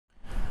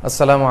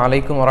আসসালামু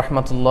আলাইকুম ওয়া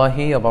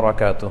রাহমাতুল্লাহি ওয়া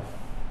বারাকাতুহু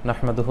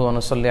নাহমাদুহু ওয়া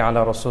নুসাল্লি আলা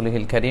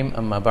রাসূলিহিল কারীম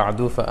আম্মা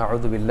বা'দু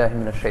ফাআউযু বিল্লাহি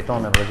মিনাশ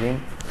শাইতানির রাজীম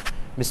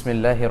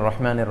বিসমিল্লাহির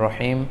রহমানির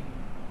রহিম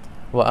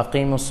ওয়া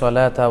আকিমুস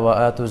সালাতা ওয়া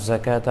আতুজ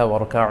যাকাতা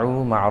ওয়ারকাউ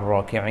মা'আর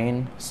রাকিঈন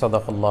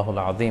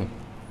সাদাকাল্লাহুল আযীম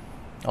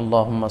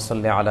আল্লাহুম্মা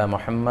সাল্লি আলা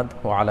মুহাম্মাদ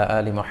ওয়া আলা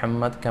আলি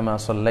মুহাম্মাদ কামা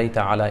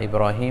সাল্লাইতা আলা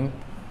ইব্রাহিম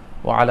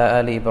ওয়া আলা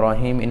আলি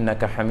ইব্রাহিম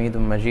ইন্নাকা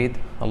হামিদুম মাজিদ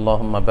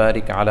আল্লাহুম্মা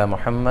বারিক আলা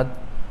মুহাম্মাদ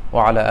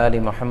وعلى آل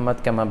محمد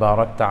كما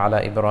باركت على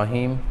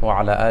إبراهيم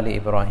وعلى آل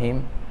إبراهيم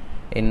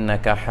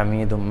إنك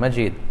حميد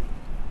مجيد।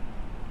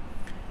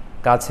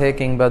 কাছে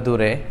কিংবা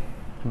দূরে,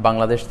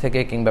 বাংলাদেশ থেকে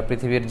কিংবা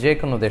পৃথিবীর যে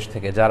কোনো দেশ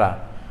থেকে যারা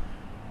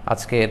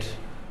আজকের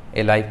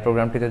এই লাইভ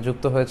প্রোগ্রামটিতে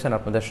যুক্ত হয়েছেন,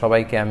 আপনাদের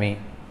সবাইকে আমি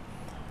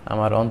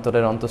আমার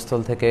অন্তরের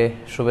অন্তঃস্থল থেকে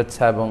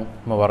শুভেচ্ছা এবং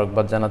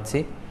মোবারকবাদ জানাচ্ছি।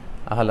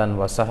 আহলান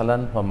ওয়া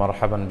সাহলান ওয়া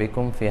মারহাবান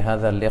বিকুম ফি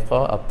হাযাল লিকা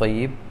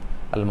আত-তাইয়িব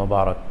আল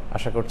মুবারক।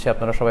 আশা করছি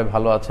আপনারা সবাই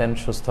ভালো আছেন,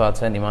 সুস্থ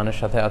আছেন, ঈমানের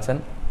সাথে আছেন।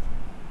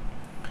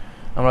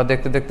 আমরা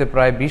দেখতে দেখতে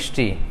প্রায়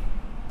 20টি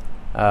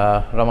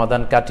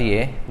রমাদান কাটিয়ে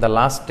দ্য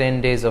লাস্ট 10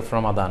 days অফ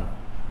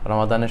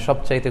রমাদানের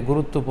সবচাইতে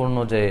গুরুত্বপূর্ণ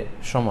যে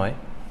সময়,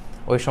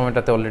 ওই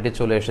সময়টাতে অলরেডি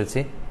চলে এসেছি।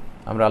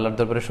 আমরা আল্লাহর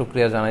দরবারে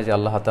শুকরিয়া জানাই যে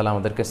আল্লাহ তাআলা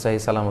আমাদেরকে সহি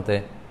সালামতে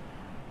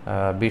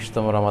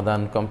 20তম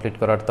রমাদান কমপ্লিট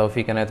করার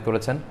তৌফিক এনায়েত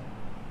করেছেন।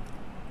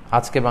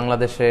 আজকে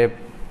বাংলাদেশে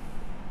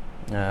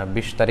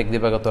 20 তারিখ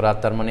দিবাগত রাত,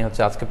 তার মানে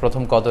হচ্ছে আজকে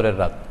প্রথম কদরের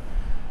রাত।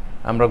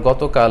 আমরা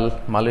গতকাল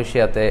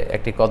মালয়েশিয়াতে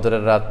একটি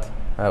কদরের রাত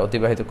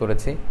অতিবাহিত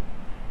করেছি,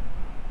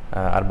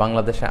 আর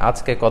বাংলাদেশে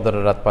আজকে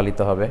কদরের রাত পালিত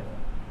হবে।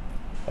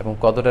 এবং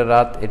কদরের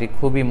রাত এটি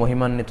খুবই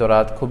মহিমান্বিত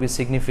রাত, খুবই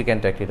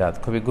সিগনিফিক্যান্ট একটি রাত,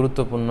 খুবই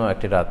গুরুত্বপূর্ণ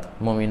একটি রাত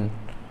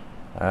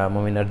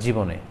মুমিনের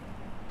জীবনে।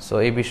 সো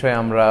এই বিষয়ে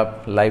আমরা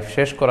লাইভ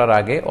শেষ করার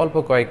আগে অল্প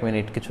কয়েক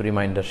মিনিট কিছু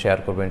রিমাইন্ডার শেয়ার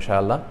করবো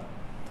ইনশাআল্লাহ।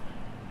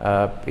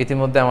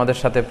 ইতিমধ্যে আমাদের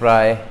সাথে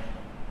প্রায়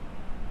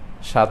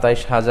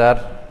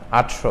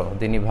 27,800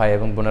 দিনী ভাই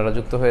এবং বোনেরা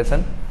যুক্ত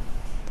হয়েছেন।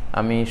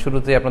 আমি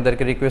শুরুতেই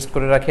আপনাদেরকে রিকোয়েস্ট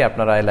করে রাখি,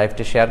 আপনারা এই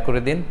লাইভটি শেয়ার করে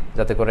দিন,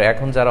 যাতে করে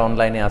এখন যারা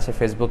অনলাইনে আছে,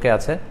 ফেসবুকে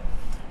আছে,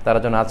 তারা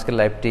যেন আজকের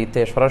লাইভটিতে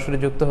সরাসরি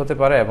যুক্ত হতে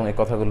পারে এবং এই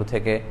কথাগুলো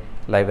থেকে,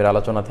 লাইভের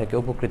আলোচনা থেকে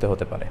উপকৃত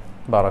হতে পারে।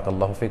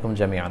 বারাকাল্লাহু ফিকুম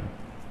জামিআন।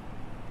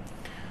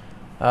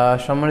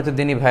 সম্মানিত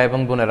দিনী ভাই এবং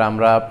বোনেরা,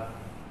 আমরা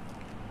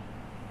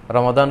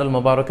রমাদানুল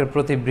মুবারকের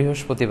প্রতি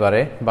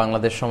বৃহস্পতিবারে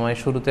বাংলাদেশ সময়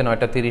শুরুতে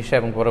 9:30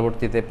 এবং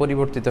পরবর্তীতে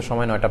পরিবর্তিত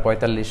সময়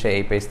 9:45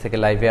 এই পেজ থেকে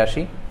লাইভে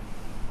আসি।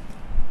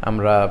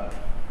 আমরা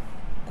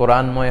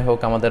কোরআনময় হোক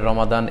আমাদের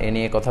রমাদান, এ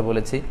নিয়ে কথা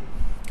বলেছি,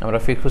 আমরা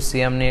ফিকহুস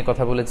সিয়াম নিয়ে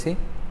কথা বলেছি,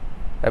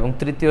 এবং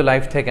তৃতীয়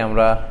লাইভ থেকে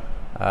আমরা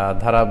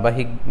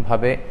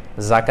ধারাবাহিকভাবে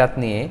জাকাত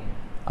নিয়ে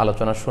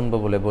আলোচনা শুনবো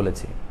বলে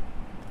বলেছি।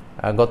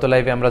 গত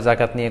লাইভে আমরা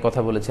জাকাত নিয়ে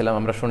কথা বলেছিলাম,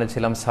 আমরা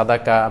শুনেছিলাম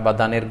সাদাকা বা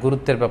দানের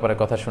গুরুত্বের ব্যাপারে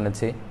কথা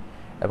শুনেছি,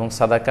 এবং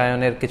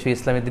সাদাকায়নের কিছু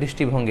ইসলামী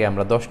দৃষ্টিভঙ্গি,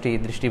 আমরা 10টি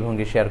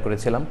দৃষ্টিভঙ্গি শেয়ার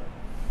করেছিলাম।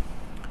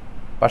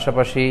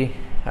 পাশাপাশি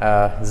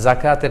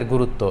জাকাতের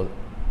গুরুত্ব,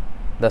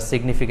 the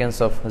significance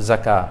of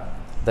Zaka,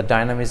 the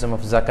dynamism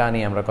of জাকা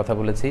নিয়ে আমরা কথা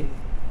বলেছি।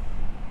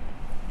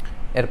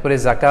 এরপরে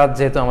জাকাত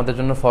যেহেতু আমাদের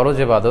জন্য ফরজ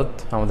ইবাদত,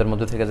 আমাদের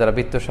মধ্যে থেকে যারা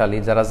বিত্তশালী,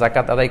 যারা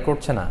জাকাত আদায়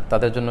করছে না,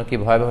 তাদের জন্য কি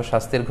ভয়াবহ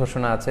শাস্তির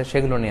ঘোষণা আছে,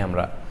 সেগুলো নিয়ে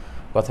আমরা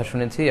কথা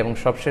শুনেছি। এবং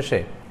সবশেষে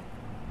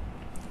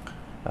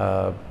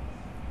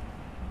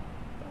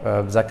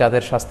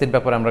জাকাতের শাস্তির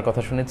ব্যাপারে আমরা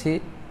কথা শুনেছি,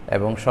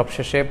 এবং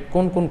সবশেষে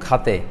কোন কোন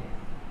খাতে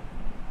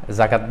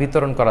জাকাত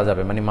বিতরণ করা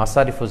যাবে, মানে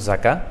মাসারিফুজ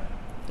জাকা,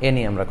 এ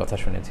নিয়ে আমরা কথা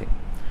শুনেছি।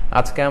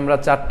 আজকে আমরা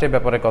 4টে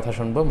ব্যাপারে কথা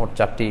শুনবো, মোট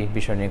 4টি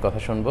বিষয় নিয়ে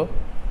কথা শুনবো।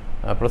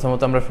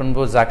 প্রথমত আমরা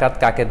শুনবো জাকাত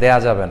কাকে দেয়া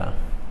যাবে না।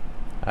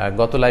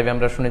 গত লাইভে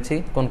আমরা শুনেছি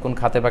কোন কোন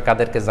খাতে বা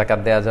কাদেরকে জাকাত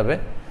দেয়া যাবে।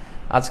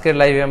 আজকের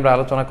লাইভে আমরা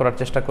আলোচনা করার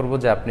চেষ্টা করব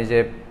যে আপনি যে,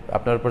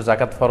 আপনার উপর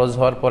জাকাত ফরজ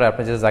হওয়ার পরে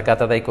আপনি যে জাকাত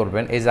আদায়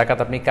করবেন, এই জাকাত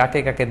আপনি কাকে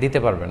কাকে দিতে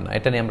পারবেন না,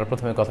 এটা নিয়ে আমরা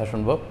প্রথমে কথা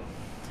শুনবো।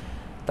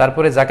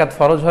 তারপরে জাকাত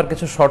ফরজ হওয়ার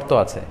কিছু শর্ত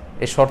আছে,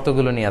 এই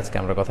শর্তগুলো নিয়ে আজকে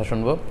আমরা কথা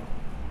শুনবো।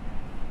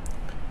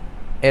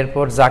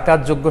 এরপর জাকাত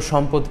যোগ্য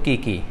সম্পদ কি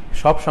কি,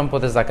 সব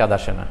সম্পদে জাকাত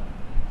আসে না।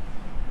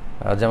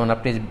 যেমন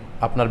আপনি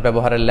আপনার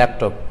ব্যবহারের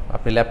ল্যাপটপ,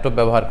 আপনি ল্যাপটপ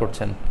ব্যবহার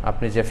করছেন,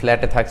 আপনি যে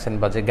ফ্ল্যাটে থাকছেন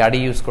বা যে গাড়ি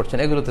ইউজ করছেন,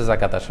 এগুলোতে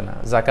জাকাত আসে না।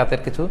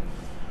 জাকাতের কিছু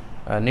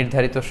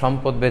নির্ধারিত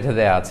সম্পদ বেঁধে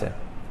দেয়া আছে,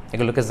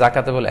 এগুলোকে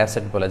জাকাতেবল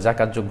অ্যাসেট বলে,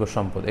 জাকাতযোগ্য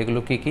সম্পদ। এগুলো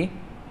কি কি,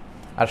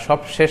 আর সব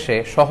শেষে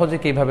সহজে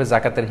কিভাবে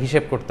জাকাতের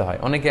হিসাব করতে হয়।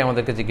 অনেকে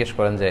আমাদেরকে জিজ্ঞেস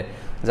করেন যে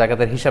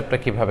জাকাতের হিসাবটা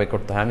কিভাবে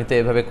করতে হয়, আমি তো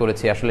এভাবে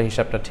করেছি, আসলে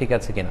হিসাবটা ঠিক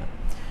আছে কিনা।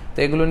 তো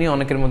এগুলো নিয়ে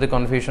অনেকের মধ্যে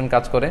কনফিউশন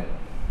কাজ করে।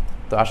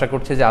 তো আশা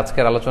করছি যে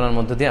আজকের আলোচনার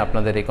মধ্য দিয়ে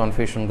আপনাদের এই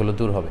কনফিউশনগুলো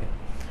দূর হবে।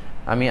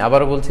 আমি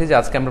আবারও বলছি যে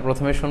আজকে আমরা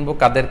প্রথমে শুনবো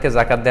কাদেরকে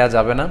জাকাত দেওয়া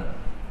যাবে না,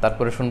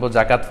 তারপরে শুনবো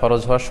জাকাত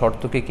ফরজ হওয়ার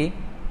শর্ত কী কী,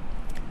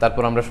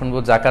 তারপর আমরা শুনবো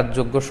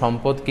জাকাতযোগ্য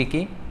সম্পদ কী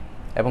কী,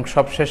 এবং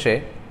সবশেষে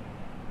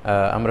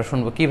আমরা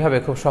শুনবো কিভাবে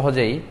খুব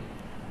সহজেই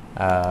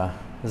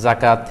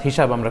জাকাত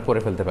হিসাব আমরা করে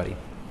ফেলতে পারি।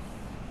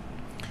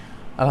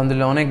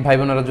 আলহামদুলিল্লাহ, অনেক ভাই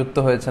বোনেরা যুক্ত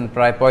হয়েছেন,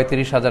 প্রায়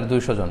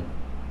 35,200 জন।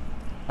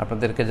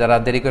 আপনাদেরকে যারা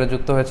দেরি করে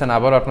যুক্ত হয়েছেন,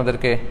 আবারও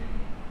আপনাদেরকে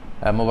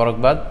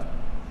মোবারকবাদ।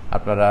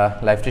 আপনারা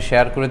লাইভটি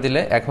শেয়ার করে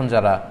দিলে এখন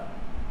যারা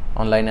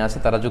অনলাইনে আছে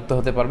তারা যুক্ত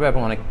হতে পারবে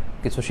এবং অনেক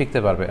কিছু শিখতে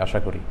পারবে আশা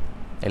করি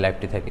এই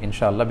লাইভটি থেকে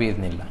ইনশাআল্লাহ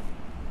বিইذنিল্লাহ।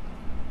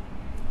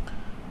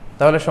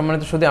 তাহলে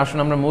সম্মানিত শুধু আসুন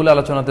আমরা মূল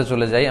আলোচনাতে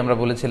চলে যাই। আমরা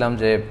বলেছিলাম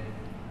যে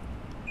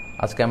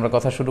আজকে আমরা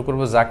কথা শুরু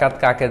করব যাকাত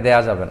কাকে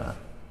দেয়া যাবে না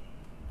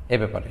এ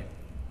ব্যাপারে।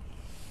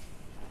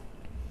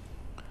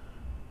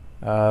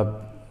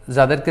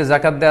 যাদেরকে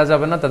যাকাত দেয়া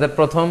যাবে না তাদের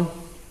প্রথম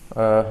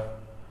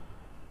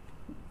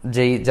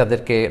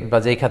যাদেরকে বা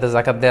যেই খাতে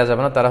যাকাত দেয়া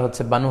যাবে না তারা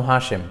হচ্ছে বানু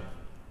হাশেম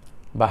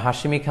বা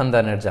হাশিমি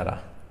খানদানের যারা,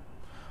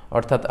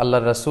 অর্থাৎ আল্লাহ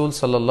রাসূল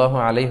সাল্লাল্লাহু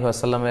আলাইহি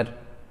ওয়াসাল্লামের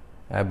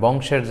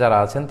বংশের যারা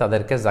আছেন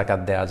তাদেরকে যাকাত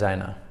দেয়া যায়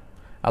না।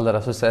 আল্লাহ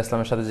রাসূল সাল্লাল্লাহু আলাইহি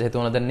ওয়াসাল্লামের সাথে যেহেতু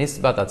ওনাদের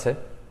নিসবাত আছে,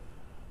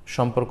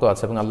 সম্পর্ক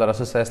আছে, এবং আল্লাহ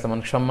রাসূল সাল্লাল্লাহু আলাইহি ওয়াসাল্লাম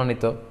অনেক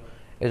সম্মানিত,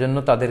 এজন্য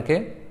তাদেরকে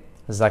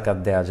যাকাত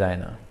দেয়া যায়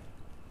না।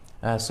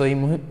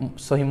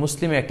 সহিহ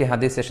মুসলিমে একটি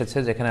হাদিস এসেছে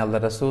যেখানে আল্লাহ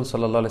রাসূল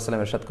সাল্লাল্লাহু আলাইহি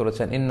ওয়াসাল্লাম ইরশাদ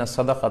করেছেন, ইন্না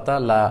সাদাকাতা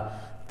লা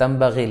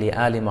তামবাগি লি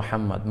আলি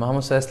মুহাম্মদ,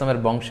 মুহাম্মদ সাল্লাল্লাহু আলাইহি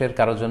ওয়াসাল্লামের বংশের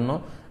কারোর জন্য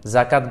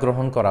যাকাত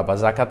গ্রহণ করা বা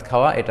যাকাত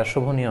খাওয়া এটা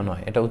শোভনীয়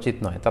নয়, এটা উচিত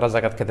নয়, তারা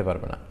যাকাত খেতে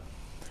পারবে না।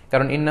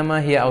 কারণ ইন্নামা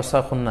হিয়া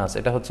আওসাখুন নাস,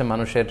 এটা হচ্ছে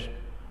মানুষের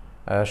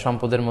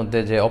সম্পদের মধ্যে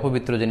যে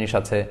অপবিত্র জিনিস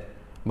আছে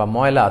বা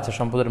ময়লা আছে,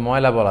 সম্পদের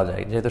ময়লা বলা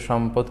যায়, যেহেতু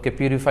সম্পদকে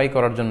পিউরিফাই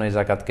করার জন্য এই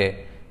যাকাতকে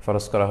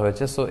ফরজ করা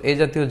হয়েছে। সো এই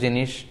জাতীয়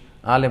জিনিস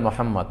আলে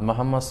মোহাম্মদ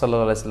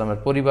সাল্লাল্লাহু আলাইহি ওয়াসাল্লামের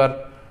পরিবার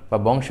বা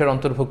বংশের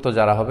অন্তর্ভুক্ত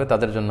যারা হবে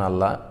তাদের জন্য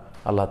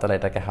আল্লাহ তাআলা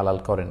এটাকে হালাল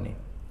করেননি,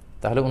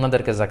 তাহলে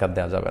ওনাদেরকে যাকাত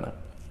দেওয়া যাবে না।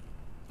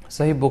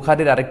 সহিহ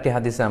বুখারীর আরেকটি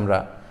হাদিসে আমরা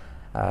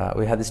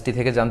ওই হাদিসটি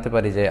থেকে জানতে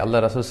পারি যে আল্লাহ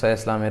রাসূল সাল্লাল্লাহু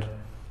আলাইহি ওয়াসাল্লামের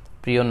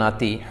প্রিয়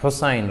নাতি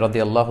হুসাইন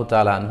রাদিয়াল্লাহু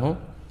তাআলা আনহু,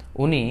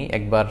 উনি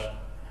একবার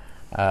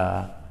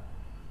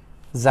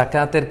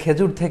যাকাতের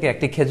খেজুর থেকে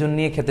একটি খেজুর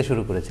নিয়ে খেতে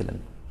শুরু করেছিলেন।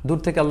 দূর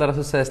থেকে আল্লাহ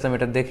রাসূল সাল্লাল্লাহু আলাইহি ওয়াসাল্লাম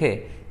এটা দেখে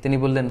তিনি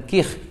বললেন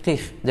কিখ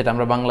কিখ, যেটা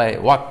আমরা বাংলায়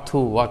ওয়াক থু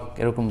ওয়াক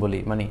এরকম বলি,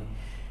 মানে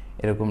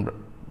এরকম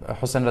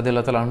হোসেন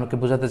রাদিয়াল্লাহু তাআলা আনহুকে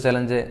বোঝাতে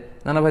চাইলেন যে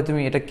নানা ভাই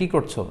তুমি এটা কি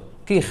করছো,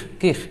 কিখ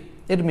কিখ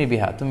ইরমি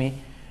বিহা, তুমি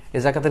এ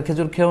যাকাতের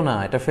খেজুর খেও না,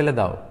 এটা ফেলে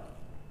দাও।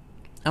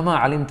 আমা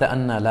আলিমতা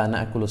আন্না লা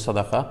নাকুলু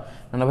সাদাকা,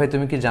 নানা ভাই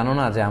তুমি কি জানো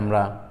না যে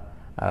আমরা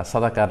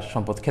সাদাকার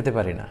সম্পদ খেতে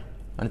পারি না,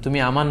 মানে তুমি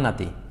আমার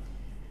নাতি,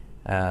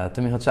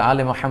 তুমি হচ্ছে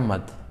আলে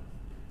মুহাম্মদ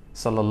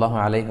সাল্লাল্লাহু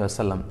আলাইহি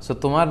ওয়াসাল্লাম, সো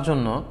তোমার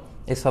জন্য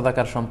এই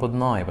সাদাকার সম্পদ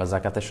নয় বা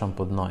যাকাতের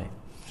সম্পদ নয়।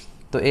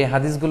 তো এই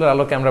হাদিসগুলোর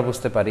আলোকে আমরা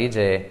বুঝতে পারি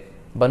যে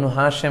বানু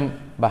হাশেম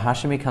বা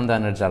হাশিমি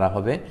খানদানের যারা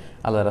হবে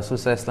আল্লাহ রাসূল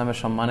সাল্লাল্লাহু আলাইহি ওয়াসাল্লামের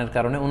সম্মানের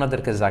কারণে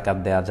ওনাদেরকে যাকাত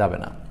দেয়া যাবে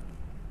না,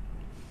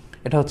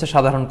 এটা হচ্ছে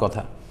সাধারণ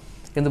কথা।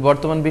 কিন্তু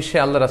বর্তমান বিশ্বে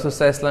আল্লাহ রাসূল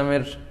সাল্লাল্লাহু আলাইহি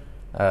ওয়াসাল্লামের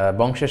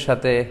বংশের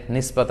সাথে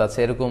নিসবত আছে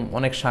এরকম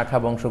অনেক শাখা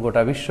বংশ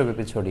গোটা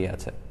বিশ্বব্যাপী ছড়িয়ে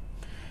আছে।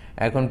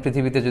 এখন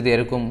পৃথিবীতে যদি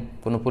এরকম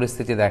কোনো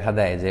পরিস্থিতি দেখা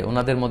দেয় যে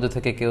ওনাদের মধ্যে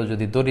থেকে কেউ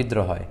যদি দরিদ্র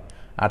হয়,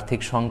 আর্থিক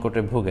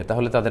সংকটে ভুগে,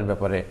 তাহলে তাদের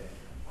ব্যাপারে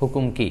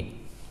হুকুম কি?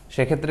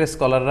 সেক্ষেত্রে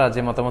স্কলাররা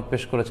যে মতামত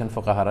পেশ করেছেন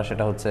ফোকাহারা,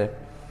 সেটা হচ্ছে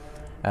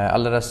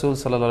আল্লাহ রাসূল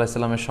সাল্লাল্লাহু আলাইহি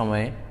ওয়াসাল্লামের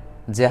সময়ে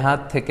জেহাদ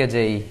থেকে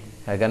যেই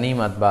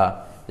গানিমাত বা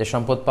যে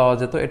সম্পদ পাওয়া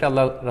যেত এটা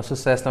আল্লাহ রাসূল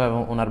সাল্লাল্লাহু আলাইহি ওয়াসাল্লাম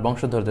এবং ওনার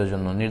বংশধরদের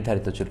জন্য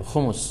নির্ধারিত ছিল,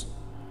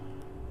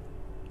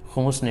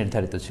 খুমুস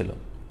নির্ধারিত ছিল,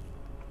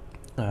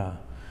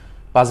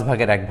 5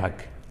 ভাগের 1 ভাগ।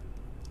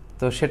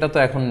 তো সেটা তো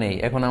এখন নেই,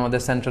 এখন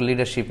আমাদের সেন্ট্রাল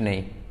লিডারশিপ নেই,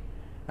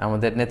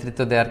 আমাদের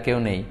নেতৃত্ব দেওয়ার কেউ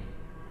নেই,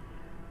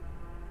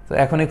 তো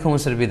এখন এই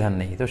খুমুসের বিধান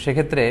নেই। তো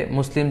সেক্ষেত্রে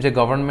মুসলিম যে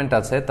গভর্নমেন্ট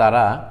আছে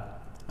তারা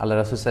আল্লাহ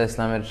রাসূল সাল্লাল্লাহু আলাইহি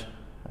ওয়াসাল্লামের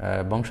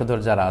বংশধর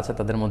যারা আছে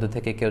তাদের মধ্যে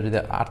থেকে কেউ যদি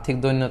আর্থিক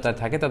দৈন্যতায়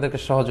থাকে তাদেরকে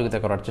সহযোগিতা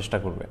করার চেষ্টা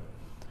করবে,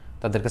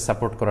 তাদেরকে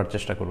সাপোর্ট করার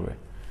চেষ্টা করবে,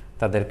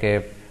 তাদেরকে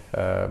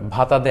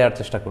ভাতা দেওয়ার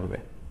চেষ্টা করবে।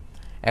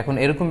 এখন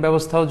এরকম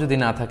ব্যবস্থাও যদি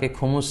না থাকে,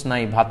 খুমুস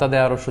নাই, ভাতা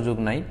দেওয়ারও সুযোগ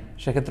নাই,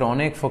 সেক্ষেত্রে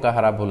অনেক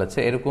ফোকাহারা বলেছে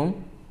এরকম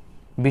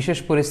বিশেষ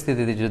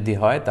পরিস্থিতি যদি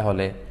হয়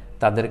তাহলে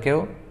তাদেরকেও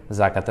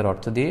যাকাতের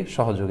অর্থ দিয়ে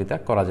সহযোগিতা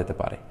করা যেতে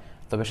পারে।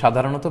 তবে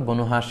সাধারণত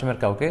বনু হাশিমের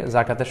কাউকে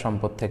যাকাতের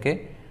সম্পদ থেকে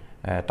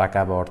টাকা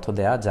বা অর্থ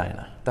দেয়া যায়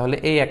না, তাহলে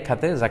এই এক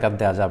খাতে যাকাত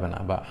দেয়া যাবে না,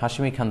 বা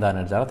হাশিমি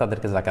খানদানের যারা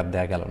তাদেরকে যাকাত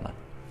দেয়া গেল না।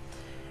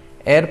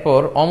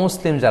 এরপর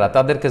অমুসলিম যারা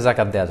তাদেরকে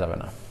যাকাত দেয়া যাবে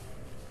না,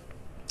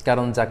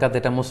 কারণ যাকাত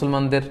এটা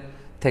মুসলমানদের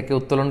থেকে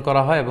উত্তোলন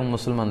করা হয় এবং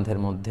মুসলমানদের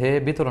মধ্যে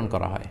বিতরণ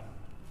করা হয়।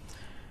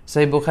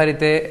 সহিহ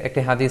বুখারীতে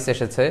একটি হাদিস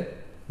এসেছে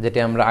যেটি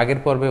আমরা আগের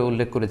পর্বে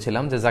উল্লেখ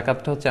করেছিলাম যে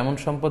যাকাতটা হচ্ছে এমন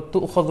সম্পদ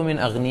তুখযু মিন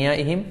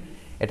আগনিয়াইহিম,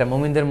 এটা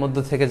মুমিনদের মধ্য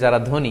থেকে যারা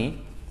ধনী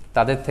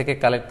তাদের থেকে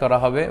কালেক্ট করা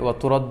হবে, ওয়া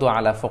তুরাদ্দু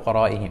আলা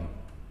ফুকারাইহিম,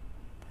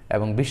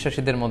 এবং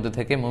বিশ্বাসীদের মধ্য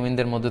থেকে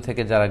মুমিনদের মধ্য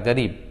থেকে যারা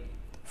গরিব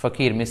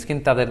ফকির মিসকিন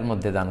তাদের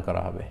মধ্যে দান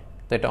করা হবে।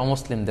 তো এটা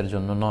অমুসলিমদের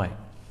জন্য নয়,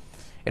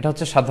 এটা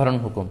হচ্ছে সাধারণ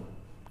হুকুম।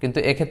 কিন্তু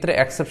এক্ষেত্রে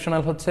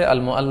এক্সেপশনাল হচ্ছে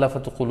আল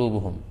মুআল্লাফাতু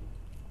কুলুবুহুম,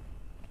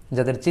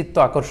 যাদের চিত্ত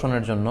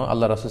আকর্ষণের জন্য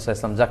আল্লাহ রাসূল সাল্লাল্লাহু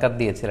আলাইহি ওয়াসাল্লাম যাকাত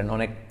দিয়েছিলেন।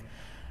 অনেক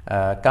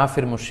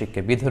কাফির মুশরিককে,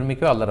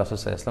 বিধর্মীকেও আল্লাহ রাসূল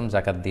সাল্লাল্লাহু আলাইহি ওয়াসাল্লাম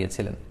যাকাত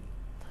দিয়েছিলেন।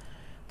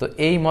 তো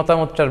এই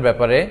মতামতটার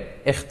ব্যাপারে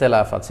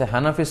ইখতিলাফ আছে।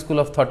 হানাফি স্কুল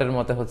অফ থটের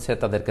মতে হচ্ছে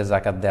তাদেরকে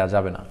যাকাত দেয়া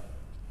যাবে না,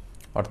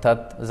 অর্থাৎ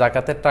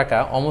যাকাতের টাকা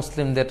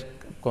অমুসলিমদের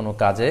কোনো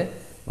কাজে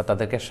বা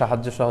তাদেরকে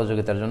সাহায্য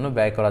সহযোগিতার জন্য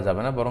ব্যয় করা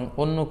যাবে না, বরং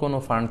অন্য কোনো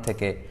ফান্ড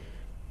থেকে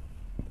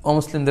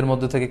অমুসলিমদের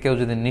মধ্য থেকে কেউ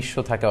যদি নিঃস্ব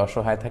থাকে,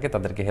 অসহায় থাকে,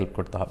 তাদেরকে হেল্প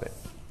করতে হবে।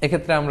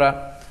 এক্ষেত্রে আমরা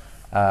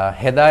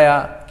হেদায়া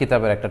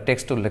কিতাবের একটা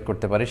টেক্সট উল্লেখ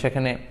করতে পারি,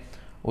 সেখানে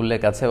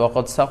উল্লেখ আছে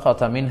ওয়াকাদ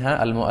সাকাতা মিনহা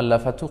আল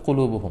মুআল্লাফাতু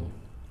কুলুবুহুম,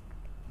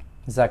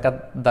 যাকাত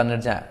দানের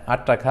যে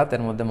 8টা খাত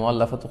এর মধ্যে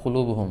মুআল্লাফাতু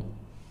কুলুবুহুম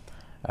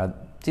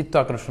চিত্ত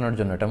আকর্ষণের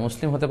জন্য। এটা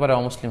মুসলিম হতে পারে,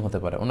 অমুসলিম হতে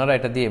পারে। ওনারা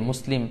এটা দিয়ে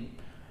মুসলিম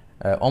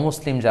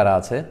অমুসলিম যারা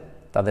আছে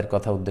তাদের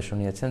কথা উদ্দেশ্য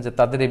নিয়েছেন যে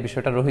তাদের এই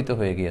বিষয়টা রহিত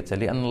হয়ে গিয়েছে।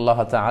 লিআন্নাল্লাহ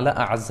তাআলা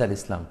আ'আজ্জাল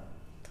ইসলাম,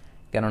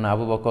 কেননা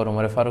আবু বকর,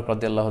 ওমর ফারুক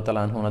রাদিয়াল্লাহু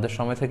তাআলা আনহু ওনাদের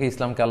সময় থেকে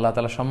ইসলামকে আল্লাহ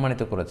তাআলা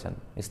সম্মানিত করেছেন।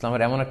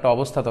 ইসলামের এমন একটা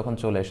অবস্থা তখন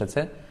চলে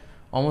এসেছে,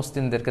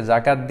 অমুসলিমদেরকে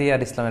জাকাত দিয়ে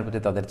আর ইসলামের প্রতি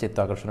তাদের চিত্ত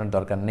আকর্ষণের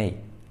দরকার নেই।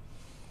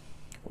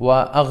 ওয়া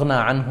আগনা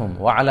আনহুম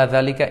ওয়া আলা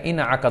যালিকা ইন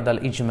আকাদাল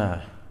ইজমা,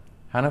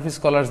 হানাফি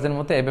স্কলার্সদের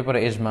মতে এ ব্যাপারে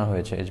ইজমা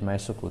হয়েছে,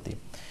 ইজমায়ে সুকুতি।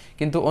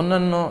 কিন্তু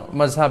অন্যান্য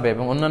মাযহাবে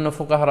এবং অন্যান্য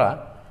ফুকাহারা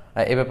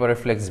এ ব্যাপারে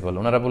ফ্লেক্সিবল।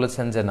 ওনারা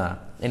বলেছেন যে না,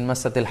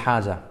 ইনমাসাতিল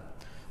হাজা,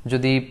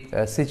 যদি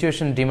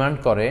সিচুয়েশন ডিমান্ড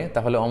করে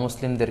তাহলে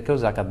অমুসলিমদেরকেও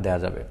জাকাত দেওয়া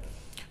যাবে।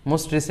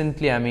 মোস্ট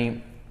রিসেন্টলি আমি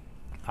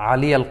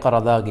আলী আল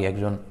কারাদাগি,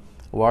 একজন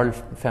ওয়ার্ল্ড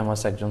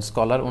ফেমাস একজন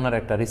স্কলার, ওনার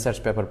একটা রিসার্চ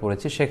পেপার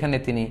পড়েছি। সেখানে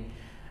তিনি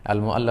আল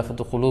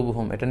মুআল্লাফাতু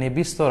কুলুবুহুম এটা নিয়ে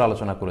বিস্তর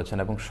আলোচনা করেছেন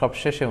এবং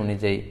সবশেষে উনি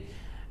যেই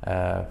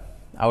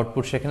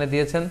আউটপুট সেখানে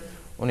দিয়েছেন,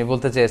 উনি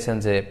বলতে চেয়েছেন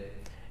যে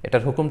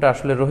এটার হুকুমটা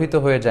আসলে রহিত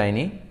হয়ে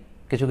যায়নি।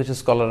 কিছু কিছু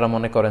স্কলাররা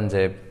মনে করেন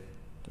যে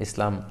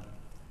ইসলাম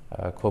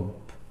খুব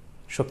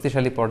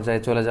শক্তিশালী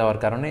পর্যায়ে চলে যাওয়ার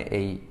কারণে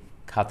এই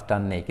খাতটা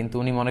নেই, কিন্তু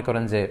উনি মনে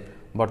করেন যে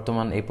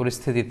বর্তমান এই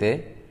পরিস্থিতিতে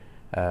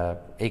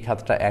এই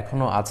খাতটা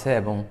এখনও আছে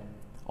এবং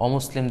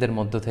অমুসলিমদের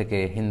মধ্য থেকে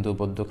হিন্দু,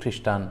 বৌদ্ধ,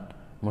 খ্রিস্টান,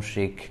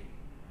 মুশরিক,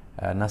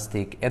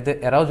 নাস্তিক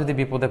এরাও যদি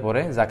বিপদে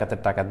পড়ে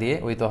জাকাতের টাকা দিয়ে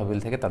ওই তহবিল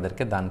থেকে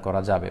তাদেরকে দান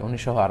করা যাবে। উনি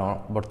সহ আরও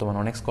বর্তমান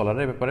অনেক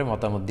স্কলারের ব্যাপারে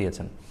মতামত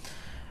দিয়েছেন।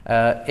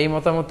 এই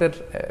মতামতের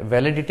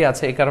ভ্যালিডিটি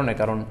আছে এই কারণে,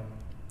 কারণ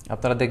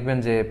আপনারা দেখবেন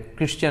যে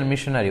খ্রিস্টান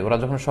মিশনারি ওরা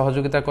যখন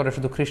সহযোগিতা করে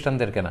শুধু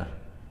খ্রিস্টানদেরকে না,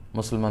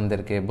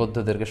 মুসলমানদেরকে,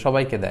 বৌদ্ধদেরকে,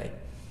 সবাইকে দেয়।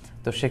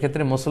 তো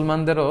সেক্ষেত্রে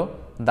মুসলমানদেরও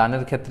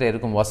দানের ক্ষেত্রে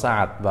এরকম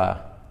ওয়াসাআত বা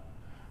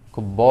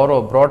খুব বড়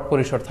ব্রড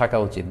পরিসর থাকা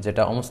উচিত,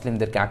 যেটা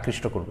অমুসলিমদেরকে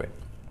আকৃষ্ট করবে।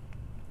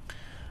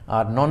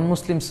 আর নন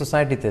মুসলিম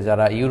সোসাইটিতে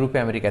যারা ইউরোপে,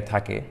 আমেরিকায়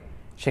থাকে,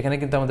 সেখানে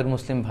কিন্তু আমাদের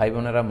মুসলিম ভাই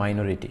বোনেরা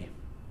মাইনরিটি।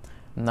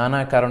 নানা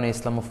কারণে,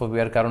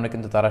 ইসলামোফোবিয়ার কারণে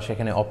কিন্তু তারা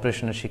সেখানে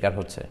অপারেশনের শিকার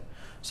হচ্ছে।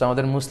 সো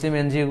আমাদের মুসলিম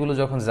এনজিওগুলো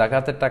যখন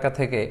জাকাতের টাকা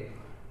থেকে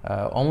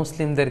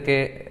অমুসলিমদেরকে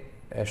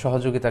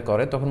সহযোগিতা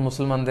করে, তখন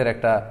মুসলমানদের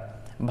একটা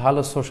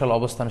ভালো সোশ্যাল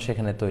অবস্থান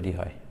সেখানে তৈরি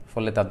হয়।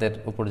 ফলে তাদের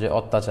উপর যে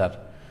অত্যাচার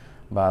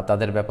বা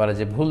তাদের ব্যাপারে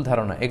যে ভুল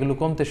ধারণা, এগুলো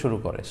কমতে শুরু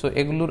করে। সো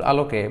এগুলোর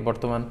আলোকে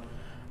বর্তমান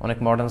অনেক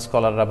মডার্ন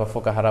স্কলাররা বা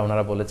ফোকাহারা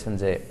ওনারা বলেছেন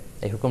যে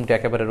এই হুকুমটি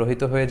একেবারে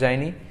রহিত হয়ে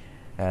যায়নি।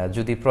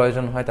 যদি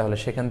প্রয়োজন হয় তাহলে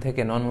সেখান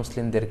থেকে নন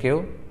মুসলিমদেরকেও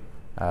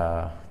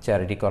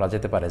চ্যারিটি করা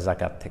যেতে পারে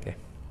জাকাত থেকে।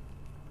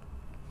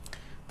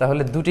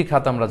 তাহলে দুটি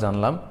খাত আমরা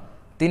জানলাম।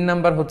 3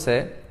 নাম্বার হচ্ছে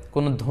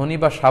কোনো ধনী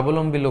বা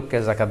স্বাবলম্বী লোককে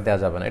জাকাত দেওয়া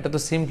যাবে না। এটা তো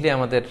সিম্পলি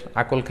আমাদের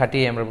আকল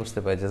খাটিয়ে আমরা বুঝতে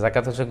পারি যে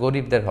জাকাত হচ্ছে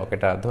গরিবদের হক,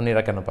 এটা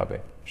ধনীরা কেন পাবে,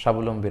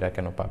 স্বাবলম্বীরা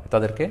কেন পাবে,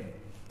 তাদেরকে,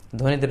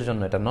 ধনীদের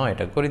জন্য এটা নয়,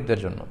 এটা গরিবদের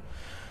জন্য।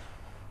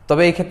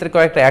 তবে এই ক্ষেত্রে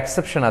কয়েকটা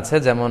এক্সেপশন আছে,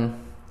 যেমন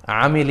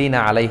আমিলিনা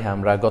আলাইহা।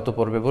 আমরা গত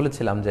পর্বে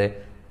বলেছিলাম যে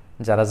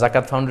যারা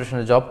জাকাত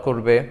ফাউন্ডেশনে জব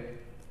করবে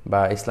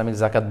বা ইসলামিক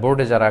জাকাত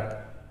বোর্ডে যারা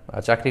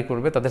চাকরি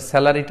করবে, তাদের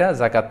স্যালারিটা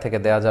জাকাত থেকে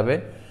দেয়া যাবে,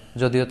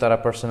 যদিও তারা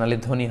পার্সোনালি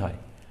ধনী হয়।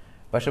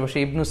 পাশাপাশি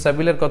ইবনু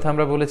সাবিলের কথা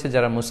আমরা বলেছি,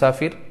 যারা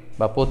মুসাফির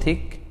বা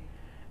পথিক,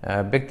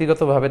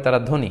 ব্যক্তিগতভাবে তারা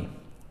ধনী,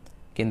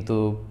 কিন্তু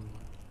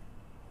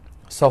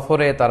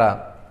সফরে তারা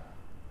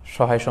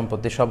সহায়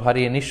সম্পত্তি সব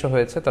হারিয়ে নিঃস্ব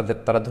হয়েছে,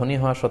 তারা ধনী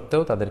হওয়া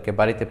সত্ত্বেও তাদেরকে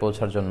বাড়িতে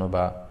পৌঁছার জন্য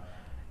বা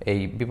এই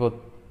বিপদ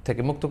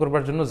থেকে মুক্ত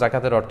করবার জন্য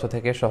জাকাতের অর্থ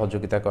থেকে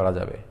সহযোগিতা করা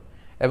যাবে।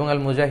 এবং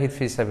আল মুজাহিদ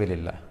ফি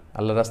সাবিলিল্লাহ,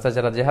 আল্লাহ রাস্তায়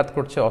যারা জেহাদ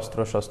করছে, অস্ত্র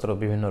শস্ত্র,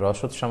 বিভিন্ন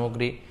রসদ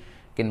সামগ্রী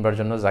কিনবার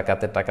জন্য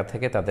জাকাতের টাকা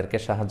থেকে তাদেরকে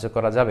সাহায্য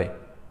করা যাবে।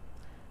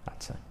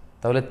 আচ্ছা,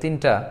 তাহলে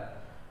 3টা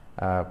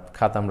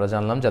খাত আমরা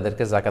জানলাম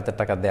যাদেরকে জাকাতের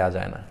টাকা দেয়া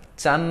যায় না।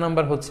 4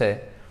 নাম্বার হচ্ছে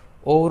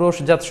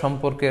ঔরসজাত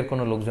সম্পর্কের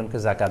কোনো লোকজনকে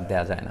জাকাত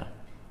দেয়া যায় না।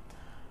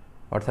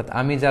 অর্থাৎ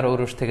আমি যার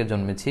ঔরস থেকে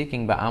জন্মেছি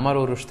কিংবা আমার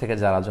ঔরস থেকে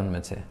যারা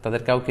জন্মেছে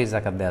তাদের কাউকেই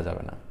জাকাত দেয়া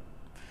যাবে না।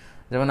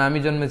 যেমন আমি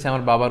জন্মেছি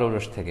আমার বাবার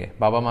ঔরস থেকে,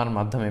 বাবা মার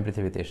মাধ্যমে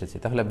পৃথিবীতে এসেছি,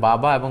 তাহলে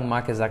বাবা এবং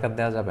মাকে জাকাত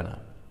দেওয়া যাবে না।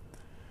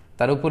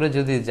 তার উপরে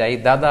যদি যাই,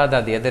 দাদা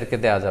দাদি, এদেরকে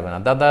দেওয়া যাবে না,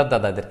 দাদা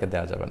দাদা এদেরকে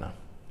দেওয়া যাবে না।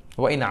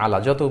 ওয়াইন আলা,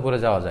 যত উপরে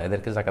যাওয়া যায়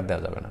এদেরকে জাকাত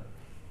দেওয়া যাবে না।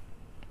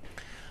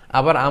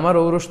 আবার আমার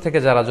ঔরস থেকে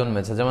যারা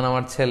জন্মেছে, যেমন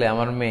আমার ছেলে,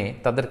 আমার মেয়ে,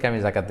 তাদেরকে আমি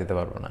জাকাত দিতে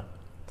পারবো না।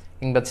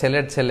 কিংবা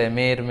ছেলের ছেলে,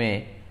 মেয়ের মেয়ে,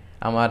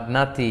 আমার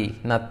নাতি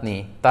নাতনি,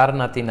 তার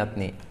নাতি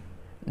নাতনি,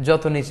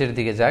 যত নিচের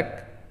দিকে যাক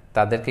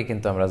তাদেরকে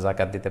কিন্তু আমরা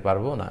জাকাত দিতে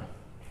পারবো না।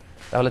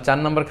 তাহলে 4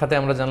 নম্বর খাতে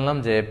আমরা জানলাম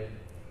যে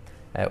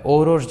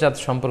ঔরসজাত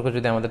সম্পর্ক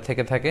যদি আমাদের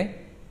থেকে থাকে,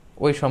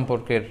 ওই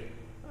সম্পর্কের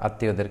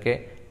আত্মীয়দেরকে,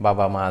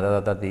 বাবা মা,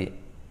 দাদা দাদি,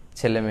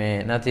 ছেলে মেয়ে,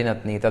 নাতি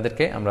নাতনি,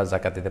 তাদেরকে আমরা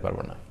জাকাত দিতে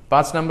পারবো না।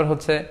 5 নম্বর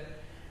হচ্ছে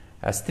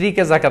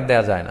স্ত্রীকে জাকাত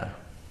দেওয়া যায় না।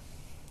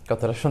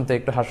 কথাটা শুনতে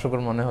একটু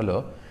হাস্যকর মনে হলো,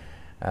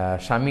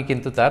 স্বামী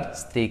কিন্তু তার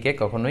স্ত্রীকে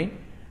কখনোই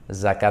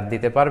জাকাত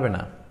দিতে পারবে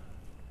না,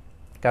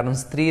 কারণ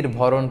স্ত্রীর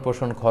ভরণ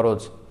পোষণ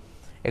খরচ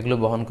এগুলো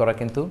বহন করা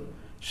কিন্তু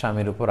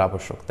স্বামীর উপর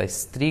আবশ্যক, তাই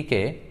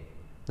স্ত্রীকে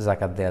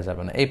জাকাত দেয়া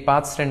যাবে না। এই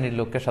 5 শ্রেণীর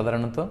লোককে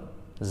সাধারণত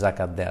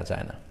জাকাত দেয়া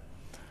যায় না।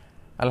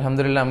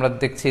 আলহামদুলিল্লাহ, আমরা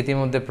দেখছি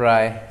ইতিমধ্যে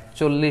প্রায়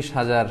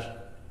 40,000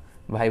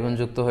 ভাই বোন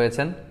যুক্ত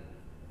হয়েছেন।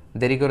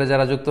 দেরি করে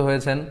যারা যুক্ত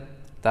হয়েছেন,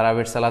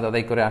 তারাবির সালাত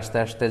আদায় করে আসতে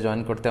আসতে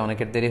জয়েন করতে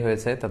অনেকের দেরি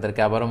হয়েছে, তাদেরকে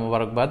আবারও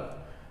মোবারকবাদ।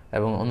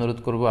 এবং অনুরোধ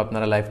করব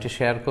আপনারা লাইভটি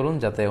শেয়ার করুন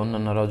যাতে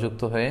অন্যান্যরাও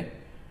যুক্ত হয়ে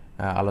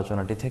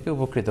আলোচনাটি থেকে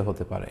উপকৃত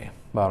হতে পারে।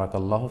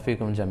 বারাকাল্লাহু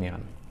ফিকুম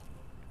জামিয়ান।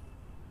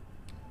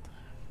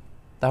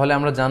 তাহলে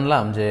আমরা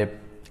জানলাম যে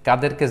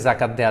কাদেরকে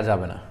জাকাত দেয়া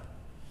যাবে না,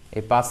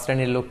 এই 5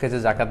 শ্রেণীর লোককে যে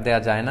জাকাত দেয়া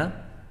যায় না,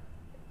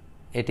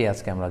 এটি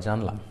আজকে আমরা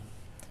জানলাম।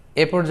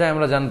 এ পর্যায়ে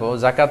আমরা জানবো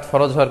জাকাত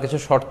ফরজ হওয়ার কিছু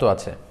শর্ত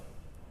আছে।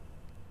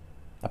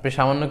 আপনি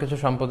সামান্য কিছু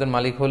সম্পদের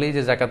মালিক হলেই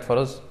যে জাকাত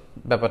ফরজ,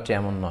 ব্যাপারটি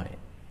এমন নয়।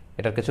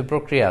 এটার কিছু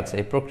প্রক্রিয়া আছে,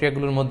 এই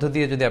প্রক্রিয়াগুলোর মধ্য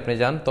দিয়ে যদি আপনি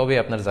যান তবে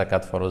আপনার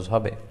জাকাত ফরজ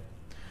হবে।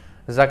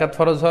 জাকাত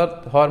ফরজ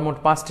হওয়ার মোট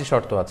 5টি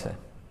শর্ত আছে।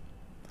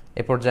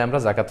 এ পর্যায়ে আমরা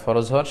জাকাত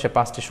ফরজ হওয়ার সে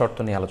 5টি শর্ত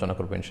নিয়ে আলোচনা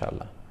করবো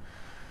ইনশাআল্লাহ।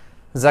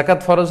 জাকাত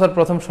ফরজ হওয়ার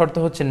প্রথম শর্ত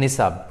হচ্ছে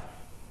নিসাব,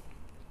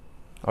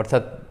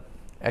 অর্থাৎ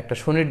একটা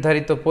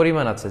সুনির্ধারিত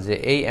পরিমাণ আছে যে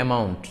এই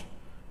অ্যামাউন্ট,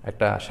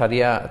 একটা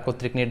শারিয়া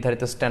কর্তৃক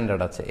নির্ধারিত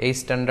স্ট্যান্ডার্ড আছে, এই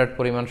স্ট্যান্ডার্ড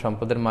পরিমাণ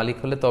সম্পদের মালিক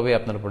হলে তবে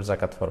আপনার উপর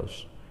জাকাত ফরজ।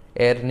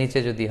 এর নিচে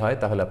যদি হয়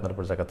তাহলে আপনার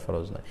উপর জাকাত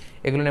ফরজ নয়।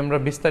 এগুলো নিয়ে আমরা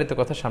বিস্তারিত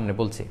কথা সামনে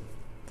বলছি।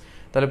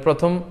 তাহলে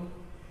প্রথম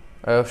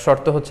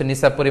শর্ত হচ্ছে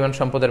নিসাব পরিমাণ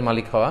সম্পদের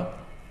মালিক হওয়া।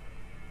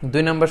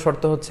 2 নম্বর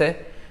শর্ত হচ্ছে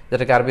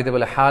যেটাকে আরবিতে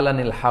বলে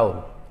হালানিল হাউল,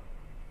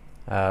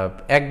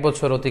 1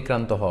 বছর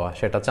অতিক্রান্ত হওয়া,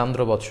 সেটা চান্দ্র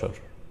বৎসর,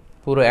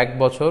 পুরো 1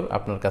 বছর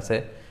আপনার কাছে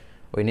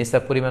ওই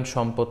নিসাব পরিমাণ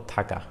সম্পদ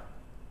থাকা,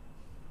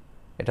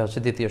 এটা হচ্ছে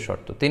দ্বিতীয়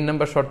শর্ত। 3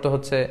 নম্বর শর্ত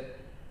হচ্ছে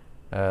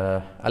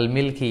আল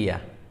মিলকিয়া,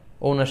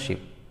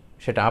 ওনারশিপ,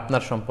 সেটা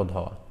আপনার সম্পদ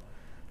হওয়া।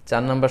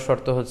 4 নম্বর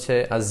শর্ত হচ্ছে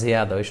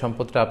আজিয়াদা, ওই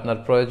সম্পদটা আপনার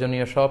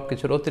প্রয়োজনীয় সব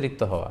কিছুর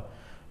অতিরিক্ত হওয়া।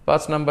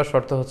 5 নম্বর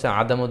শর্ত হচ্ছে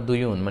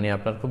আদামুদ্দুয়ুন, মানে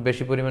আপনার খুব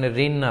বেশি পরিমাণে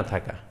ঋণ না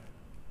থাকা।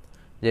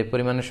 যে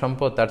পরিমাণে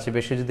সম্পদ তার চেয়ে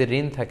বেশি যদি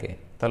ঋণ থাকে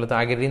তাহলে তো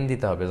আগে ঋণ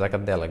দিতে হবে,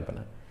 জাকাত দেওয়া লাগবে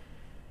না।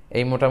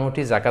 এই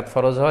মোটামুটি জাকাত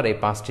ফরজ হওয়ার এই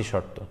 5টি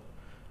শর্ত।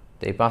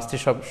 তো এই 5টি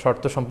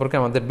শর্ত সম্পর্কে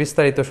আমাদের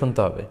বিস্তারিত শুনতে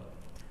হবে।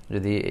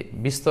 যদি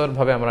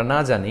বিস্তরভাবে আমরা না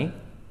জানি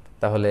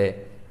তাহলে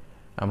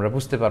আমরা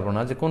বুঝতে পারবো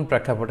না যে কোন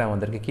প্রেক্ষাপটে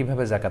আমাদেরকে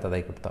কিভাবে জাকাত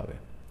আদায় করতে হবে।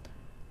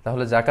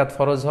 তাহলে জাকাত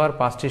ফরজ হওয়ার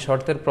 5টি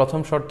শর্তের প্রথম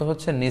শর্ত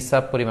হচ্ছে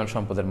নিসাব পরিমাণ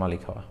সম্পদের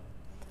মালিক হওয়া।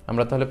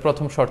 আমরা তাহলে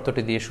প্রথম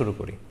শর্তটি দিয়ে শুরু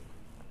করি।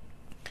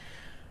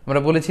 আমরা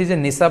বলেছি যে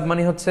নিসাব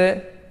মানে হচ্ছে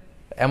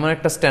এমন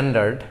একটা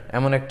স্ট্যান্ডার্ড,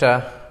 এমন একটা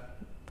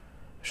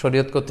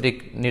শরীয়ত কর্তৃক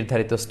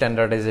নির্ধারিত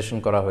স্ট্যান্ডার্ডাইজেশন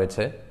করা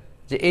হয়েছে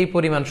যে এই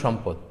পরিমাণ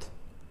সম্পদ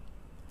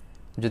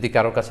যদি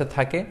কারো কাছে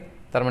থাকে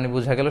তার মানে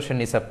বোঝা গেল সে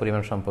নিসাব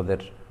পরিমাণ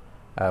সম্পদের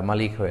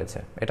মালিক হয়েছে,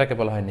 এটাকে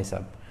বলা হয়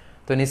নিসাব।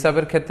 তো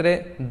নিসাবের ক্ষেত্রে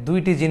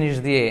 2টি জিনিস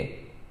দিয়ে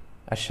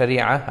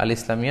শরিয়া আল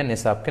ইসলামিয়া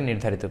নিসাবকে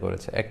নির্ধারিত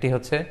করেছে। একটি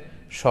হচ্ছে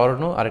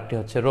স্বর্ণ আর একটি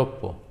হচ্ছে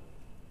রৌপ্য,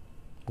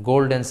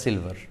 গোল্ড অ্যান্ড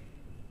সিলভার।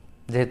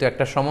 যেহেতু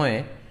একটা সময়ে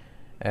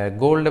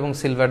গোল্ড এবং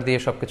সিলভার দিয়ে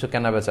সবকিছু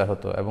কেনা বেচা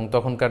হতো এবং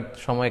তখনকার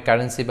সময়ে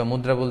কারেন্সি বা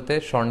মুদ্রা বলতে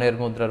স্বর্ণের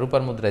মুদ্রা,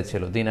 রূপার মুদ্রাই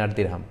ছিল, দিনার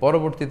দিরহাম।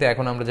 পরবর্তীতে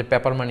এখন আমরা যে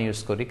পেপার মানি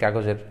ইউজ করি,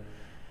 কাগজের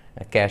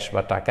ক্যাশ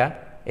বা টাকা,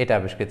 এটা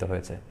আবিষ্কৃত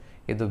হয়েছে।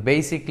 কিন্তু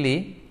বেসিকলি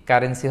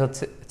কারেন্সি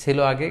ছিল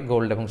আগে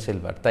গোল্ড এবং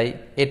সিলভার। তাই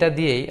এটা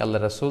দিয়েই আল্লাহ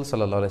রাসূল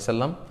সাল্লাল্লাহু আলাইহি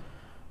সাল্লাম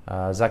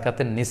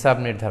জাকাতের নিসাব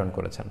নির্ধারণ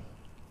করেছেন।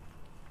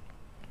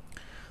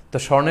 তো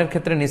স্বর্ণের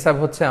ক্ষেত্রে নিসাব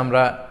হচ্ছে,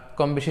 আমরা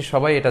কম বেশি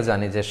সবাই এটা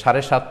জানি যে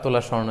 7.5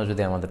 তোলা স্বর্ণ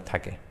যদি আমাদের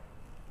থাকে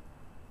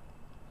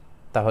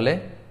তাহলে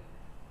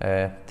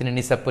তিনি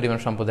নিসাব পরিমাণ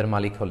সম্পদের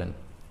মালিক হলেন।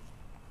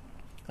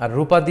 আর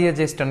রূপা দিয়ে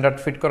যে স্ট্যান্ডার্ড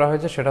ফিট করা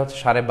হয়েছে সেটা হচ্ছে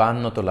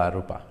 52.5 তোলা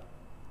রূপা।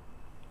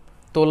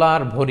 তোলা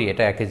আর ভরি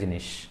এটা একই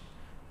জিনিস।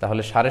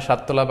 তাহলে 7.5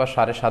 তোলা বা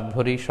 7.5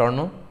 ভরি স্বর্ণ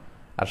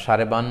আর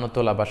 52.5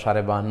 তোলা বা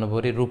 52.5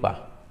 ভরি রূপা।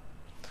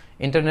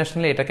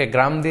 ইন্টারন্যাশনালি এটাকে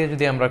গ্রাম দিয়ে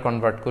যদি আমরা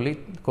কনভার্ট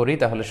করি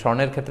তাহলে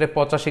স্বর্ণের ক্ষেত্রে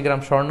 85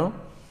 গ্রাম স্বর্ণ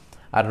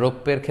আর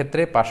রৌপ্যের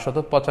ক্ষেত্রে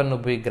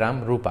 595 গ্রাম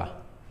রূপা।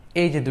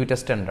 এই যে 2টা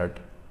স্ট্যান্ডার্ড,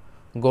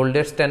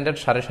 গোল্ডের স্ট্যান্ডার্ড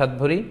 7.5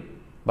 ভরি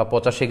বা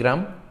 85 গ্রাম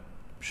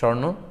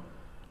স্বর্ণ,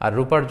 আর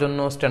রূপার জন্য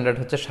স্ট্যান্ডার্ড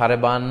হচ্ছে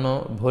 52.5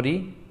 ভরি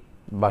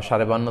বা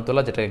 52.5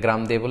 তোলা, যেটাকে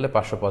গ্রাম দিয়ে বললে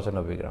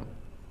 595 গ্রাম।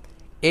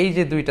 এই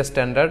যে 2টা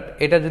স্ট্যান্ডার্ড,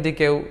 এটা যদি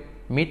কেউ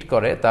মিট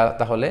করে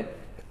তাহলে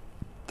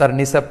তার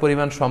নিসাব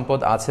পরিমাণ সম্পদ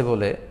আছে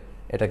বলে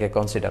এটাকে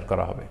কনসিডার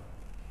করা হবে।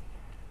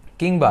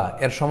 কিংবা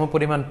এর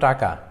সমপরিমাণ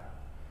টাকা,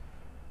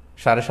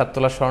 7.5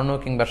 তোলা স্বর্ণ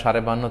কিংবা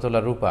 52.5 তোলা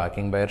রূপা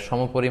কিংবা এর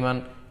সমপরিমাণ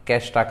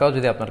ক্যাশ টাকাও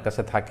যদি আপনার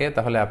কাছে থাকে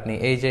তাহলে আপনি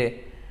এই যে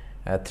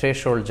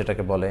থ্রেশহোল্ড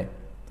যেটাকে বলে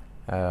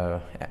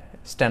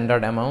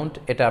স্ট্যান্ডার্ড অ্যামাউন্ট,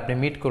 এটা আপনি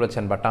মিট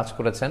করেছেন বা টাচ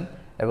করেছেন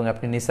এবং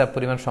আপনি নিসাব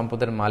পরিমাণ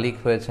সম্পদের মালিক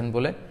হয়েছেন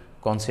বলে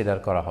কনসিডার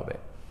করা হবে।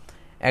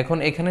 এখন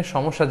এখানে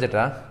সমস্যা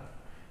যেটা,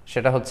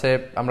 সেটা হচ্ছে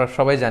আমরা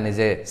সবাই জানি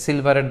যে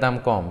সিলভারের দাম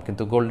কম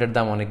কিন্তু গোল্ডের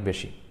দাম অনেক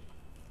বেশি।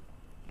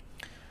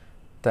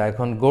 তা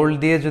এখন গোল্ড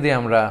দিয়ে যদি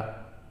আমরা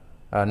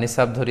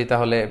নিসাব ধরি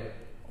তাহলে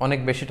অনেক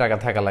বেশি টাকা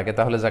থাকা লাগে,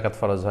 তাহলে জাকাত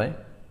ফরজ হয়।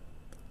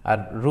 আর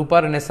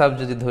রূপার নিসাব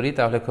যদি ধরি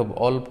তাহলে খুব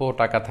অল্প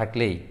টাকা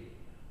থাকলেই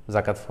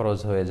জাকাত ফরজ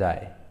হয়ে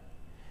যায়।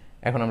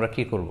 এখন আমরা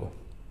কি করব?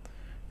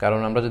 কারণ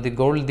আমরা যদি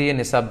গোল্ড দিয়ে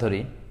নিসাব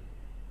ধরি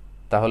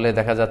তাহলে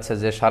দেখা যাচ্ছে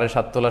যে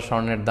 7.5 তোলা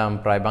স্বর্ণের দাম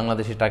প্রায়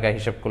বাংলাদেশি টাকায়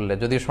হিসেব করলে,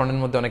 যদিও স্বর্ণের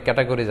মধ্যে অনেক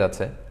ক্যাটাগরিজ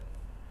আছে,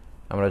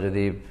 আমরা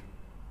যদি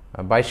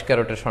 22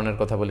 ক্যারেটের স্বর্ণের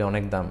কথা বলি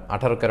অনেক দাম,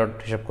 18 ক্যারেট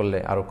হিসেব করলে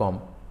আরও কম।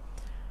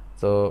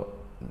 তো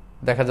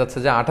দেখা যাচ্ছে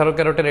যে 18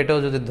 ক্যারেটের এটাও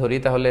যদি ধরি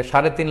তাহলে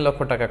 3.5 লক্ষ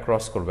টাকা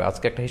ক্রস করবে।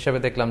 আজকে একটা হিসাবে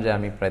দেখলাম যে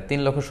আমি প্রায়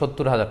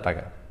 3,70,000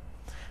 টাকা,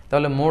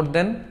 তাহলে মোর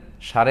দেন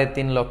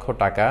 3.5 লক্ষ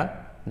টাকা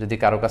যদি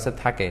কারো কাছে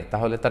থাকে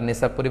তাহলে তার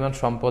নিসাব পরিমাণ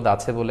সম্পদ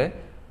আছে বলে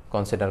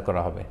কনসিডার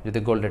করা হবে যদি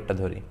গোল্ডেরটা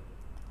ধরি।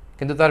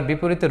 কিন্তু তার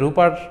বিপরীতে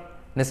রূপার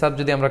নিসাব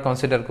যদি আমরা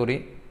কনসিডার করি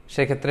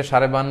সেক্ষেত্রে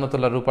 52.5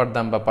 তোলা রূপার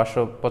দাম বা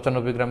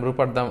 595 গ্রাম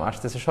রূপার দাম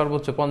আসতেছে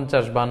সর্বোচ্চ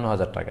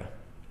 50-52 টাকা।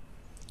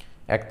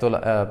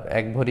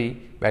 এক ভরি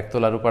বা 1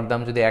 তোলা রূপার দাম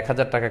যদি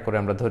 1,000 টাকা করে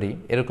আমরা ধরি,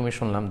 এরকমই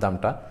শুনলাম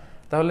দামটা,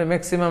 তাহলে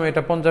ম্যাক্সিমাম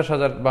এটা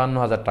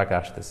 50,000-52,000 টাকা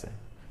আসতেছে।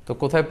 তো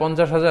কোথায়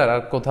 50,000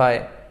 আর কোথায়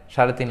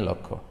 3.5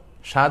 লক্ষ,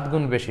 7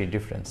 গুণ বেশি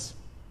ডিফারেন্স।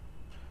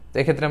 তো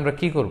এক্ষেত্রে আমরা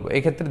কি করব?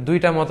 এক্ষেত্রে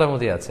দুইটা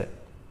মতামতই আছে।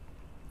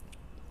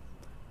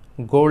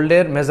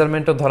 গোল্ডের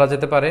মেজারমেন্টও ধরা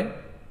যেতে পারে,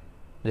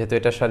 যেহেতু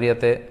এটা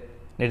শরিয়াতে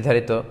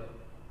নির্ধারিত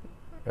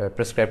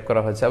প্রেসক্রাইব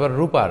করা হয়েছে, আবার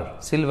রূপার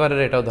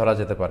সিলভারের এটাও ধরা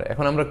যেতে পারে।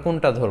 এখন আমরা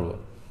কোনটা ধরবো?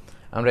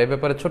 আমরা এই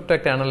ব্যাপারে ছোট্ট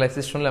একটা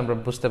অ্যানালাইসিস শুনলে আমরা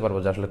বুঝতে পারবো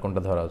যে আসলে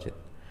কোনটা ধরা উচিত।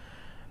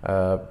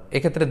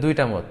 এক্ষেত্রে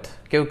দুইটা মত।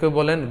 কেউ কেউ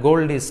বলেন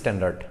গোল্ড ইজ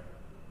স্ট্যান্ডার্ড,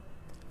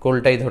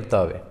 গোল্ডটাই ধরতে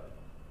হবে।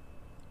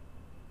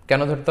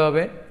 কেন ধরতে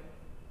হবে?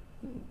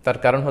 তার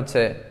কারণ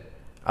হচ্ছে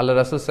আল্লাহ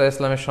রাসূল সাল্লাল্লাহু আলাইহি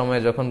ওয়াসাল্লামের সময়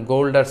যখন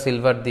গোল্ড আর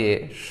সিলভার দিয়ে,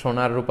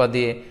 সোনার রূপা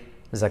দিয়ে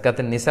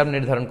যাকাতের নিসাব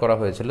নির্ধারণ করা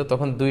হয়েছিল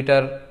তখন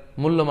দুইটার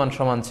মূল্যমান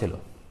সমান ছিল।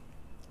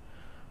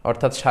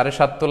 অর্থাৎ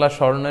 7.5 তোলা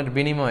স্বর্ণের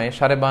বিনিময়ে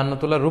 52.5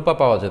 তোলা রূপা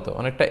পাওয়া যেত,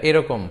 অনেকটা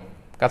এরকম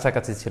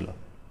কাছাকাছি ছিল।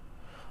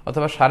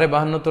 অথবা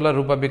 52.5 তোলা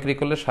রূপা বিক্রি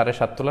করলে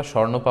 7.5 তোলা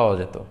স্বর্ণ পাওয়া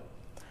যেত।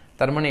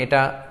 তার মানে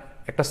এটা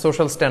একটা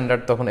সোশ্যাল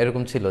স্ট্যান্ডার্ড তখন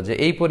এরকম ছিল যে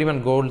এই পরিমাণ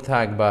গোল্ড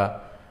থাক বা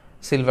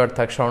সিলভার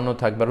থাক, স্বর্ণ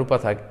থাক বা রূপা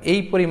থাক, এই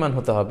পরিমাণ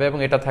হতে হবে এবং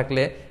এটা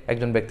থাকলে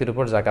একজন ব্যক্তির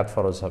উপর যাকাত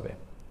ফরজ হবে।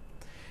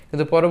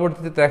 কিন্তু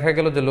পরবর্তীতে দেখা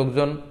গেল যে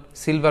লোকজন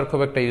সিলভার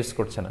খুব একটা ইউজ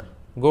করছে না,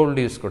 গোল্ড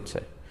ইউজ করছে,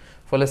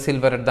 ফলে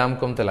সিলভারের দাম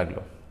কমতে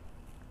লাগলো,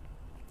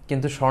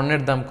 কিন্তু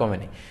স্বর্ণের দাম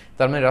কমেনি।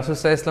 তার মানে রাসূল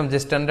সাল্লাল্লাহু আলাইহি ওয়াসাল্লাম যে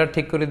স্ট্যান্ডার্ড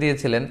ঠিক করে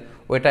দিয়েছিলেন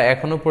ওইটা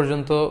এখনো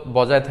পর্যন্ত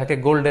বজায় থাকে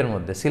গোল্ডের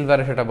মধ্যে,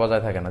 সিলভারে সেটা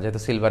বজায় থাকে না, যেহেতু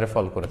সিলভারে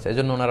ফল করেছে। এই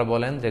জন্য ওনারা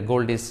বলেন যে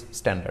গোল্ড ইজ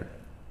স্ট্যান্ডার্ড।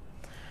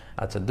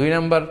 আচ্ছা, 2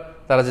 নাম্বার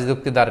তারা যে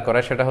যুক্তি দাঁড়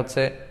করায় সেটা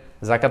হচ্ছে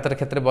যাকাতের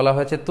ক্ষেত্রে বলা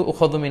হয়েছে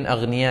তুখযু মিন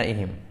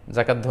আগনিয়াইহিম,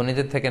 যাকাত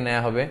ধনীদের থেকে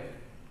নেওয়া হবে,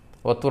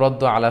 ওয়া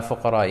তুরাদ্দু আলা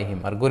ফুকারাইহিম,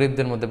 আর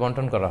গরিবদের মধ্যে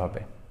বন্টন করা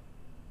হবে।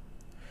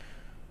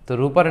 তো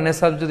রূপার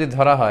নেসাব যদি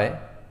ধরা হয়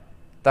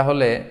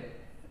তাহলে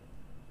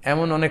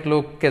এমন অনেক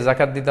লোককে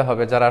যাকাত দিতে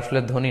হবে যারা আসলে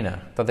ধনী না,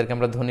 তাদেরকে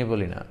আমরা ধনী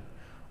বলি না।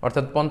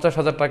 অর্থাৎ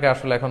 50,000 টাকা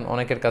আসলে এখন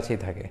অনেকের কাছেই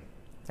থাকে।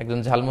 একজন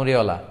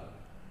ঝালমুড়িওয়ালা,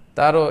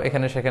 তারও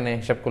এখানে সেখানে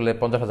হিসাব করলে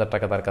 50,000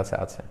 টাকা তার কাছে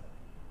আছে।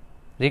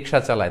 রিক্সা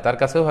চালায়, তার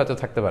কাছেও হয়তো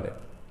থাকতে পারে।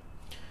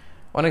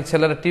 অনেক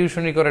ছেলেরা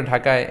টিউশনি করে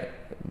ঢাকায়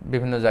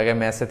বিভিন্ন জায়গায়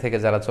মেসে থেকে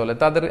যারা চলে,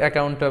 তাদের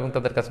অ্যাকাউন্টে এবং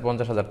তাদের কাছে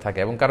 50,000 থাকে,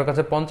 এবং কারো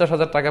কাছে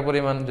 50,000 টাকা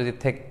পরিমাণ যদি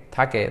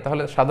থাকে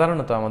তাহলে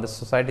সাধারণত আমাদের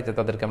সোসাইটিতে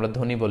তাদেরকে আমরা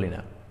ধনী বলি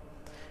না।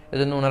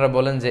 এজন্য ওনারা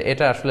বলেন যে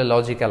এটা আসলে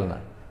লজিক্যাল না,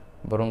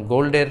 বরং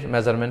গোল্ডের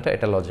মেজারমেন্টটা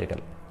এটা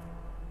লজিক্যাল।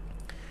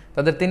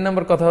 তাদের 3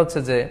 নম্বর কথা হচ্ছে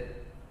যে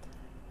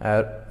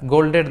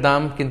গোল্ডের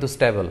দাম কিন্তু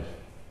স্টেবল,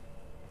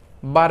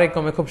 বারে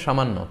কমে খুব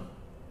সামান্য,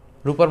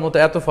 রূপার মতো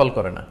এত ফল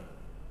করে না।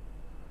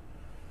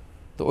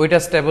 তো ওইটা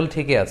স্টেবল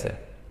ঠিকই আছে,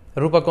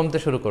 রূপা কমতে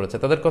শুরু করেছে।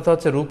 তাদের কথা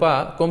হচ্ছে রূপা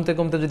কমতে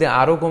কমতে যদি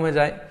আরও কমে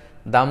যায়,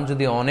 দাম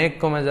যদি অনেক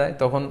কমে যায়,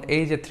 তখন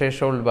এই যে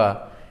থ্রেশহোল্ড বা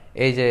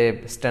এই যে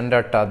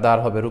স্ট্যান্ডার্ডটা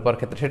দাঁড় হবে রূপার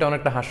ক্ষেত্রে, সেটা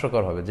অনেকটা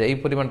হাস্যকর হবে যে এই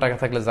পরিমাণ টাকা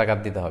থাকলে যাকাত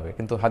দিতে হবে,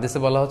 কিন্তু হাদিসে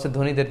বলা হচ্ছে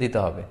ধনীদের দিতে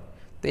হবে।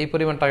 তো এই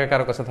পরিমাণ টাকা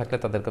কারো কাছে থাকলে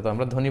তাদেরকে তো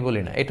আমরা ধনী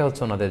বলি না, এটা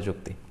হচ্ছে ওনাদের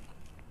যুক্তি।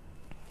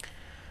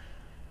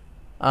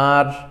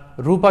 আর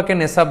রূপাকে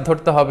নেসাব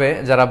ধরতে হবে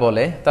যারা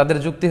বলে, তাদের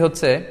যুক্তি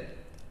হচ্ছে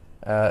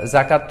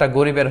যাকাতটা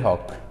গরিবের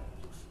হক।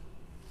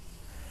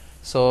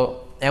 সো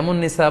এমন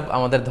নিসাব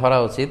আমাদের ধরা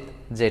উচিত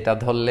যে এটা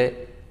ধরলে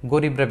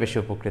গরিবরা বেশি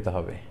উপকৃত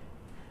হবে।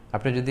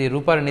 আপনি যদি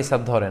রূপার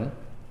নিসাব ধরেন,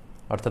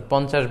 অর্থাৎ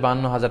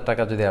 50-52 হাজার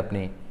টাকা যদি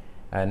আপনি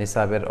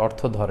নিসাবের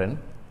অর্থ ধরেন,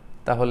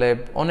 তাহলে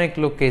অনেক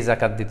লোককেই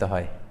যাকাত দিতে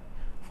হয়,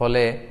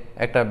 ফলে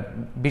একটা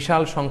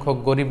বিশাল সংখ্যক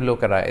গরিব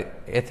লোকেরা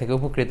এ থেকে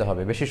উপকৃত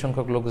হবে, বেশি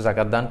সংখ্যক লোক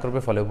যাকাত দান করবে,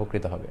 ফলে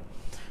উপকৃত হবে।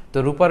 তো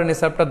রূপার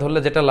নিসাবটা ধরলে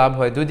যেটা লাভ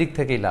হয়, দুই দিক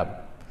থেকেই লাভ।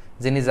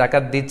 যিনি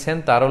যাকাত দিচ্ছেন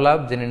তারও লাভ,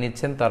 যিনি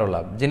নিচ্ছেন তারও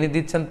লাভ। যিনি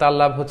দিচ্ছেন তার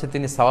লাভ হচ্ছে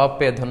তিনি সওয়াব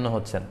পেয়ে ধন্য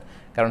হচ্ছেন,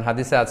 কারণ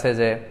হাদিসে আছে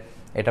যে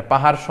এটা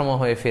পাহাড় সম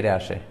হয়ে ফিরে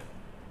আসে,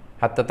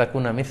 হাত্তা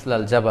তাকুনা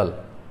মিসলাল জাবাল।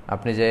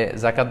 আপনি যে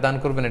যাকাত দান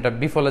করবেন এটা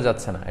বিফলে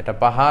যাচ্ছে না, এটা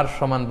পাহাড়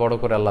সমান বড়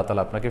করে আল্লাহ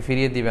তাআলা আপনাকে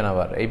ফিরিয়ে দিবেন।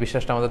 আবার এই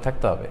বিশ্বাসটা আমাদের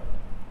থাকতে হবে।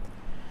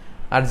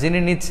 আর যিনি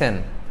নিচ্ছেন,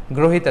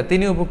 গ্রহীতা,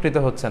 তিনি উপকৃত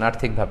হচ্ছেন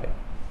আর্থিকভাবে।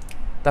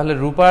 তাহলে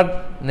রূপার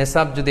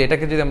নেসাব যদি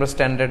এটাকে যদি আমরা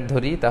স্ট্যান্ডার্ড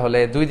ধরি, তাহলে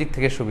দুই দিক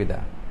থেকে সুবিধা,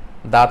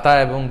 দাতা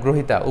এবং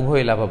গ্রহীতা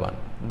উভয়ই লাভবান।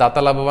 দাতা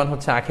লাভবান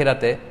হচ্ছে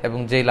আখিরাতে, এবং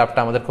যেই লাভটা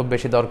আমাদের খুব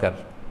বেশি দরকার।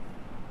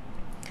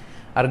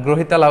 আর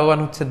গ্রহীতা লাভবান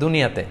হচ্ছে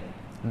দুনিয়াতে,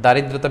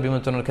 দারিদ্রতা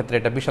বিমোচনের ক্ষেত্রে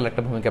এটা বিশাল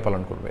একটা ভূমিকা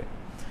পালন করবে।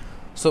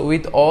 So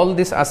with all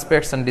this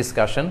aspects and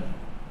discussion,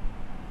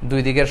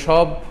 দুই দিকের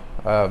সব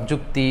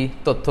যুক্তি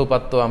তথ্য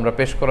উপাত্ত আমরা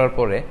পেশ করার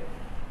পরে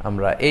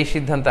আমরা এই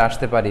সিদ্ধান্তে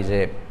আসতে পারি যে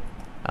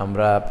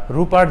আমরা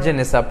রূপার যে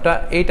নেসাবটা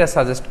এইটা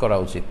সাজেস্ট করা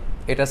উচিত।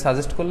 এটা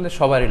সাজেস্ট করলে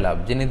সবারই লাভ,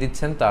 যিনি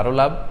দিচ্ছেন তারও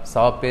লাভ,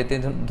 সওয়াব পেতে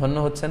ধন্য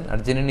হচ্ছেন, আর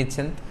যিনি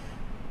নিচ্ছেন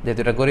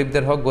যেহেতু এটা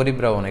গরিবদের হক,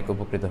 গরিবরাও অনেক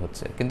উপকৃত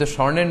হচ্ছে। কিন্তু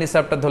স্বর্ণের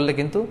নিসাবটা ধরলে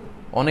কিন্তু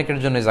অনেকের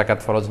জন্য জাকাত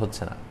ফরজ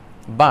হচ্ছে না।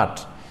 বাট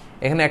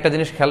এখানে একটা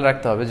জিনিস খেয়াল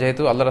রাখতে হবে,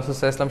 যেহেতু আল্লাহ রাসূল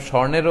সাল্লাল্লাহু আলাইহি ওয়াসাল্লাম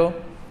স্বর্ণেরও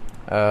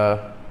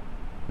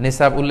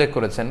নিসাব উল্লেখ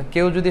করেছেন,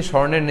 কেউ যদি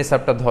স্বর্ণের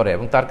নিসাবটা ধরে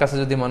এবং তার কাছে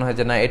যদি মনে হয়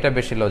যে না এটা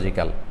বেশি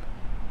লজিক্যাল,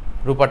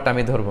 রূপারটা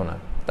আমি ধরবো না,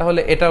 তাহলে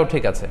এটাও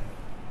ঠিক আছে।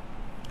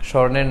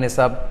 স্বর্ণের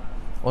নিসাব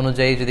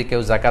অনুযায়ী যদি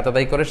কেউ জাকাত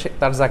আদায় করে,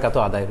 তার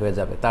জাকাতও আদায় হয়ে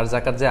যাবে। তার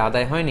জাকাত যে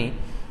আদায় হয়নি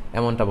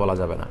এমনটা বলা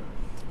যাবে না।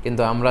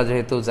 কিন্তু আমরা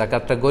যেহেতু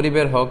জাকাতটা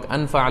গরিবের হক,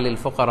 আনফা আলিল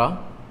ফোকারা,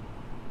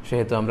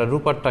 সেহেতু আমরা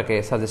রূপারটাকে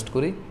সাজেস্ট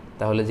করি,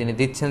 তাহলে যিনি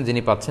দিচ্ছেন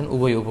যিনি পাচ্ছেন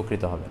উভয়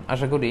উপকৃত হবেন।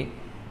 আশা করি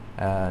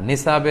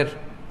নিসাবের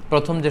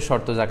প্রথম যে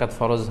শর্ত জাকাত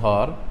ফরজ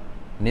হওয়ার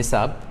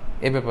নিসাব,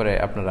 এ ব্যাপারে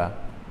আপনারা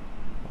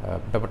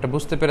ব্যাপারটা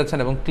বুঝতে পেরেছেন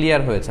এবং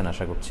ক্লিয়ার হয়েছেন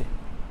আশা করছি।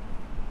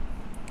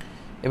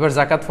 এবার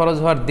জাকাত ফরজ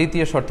হওয়ার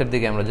দ্বিতীয় শর্তের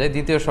দিকে আমরা যাই।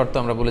 দ্বিতীয় শর্ত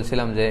আমরা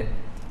বলেছিলাম যে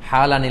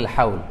হাল আনিল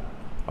হাউল,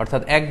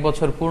 অর্থাৎ 1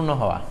 বছর পূর্ণ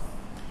হওয়া।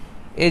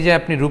 এই যে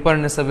আপনি রূপার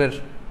নিসাবের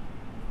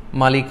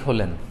মালিক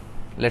হলেন,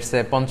 লেটসে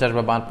 50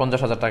 বা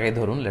 50,000 টাকাই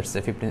ধরুন, লেটসে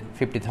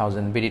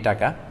 50,000 বিডি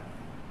টাকা।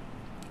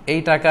 এই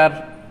টাকার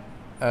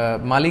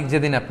মালিক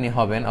যেদিন আপনি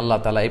হবেন, আল্লাহ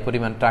তাআলা এই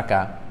পরিমাণ টাকা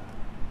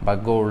বা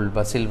গোল্ড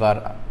বা সিলভার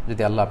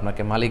যদি আল্লাহ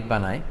আপনাকে মালিক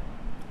বানায়,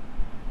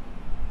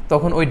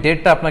 তখন ওই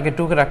ডেটটা আপনাকে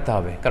টুকে রাখতে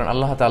হবে। কারণ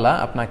আল্লাহ তাআলা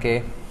আপনাকে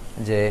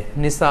যে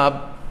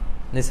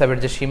নিসাবের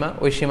যে সীমা,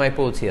 ওই সীমায়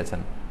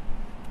পৌঁছিয়েছেন।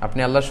 আপনি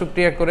আল্লাহ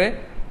শুকরিয়া করে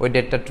ওই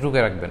ডেটটা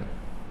টুকে রাখবেন।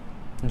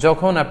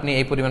 যখন আপনি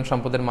এই পরিমাণ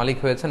সম্পদের মালিক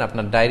হয়েছেন,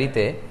 আপনার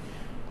ডায়েরিতে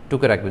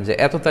টুকে রাখবেন যে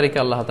এত তারিখে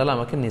আল্লাহ তাআলা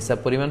আমাকে নিসাব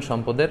পরিমাণ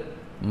সম্পদের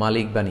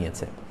মালিক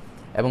বানিয়েছে।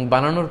 এবং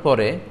বানানোর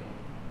পরে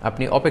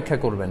আপনি অপেক্ষা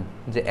করবেন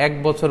যে 1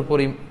 বছর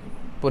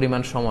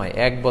পরিমাণ সময়,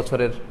 1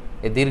 বছরের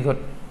এই দীর্ঘ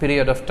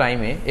পিরিয়ড অফ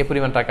টাইমে এই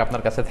পরিমাণ টাকা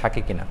আপনার কাছে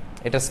থাকে কিনা,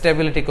 এটা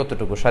স্টেবিলিটি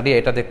কতটুকু, সারিয়া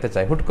এটা দেখতে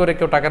চায়। হুট করে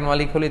কেউ টাকার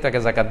মালিক হলেই তাকে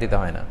জাকাত দিতে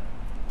হয় না,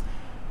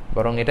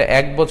 বরং এটা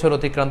 1 বছর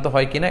অতিক্রান্ত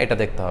হয় কিনা এটা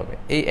দেখতে হবে।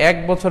 এই 1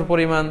 বছর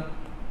পরিমাণ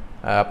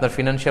আপনার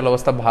ফিনান্সিয়াল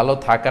অবস্থা ভালো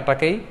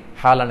থাকাটাকেই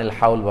হাল আনিল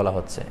হাউল বলা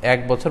হচ্ছে। 1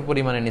 বছর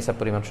পরিমাণে নিসাব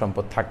পরিমাণ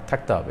সম্পদ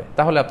থাকতে হবে,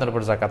 তাহলে আপনার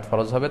উপর জাকাত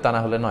ফরজ হবে, তা না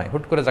হলে নয়।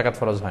 হুট করে জাকাত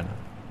ফরজ হয় না।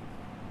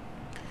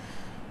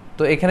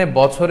 তো এখানে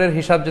বছরের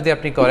হিসাব যদি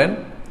আপনি করেন,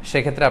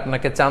 সেক্ষেত্রে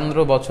আপনাকে চান্দ্র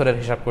বছরের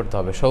হিসাব করতে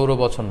হবে, সৌর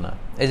বছর না।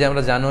 এই যে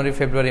আমরা জানুয়ারি,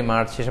 ফেব্রুয়ারি,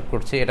 মার্চ হিসাব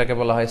করছি, এটাকে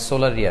বলা হয়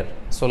সোলার ইয়ার,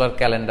 সোলার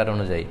ক্যালেন্ডার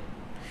অনুযায়ী।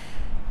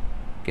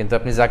 কিন্তু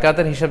আপনি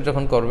জাকাতের হিসাব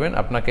যখন করবেন,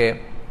 আপনাকে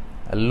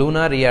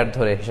লুনার ইয়ার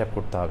ধরে হিসাব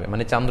করতে হবে,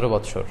 মানে চান্দ্র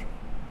বৎসর,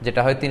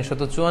 যেটা হয়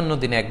 354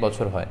 দিনে 1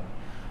 বছর হয়।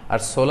 আর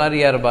সোলার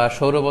ইয়ার বা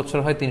সৌর বছর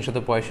হয়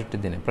 365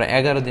 দিনে, প্রায়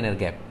 11 দিনের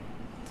গ্যাপ।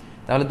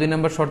 তাহলে 2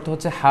 নম্বর শর্ত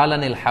হচ্ছে হাল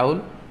আনিল হাউল,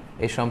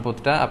 এই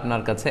সম্পদটা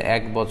আপনার কাছে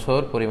 1 বছর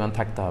পরিমাণ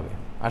থাকতে হবে।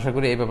 আশা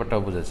করি এই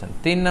ব্যাপারটাও বুঝেছেন।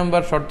 3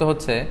 নম্বর শর্ত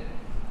হচ্ছে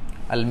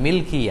আল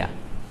মিল্কিয়া,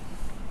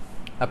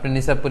 আপনি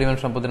নিসাব পরিমাণ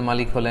সম্পদের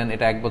মালিক হলেন,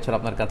 এটা 1 বছর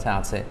আপনার কাছে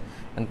আছে।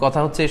 কথা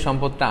হচ্ছে এই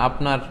সম্পদটা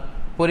আপনার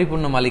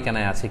পরিপূর্ণ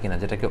মালিকানায় আছে কিনা,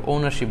 যেটাকে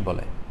ওনারশিপ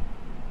বলে।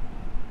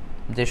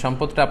 যে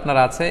সম্পদটা আপনার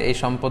আছে, এই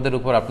সম্পদের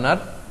উপর আপনার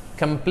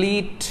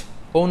কমপ্লিট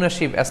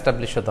ওনারশিপ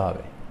এস্টাবলিশ হতে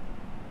হবে,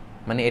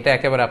 মানে এটা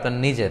একেবারে আপনার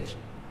নিজের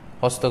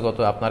হস্তগত,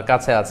 আপনার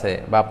কাছে আছে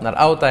বা আপনার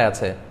আওতায়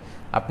আছে,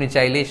 আপনি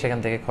চাইলেই সেখান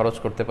থেকে খরচ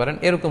করতে পারেন,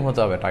 এরকম হতে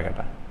হবে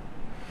টাকাটা।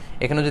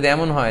 এখানে যদি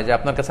এমন হয় যে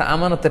আপনার কাছে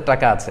আমানতের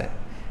টাকা আছে,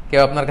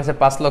 কেউ আপনার কাছে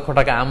 5 লক্ষ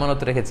টাকা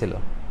আমানত রেখেছিল,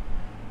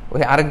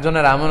 ওই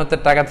আরেকজনের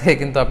আমানতের টাকা থেকে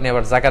কিন্তু আপনি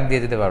আবার জাকাত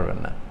দিয়ে দিতে পারবেন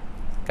না,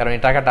 কারণ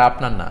এই টাকাটা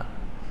আপনার না।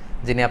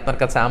 যিনি আপনার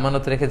কাছে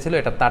আমানত রেখেছিল,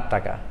 এটা তার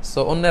টাকা, সো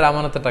অন্যের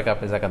আমানতের টাকা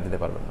আপনি জাকাত দিতে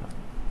পারবেন না।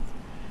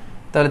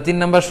 তাহলে 3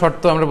 নম্বর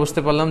শর্ত আমরা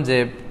বুঝতে পারলাম যে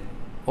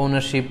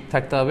ওনারশিপ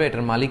থাকতে হবে,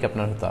 এটার মালিক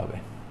আপনার হতে হবে।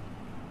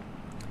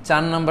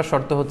 4 নম্বর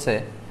শর্ত হচ্ছে,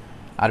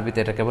 আরবিতে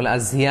এটাকে বলে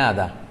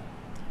আজিয়াদা,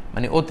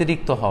 মানে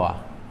অতিরিক্ত হওয়া।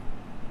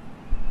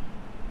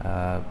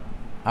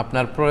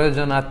 আপনার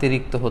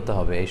প্রয়োজনাতিরিক্ত হতে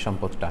হবে এই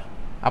সম্পদটা,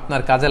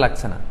 আপনার কাজে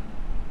লাগছে না,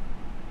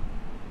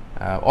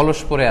 অলস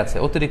পড়ে আছে,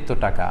 অতিরিক্ত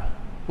টাকা,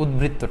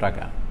 উদ্বৃত্ত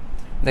টাকা।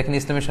 দেখেন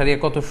ইসলামী শরিয়া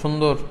কত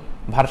সুন্দর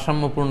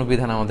ভারসাম্যপূর্ণ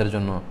বিধান আমাদের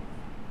জন্য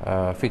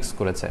ফিক্স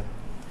করেছে।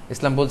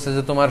 ইসলাম বলছে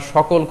যে তোমার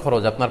সকল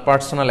খরচ, আপনার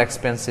পার্সোনাল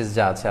এক্সপেন্সেস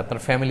যা আছে, আপনার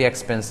ফ্যামিলি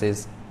এক্সপেন্সেস,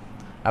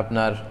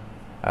 আপনার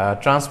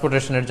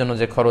ট্রান্সপোর্টেশনের জন্য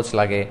যে খরচ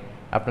লাগে,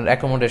 আপনার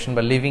অ্যাকোমোডেশন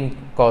বা লিভিং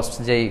কস্ট,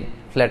 যেই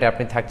ফ্ল্যাটে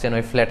আপনি থাকছেন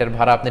ওই ফ্ল্যাটের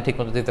ভাড়া আপনি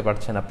ঠিকমতো দিতে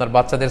পারছেন, আপনার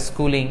বাচ্চাদের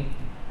স্কুলিং,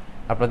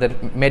 আপনাদের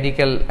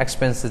মেডিকেল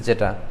এক্সপেন্সেস,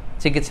 যেটা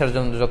চিকিৎসার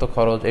জন্য যত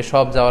খরচ, এই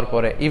সব যাওয়ার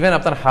পরে, ইভেন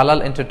আপনার হালাল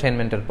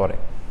এন্টারটেনমেন্টের পরে,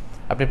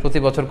 আপনি প্রতি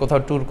বছর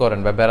কোথাও ট্যুর করেন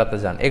বা বেড়াতে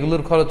যান,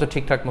 এগুলোর খরচও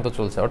ঠিকঠাক মতো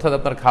চলছে। অর্থাৎ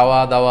আপনার খাওয়া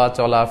দাওয়া,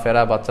 চলা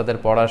ফেরা, বাচ্চাদের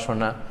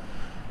পড়াশোনা,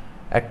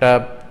 একটা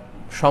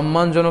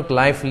সম্মানজনক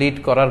লাইফ লিড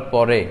করার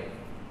পরে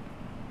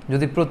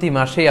যদি প্রতি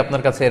মাসেই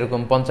আপনার কাছে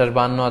এরকম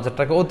 50-52 হাজার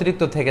টাকা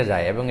অতিরিক্ত থেকে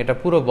যায় এবং এটা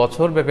পুরো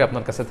বছর ব্যাপী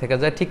আপনার কাছে থেকে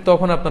যায়, ঠিক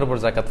তখন আপনার উপর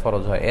জাকাত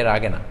ফরজ হয়, এর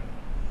আগে না।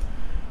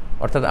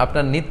 অর্থাৎ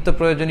আপনার নিত্য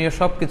প্রয়োজনীয়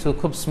সবকিছু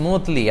খুব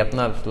স্মুথলি,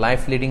 আপনার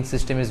life leading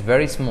system is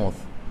very smooth,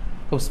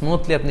 খুব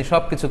স্মুথলি আপনি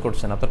সব কিছু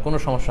করছেন, আপনার কোনো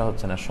সমস্যা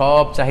হচ্ছে না,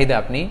 সব চাহিদা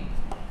আপনি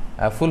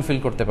ফুলফিল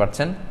করতে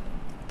পারছেন।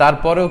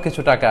 তারপরেও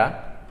কিছু টাকা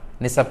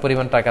নিসাব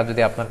পরিমাণ টাকা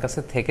যদি আপনার কাছে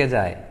থেকে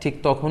যায়, ঠিক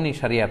তখনই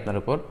শরিয়া আপনার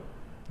উপর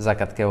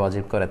যাকাতকে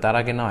ওয়াজিব করে, তার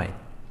আগে নয়।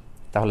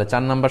 তাহলে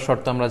 4 নম্বর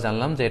শর্ত আমরা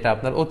জানলাম যে এটা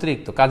আপনার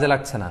অতিরিক্ত, কাজে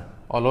লাগছে না,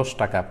 অলস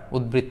টাকা,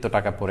 উদ্বৃত্ত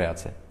টাকা পড়ে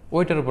আছে,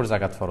 ওইটার উপর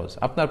যাকাত ফরজ।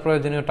 আপনার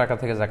প্রয়োজনীয় টাকা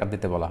থেকে যাকাত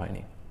দিতে বলা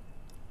হয়নি।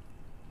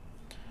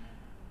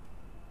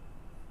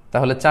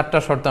 তাহলে 4টা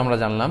শর্ত আমরা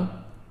জানলাম।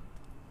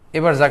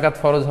 এবার যাকাত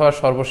ফরজ হওয়ার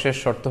সর্বশেষ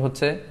শর্ত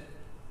হচ্ছে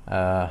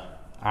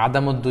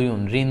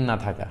আদামুদ্দুয়ুন, ঋণ না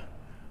থাকা।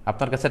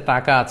 আপনার কাছে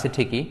টাকা আছে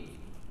ঠিকই,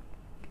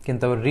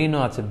 কিন্তু আবার ঋণও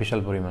আছে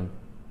বিশাল পরিমাণ।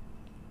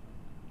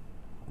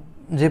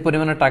 যে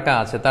পরিমাণে টাকা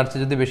আছে তার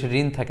চেয়ে যদি বেশি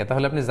ঋণ থাকে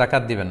তাহলে আপনি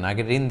যাকাত দিবেন না,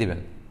 আগে ঋণ দিবেন।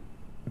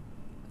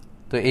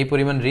 তো এই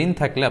পরিমাণ ঋণ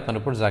থাকলে আপনার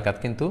উপর যাকাত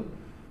কিন্তু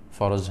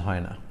ফরজ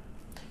হয় না।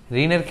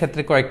 ঋণের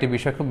ক্ষেত্রে কয়েকটি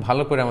বিষয় খুব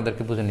ভালো করে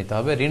আমাদেরকে বুঝে নিতে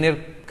হবে। ঋণের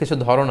কিছু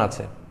ধরন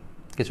আছে,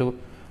 কিছু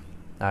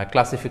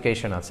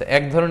ক্লাসিফিকেশন আছে।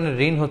 এক ধরনের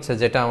ঋণ হচ্ছে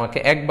যেটা আমাকে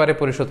একবারে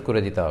পরিশোধ করে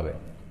দিতে হবে।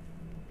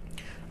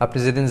 আপনি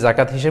যেদিন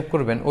যাকাত হিসেব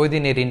করবেন ওই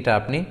দিন এই ঋণটা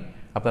আপনি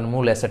আপনার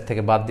মূল অ্যাসেট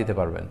থেকে বাদ দিতে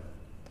পারবেন।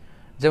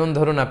 যেমন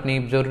ধরুন, আপনি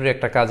জরুরি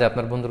একটা কাজে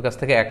আপনার বন্ধুর কাছ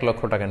থেকে 1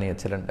 লক্ষ টাকা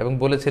নিয়েছিলেন এবং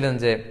বলেছিলেন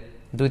যে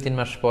 2-3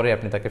 মাস পরে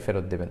আপনি তাকে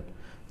ফেরত দেবেন।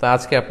 তো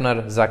আজকে আপনার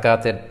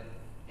যাকাতের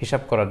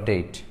হিসাব করার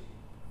ডেট,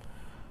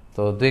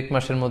 তো 2-1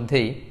 মাসের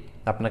মধ্যেই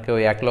আপনাকে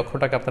ওই 1 লক্ষ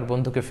টাকা আপনার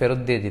বন্ধুকে ফেরত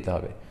দিয়ে দিতে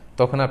হবে।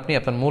 তখন আপনি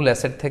আপনার মূল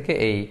অ্যাসেট থেকে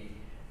এই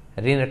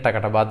ঋণের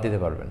টাকাটা বাদ দিতে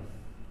পারবেন,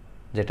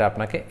 যেটা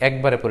আপনাকে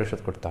একবারে পরিশোধ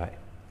করতে হয়।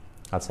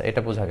 আচ্ছা,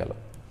 এটা বোঝা গেল।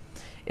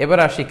 এবার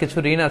আসি, কিছু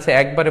ঋণ আছে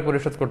একবারে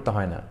পরিশোধ করতে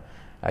হয় না,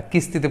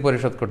 কিস্তিতে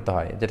পরিশোধ করতে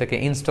হয়, যেটাকে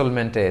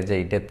ইনস্টলমেন্টে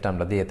যেই ডেটটা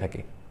আমরা দিয়ে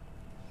থাকি।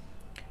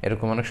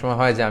 এরকম অনেক সময়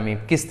হয় যে আমি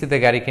কিস্তিতে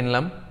গাড়ি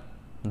কিনলাম,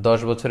 10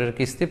 বছরের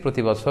কিস্তি,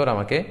 প্রতি বছর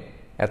আমাকে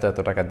এত এত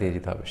টাকা দিয়ে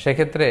দিতে হবে।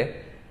 সেক্ষেত্রে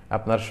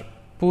আপনার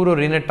পুরো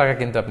ঋণের টাকা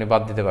কিন্তু আপনি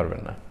বাদ দিতে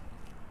পারবেন না।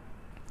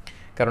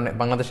 কারণ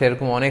বাংলাদেশে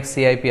এরকম অনেক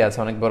সিআইপি আছে,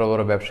 অনেক বড়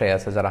বড় ব্যবসায়ী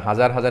আছে যারা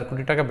হাজার হাজার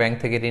কোটি টাকা ব্যাংক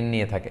থেকে ঋণ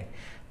নিয়ে থাকে।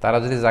 তারা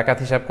যদি যাকাত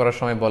হিসাব করার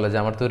সময় বলে যে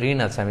আমার তো ঋণ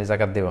আছে, আমি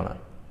যাকাত দেব না,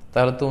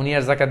 তাহলে তো উনি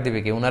আর যাকাত দিবে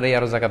কি? উনারই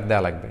আরও যাকাত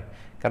দেওয়া লাগবে,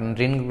 কারণ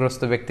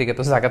ঋণগ্রস্ত ব্যক্তিকে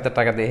তো যাকাতের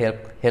টাকা দিয়ে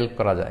হেল্প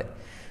করা যায়।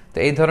 তো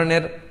এই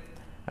ধরনের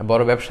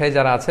বড় ব্যবসায়ী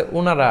যারা আছে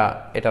ওনারা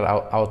এটার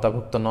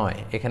আওতাভুক্ত নয়।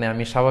 এখানে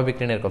আমি স্বাভাবিক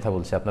ঋণের কথা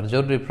বলছি। আপনার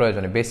জরুরি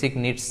প্রয়োজনে, বেসিক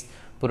নিডস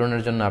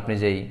পূরণের জন্য আপনি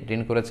যেই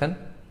ঋণ করেছেন,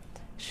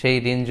 সেই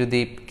ঋণ যদি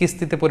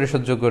কিস্তিতে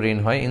পরিশোধযোগ্য ঋণ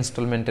হয়,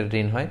 ইনস্টলমেন্টের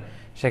ঋণ হয়,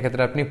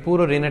 সেক্ষেত্রে আপনি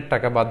পুরো ঋণের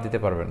টাকা বাদ দিতে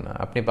পারবেন না।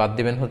 আপনি বাদ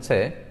দিবেন হচ্ছে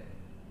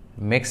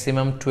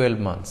ম্যাক্সিমাম 12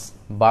 মান্থস,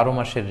 12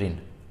 মাসের ঋণ।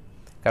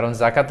 কারণ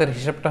যাকাতের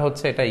হিসাবটা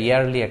হচ্ছে এটা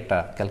ইয়ারলি একটা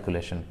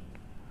ক্যালকুলেশন,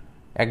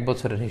 1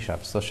 বছরের হিসাব।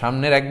 তো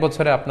সামনের 1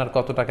 বছরে আপনার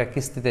কত টাকা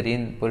কিস্তিতে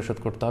ঋণ পরিশোধ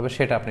করতে হবে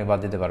সেটা আপনি বাদ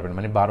দিতে পারবেন,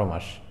 মানে 12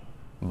 মাস।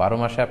 12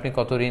 মাসে আপনি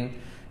কত ঋণ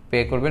পে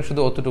করবেন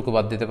শুধু অতটুকু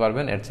বাদ দিতে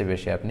পারবেন, এর চেয়ে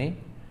বেশি আপনি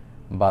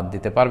বাদ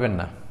দিতে পারবেন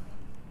না।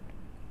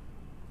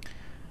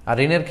 আর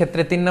ঋণের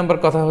ক্ষেত্রে 3 নম্বর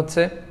কথা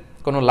হচ্ছে,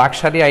 কোনো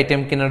লাক্সারি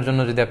আইটেম কেনার জন্য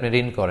যদি আপনি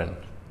ঋণ করেন,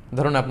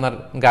 ধরুন আপনার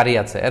গাড়ি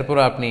আছে, এরপর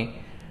আপনি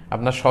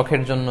আপনার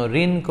শখের জন্য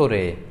ঋণ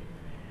করে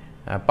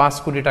 5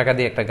 কোটি টাকা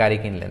দিয়ে একটা গাড়ি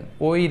কিনলেন,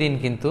 ওই ঋণ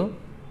কিন্তু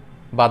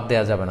বাদ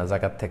দেওয়া যাবে না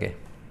যাকাত থেকে,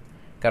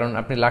 কারণ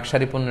আপনি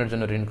লাক্সারি পণ্যের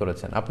জন্য ঋণ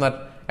করেছেন। আপনার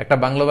একটা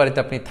বাংলো বাড়িতে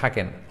আপনি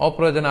থাকেন,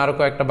 অপ্রয়োজনে আরও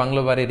কয়েকটা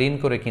বাংলো বাড়ি ঋণ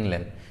করে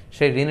কিনলেন,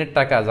 সেই ঋণের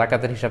টাকা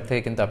যাকাতের হিসাব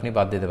থেকে কিন্তু আপনি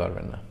বাদ দিতে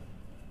পারবেন না।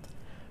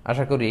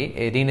 আশা করি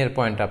এই ঋণের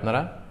পয়েন্ট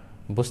আপনারা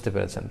বুঝতে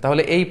পেরেছেন।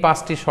 তাহলে এই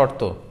 5টি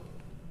শর্ত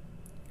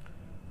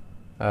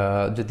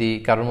যদি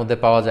কারোর মধ্যে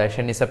পাওয়া যায়,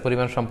 সে নিসাব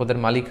পরিমাণ সম্পদের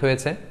মালিক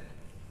হয়েছে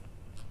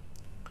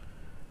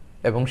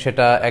এবং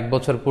সেটা 1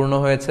 বছর পূর্ণ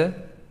হয়েছে,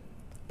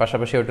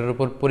 পাশাপাশি ওটার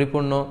উপর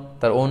পরিপূর্ণ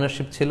তার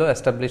ওনারশিপ ছিল,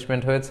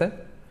 এস্টাবলিশমেন্ট হয়েছে,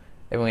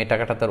 এবং এই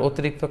টাকাটা তার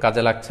অতিরিক্ত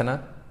কাজে লাগছে না,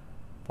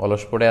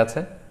 অলস পড়ে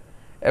আছে,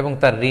 এবং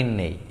তার ঋণ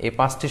নেই। এই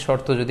 5টি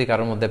শর্ত যদি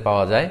কারোর মধ্যে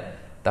পাওয়া যায়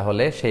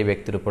তাহলে সেই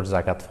ব্যক্তির উপর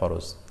যাকাত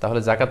ফরজ। তাহলে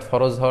যাকাত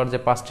ফরজ হওয়ার যে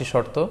 5টি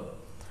শর্ত,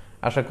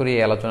 আশা করি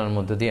এই আলোচনার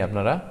মধ্য দিয়ে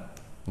আপনারা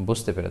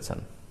বুঝতে পেরেছেন।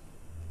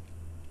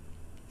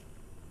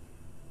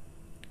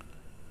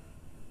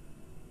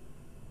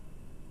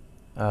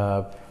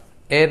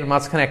 এর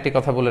মাঝখানে একটি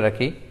কথা বলে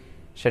রাখি,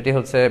 সেটি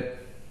হচ্ছে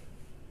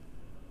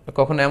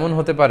কখন এমন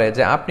হতে পারে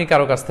যে আপনি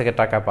কারো কাছ থেকে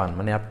টাকা পান,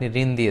 মানে আপনি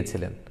ঋণ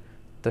দিয়েছিলেন,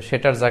 তো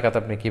সেটার যাকাত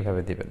আপনি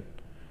কিভাবে দিবেন?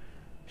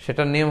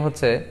 সেটার নিয়ম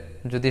হচ্ছে,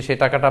 যদি সেই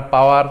টাকাটা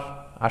পাওয়ার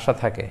আশা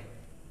থাকে,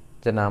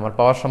 যে না আমার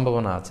পাওয়ার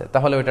সম্ভাবনা আছে,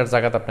 তাহলে ওইটার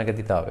যাকাত আপনাকে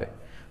দিতে হবে।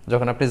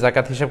 যখন আপনি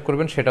যাকাত হিসাব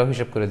করবেন সেটাও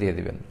হিসাব করে দিয়ে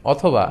দিবেন।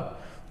 অথবা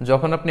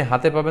যখন আপনি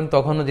হাতে পাবেন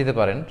তখনও দিতে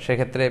পারেন।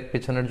 সেক্ষেত্রে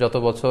পিছনের যত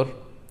বছর,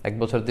 1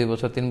 বছর, 2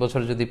 বছর, 3 বছর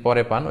যদি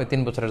পরে পান, ওই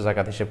 3 বছরের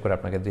যাকাত হিসাব করে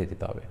আপনাকে দিয়ে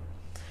দিতে হবে।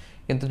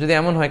 কিন্তু যদি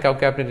এমন হয়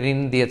কাউকে আপনি ঋণ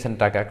দিয়েছেন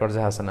টাকা,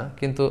 কর্জে হাসানা,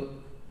 কিন্তু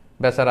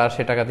বেচারা আর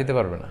সে টাকা দিতে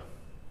পারবে না,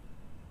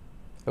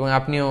 এবং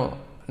আপনিও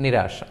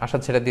নিরাশ, আশা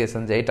ছেড়ে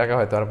দিয়েছেন যে এই টাকা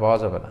হয়তো আর পাওয়া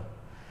যাবে না,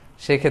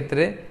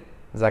 সেক্ষেত্রে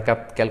যাকাত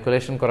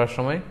ক্যালকুলেশন করার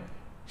সময়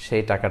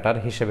সেই টাকাটার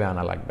হিসেবে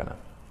আনা লাগবে না।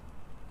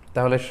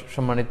 তাহলে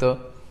সম্মানিত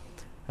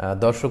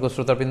দর্শক ও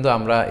শ্রোতাবৃন্দ,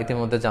 আমরা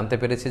ইতিমধ্যে জানতে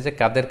পেরেছি যে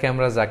কাদেরকে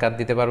আমরা যাকাত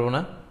দিতে পারবো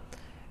না,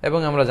 এবং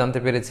আমরা জানতে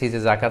পেরেছি যে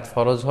যাকাত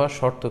ফরজ হওয়ার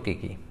শর্ত কী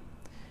কী।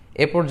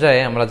 এ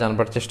পর্যায়ে আমরা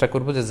জানবার চেষ্টা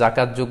করব যে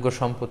যাকাতযোগ্য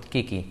সম্পদ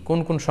কী কী, কোন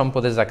কোন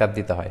সম্পদে যাকাত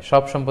দিতে হয়।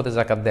 সব সম্পদে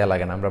যাকাত দেওয়া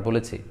লাগে না, আমরা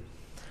বলেছি।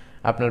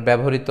 আপনার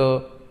ব্যবহৃত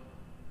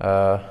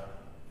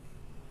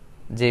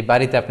যে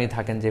বাড়িতে আপনি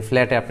থাকেন, যে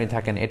ফ্ল্যাটে আপনি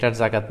থাকেন, এটার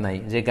জাকাত নাই।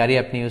 যে গাড়ি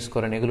আপনি ইউজ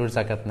করেন, এগুলোর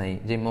জাকাত নাই।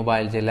 যে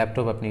মোবাইল, যে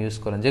ল্যাপটপ আপনি ইউজ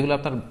করেন, যেগুলো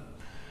আপনার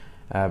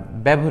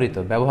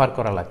ব্যবহার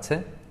করা লাগছে,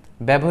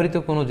 ব্যবহৃত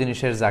কোনো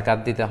জিনিসের জাকাত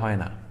দিতে হয়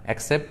না,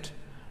 অ্যাকসেপ্ট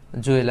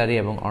জুয়েলারি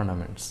এবং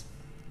অর্নামেন্টস।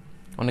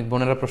 অনেক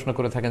বোনেরা প্রশ্ন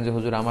করে থাকেন যে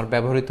হুজুর, আমার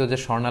ব্যবহৃত যে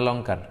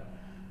স্বর্ণালঙ্কার,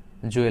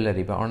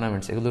 জুয়েলারি বা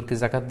অর্নামেন্টস, এগুলোর কি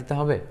জাকাত দিতে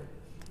হবে?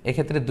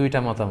 এক্ষেত্রে দুইটা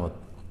মতামত।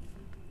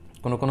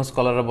 কোনো কোনো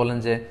স্কলাররা বলেন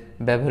যে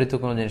ব্যবহৃত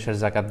কোনো জিনিসের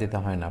জাকাত দিতে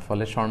হয় না,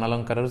 ফলে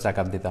স্বর্ণালঙ্কারেরও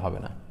জাকাত দিতে হবে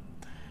না।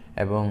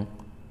 এবং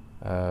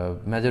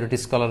মেজরিটি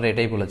স্কলাররা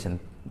এটাই বলেছেন।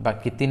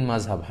 বাকি 3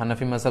 মাযহাব,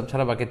 হানাফি মাযহাব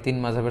ছাড়া বাকি 3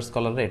 মাযহাবের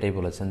স্কলাররা এটাই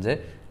বলেছেন যে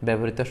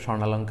ব্যবহৃত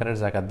স্বর্ণালঙ্কারের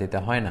জাকাত দিতে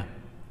হয় না।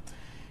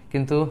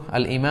 কিন্তু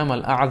আল ইমাম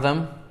আল আযম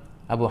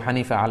আবু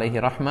হানিফা আলাইহি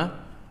রাহমা,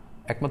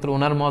 একমাত্র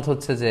ওনার মত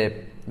হচ্ছে যে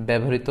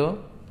ব্যবহৃত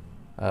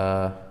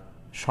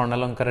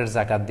স্বর্ণালঙ্কারের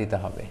জাকাত দিতে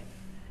হবে।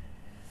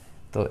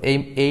 তো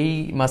এই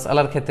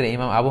মাসআলার ক্ষেত্রে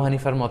ইমাম আবু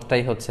হানিফার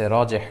মতটাই হচ্ছে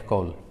রাজিহ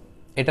কওল,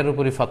 এটার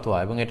উপরই ফতোয়া,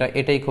 এবং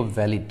এটাই খুব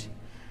ভ্যালিড।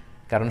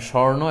 কারণ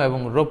স্বর্ণ এবং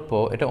রৌপ্য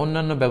এটা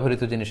অন্যান্য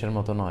ব্যবহৃত জিনিসের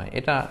মতো নয়,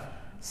 এটা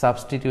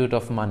substitute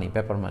of money,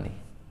 paper money,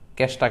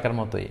 cash টাকার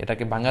মতোই।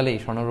 এটাকে বাঙালি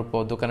স্বর্ণরৌপ্য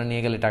দোকানে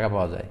নিয়ে গেলে টাকা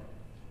পাওয়া যায়,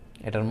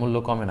 এটার মূল্য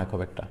কমে না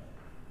খুব একটা।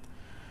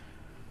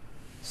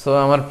 সো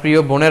আমার প্রিয়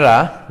বোনেরা,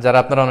 যারা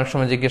আপনারা অনেক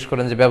সময় জিজ্ঞেস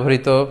করেন যে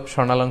ব্যবহৃত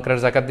স্বর্ণালঙ্কারের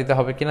জাকাত দিতে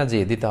হবে কিনা, জি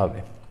দিতে হবে।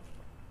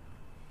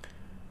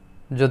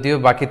 যদিও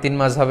বাকি 3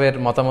 মাযহাবের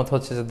মতামত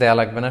হচ্ছে যে দেয়া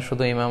লাগবে না,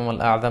 শুধু ইমাম আল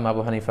আযম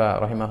আবু হানিফা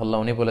রাহিমাহুল্লাহ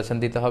উনি বলেছেন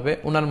দিতে হবে,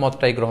 উনার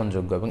মতটাই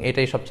গ্রহণযোগ্য এবং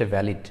এটাই সবচেয়ে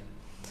ভ্যালিড।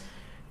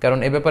 কারণ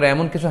এ ব্যাপারে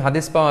এমন কিছু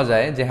হাদিস পাওয়া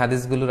যায় যে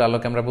হাদিসগুলোর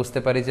আলোকে আমরা বুঝতে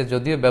পারি যে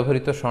যদিও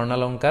ব্যবহৃত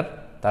স্বর্ণালঙ্কার,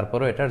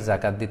 তারপরেও এটার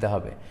জাকাত দিতে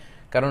হবে।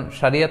 কারণ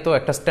শরিয়া তো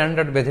একটা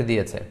স্ট্যান্ডার্ড বেঁধে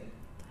দিয়েছে।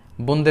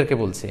 বোনদেরকে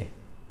বলছি,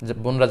 যে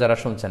বোনরা যারা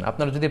শুনছেন,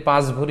 আপনার যদি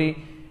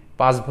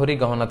 5 ভরি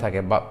গহনা থাকে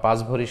বা 5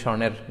 ভরি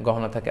স্বর্ণের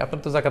গহনা থাকে, আপনার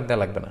তো জাকাত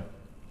দেওয়া লাগবে না।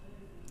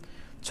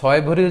 6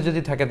 ভরিও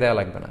যদি থাকে দেওয়া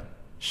লাগবে না।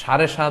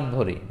 7.5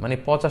 ভরি মানে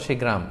 85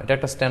 গ্রাম, এটা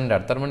একটা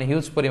স্ট্যান্ডার্ড, তার মানে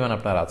হিউজ পরিমাণ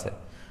আপনার আছে,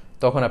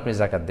 তখন আপনি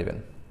জাকাত দিবেন।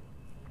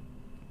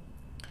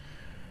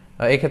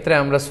 এক্ষেত্রে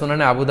আমরা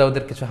সুনানে আবু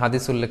দাউদের কিছু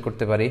হাদিস উল্লেখ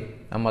করতে পারি।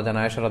 আম্মা জান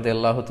আয়েশা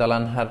রাদিয়াল্লাহু তাআলা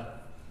আনহার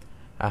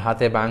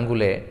হাতে বা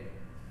আঙ্গুলে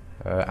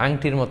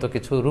আংটির মতো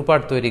কিছু রূপার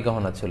তৈরি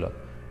গহনা ছিল।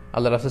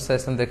 আল্লাহ রাসূল সাল্লাল্লাহু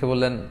আলাইহি ওয়াসাল্লাম দেখে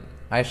বললেন,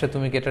 আয়েশা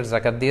তুমি কি এটার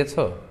জাকাত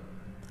দিয়েছো?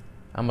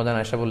 আম্মা জান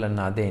আয়েশা বললেন,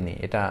 না দেইনি,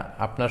 এটা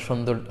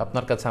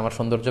আপনার কাছে আমার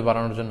সৌন্দর্য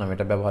বাড়ানোর জন্য আমি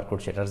এটা ব্যবহার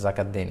করছি, এটার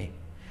জাকাত দেইনি।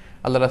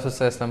 আল্লাহ রাসূল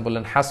সাল্লাল্লাহু আলাইহি ওয়াসাল্লাম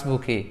বললেন,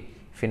 হাসবুকি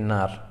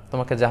ফিন্নার,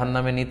 তোমাকে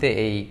জাহান্নামে নিতে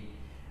এই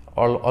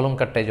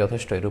অলংকারটাই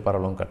যথেষ্ট, এই রূপার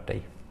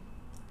অলংকারটাই।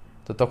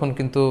 তো তখন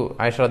কিন্তু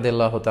আয়েশা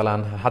রাদিয়াল্লাহু তাআলা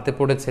আনহা হাতে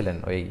পড়েছিলেন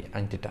ওই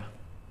আংটিটা।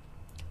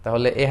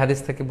 তাহলে এই হাদিস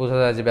থেকে বোঝা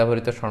যায় যে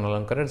ব্যবহৃত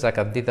স্বর্ণালঙ্কারের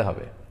জাকাত দিতে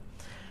হবে।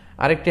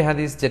 আরেকটি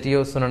হাদিস যেটিও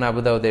সুনান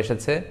আবু দাউদে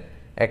এসেছে,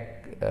 এক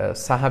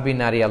সাহাবী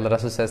নারী আল্লাহ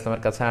রাসূল সাল্লাল্লাহু আলাইহি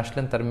ওয়াসাল্লামের কাছে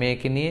আসলেন তার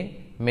মেয়েকে নিয়ে।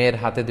 মেয়ের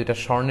হাতে 2টা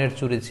স্বর্ণের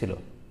চুড়ি ছিল,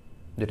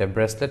 2টা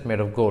ব্রেসলেট মেড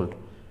অফ গোল্ড।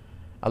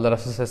 আল্লাহ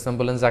রাসূল সাল্লাল্লাহু আলাইহি ওয়াসাল্লাম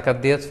বললেন, জাকাত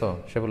দিয়েছো?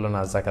 সে বলল,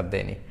 না জাকাত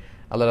দেয়নি।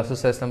 আল্লাহ রাসূল সাল্লাল্লাহু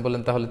আলাইহি ওয়াসাল্লাম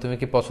বললেন, তাহলে তুমি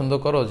কি পছন্দ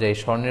করো যে এই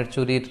স্বর্ণের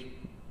চুড়ির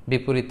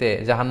বিপরীতে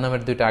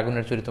জাহান্নামের 2টা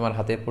আগুনের চুড়ি তোমার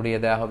হাতে পরিয়ে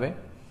দেওয়া হবে?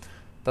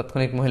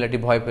 তাৎক্ষণিক মহিলাটি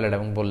ভয় পেলেন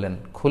এবং বললেন,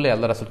 খুলে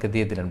আল্লাহ রাসূলকে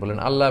দিয়ে দিলেন, বললেন,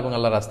 আল্লাহ এবং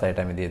আল্লাহর রাস্তায়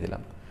এটা আমি দিয়ে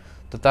দিলাম।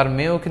 তো তার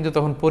মেয়েও কিন্তু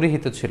তখন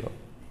পরিহিত ছিল।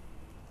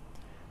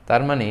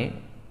 তার মানে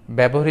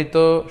ব্যবহৃত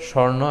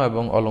স্বর্ণ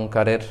এবং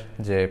অলংকারের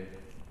যে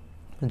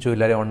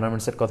জুয়েলারি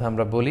অর্নামেন্টসের কথা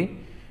আমরা বলি,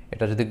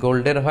 এটা যদি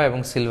গোল্ডের হয় এবং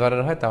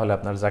সিলভারের হয় তাহলে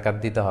আপনার জাকাত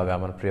দিতে হবে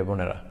আমার প্রিয়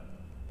বোনেরা।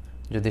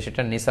 যদি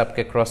সেটা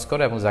নিসাবকে ক্রস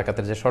করে এবং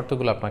জাকাতের যে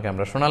শর্তগুলো আপনাকে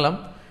আমরা শোনালাম,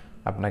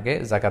 আপনাকে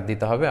জাকাত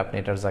দিতে হবে, আপনি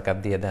এটার জাকাত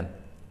দিয়ে দেন।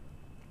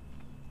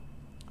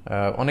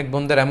 অনেক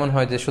বোনদের এমন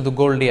হয় যে শুধু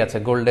গোল্ডই আছে,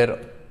 গোল্ডের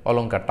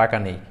অলংকার, টাকা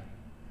নেই,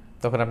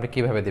 তখন আপনি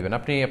কিভাবে দিবেন?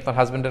 আপনি আপনার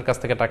হাজব্যান্ডের কাছ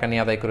থেকে টাকা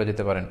নিয়ে আদায় করে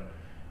দিতে পারেন,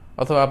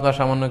 অথবা আপনার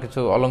সামান্য কিছু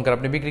অলংকার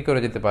আপনি বিক্রি করে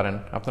দিতে পারেন।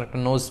 আপনার একটা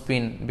নোজ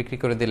পিন বিক্রি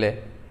করে দিলে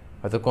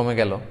হয়তো কমে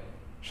গেল,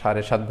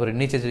 7.5 ভরির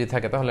নিচে যদি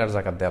থাকে তাহলে আর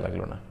জাকাত দেওয়া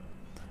লাগলো না।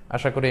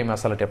 আশা করি এই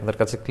মাসালাটি আপনাদের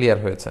কাছে ক্লিয়ার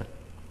হয়েছে।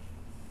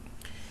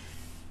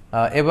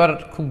 এবার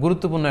খুব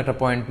গুরুত্বপূর্ণ একটা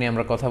পয়েন্ট নিয়ে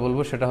আমরা কথা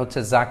বলবো, সেটা হচ্ছে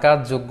জাকাত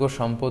যোগ্য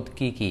সম্পদ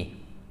কি কি।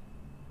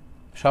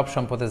 সব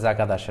সম্পদে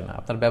জাকাত আসে না,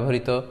 আপনার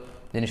ব্যবহৃত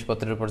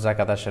জিনিসপত্রের উপর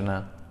জাকাত আসে না।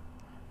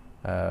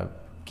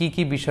 কি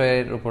কি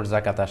বিষয়ের উপর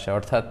জাকাত আসে,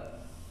 অর্থাৎ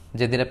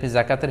যেদিন আপনি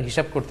জাকাতের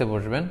হিসাব করতে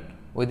বসবেন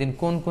ওই দিন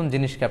কোন কোন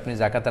জিনিসকে আপনি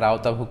জাকাতের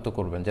আওতাভুক্ত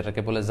করবেন,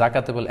 যেটাকে বলে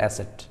জাকাতেবল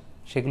অ্যাসেট,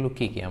 সেগুলো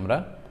কি কি আমরা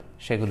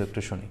সেগুলো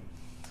একটু শুনি।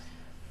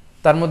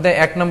 তার মধ্যে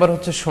 1 নম্বর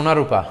হচ্ছে সোনা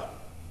রূপা।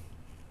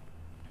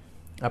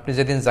 আপনি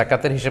যেদিন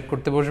জাকাতের হিসাব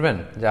করতে বসবেন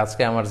যে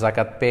আজকে আমার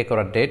জাকাত পে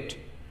করার ডেট,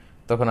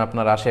 তখন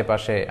আপনার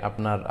আশেপাশে,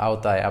 আপনার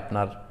আওতায়,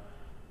 আপনার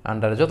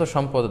আন্ডারে যত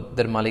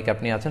সম্পদের মালিক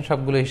আপনি আছেন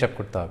সবগুলো হিসাব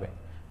করতে হবে।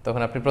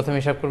 তখন আপনি প্রথমে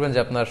হিসাব করবেন যে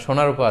আপনার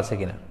সোনা রূপা আছে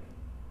কিনা,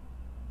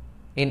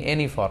 ইন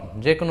এনি ফর্ম,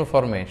 যে কোনো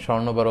ফর্মে,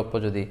 স্বর্ণ বা রৌপ্য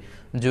যদি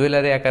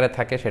জুয়েলারি আকারে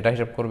থাকে সেটা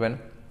হিসাব করবেন।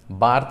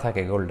 বার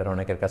থাকে গোল্ডের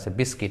অনেকের কাছে,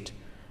 বিস্কিট,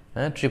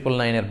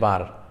 999-এর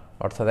বার,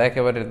 অর্থাৎ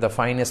একেবারে দ্য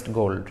ফাইনেস্ট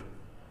গোল্ড,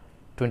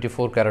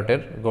 24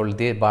 ক্যারেটের গোল্ড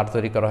দিয়ে বার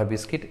তৈরি করা হয়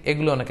বিস্কিট,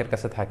 এগুলো অনেকের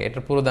কাছে থাকে,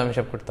 এটার পুরো দাম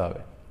হিসাব করতে হবে।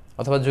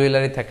 অথবা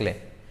জুয়েলারি থাকলে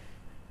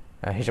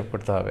হিসাব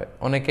করতে হবে।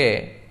 অনেকে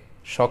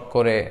শখ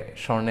করে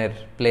স্বর্ণের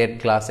প্লেট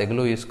গ্লাস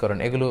এগুলো ইউজ করেন,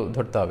 এগুলো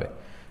ধরতে হবে।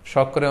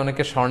 শখ করে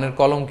অনেকে স্বর্ণের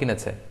কলম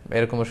কিনেছে,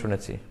 এরকমও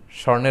শুনেছি।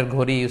 স্বর্ণের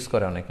ঘড়ি ইউজ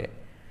করে অনেকে।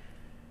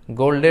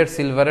 গোল্ডের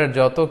সিলভারের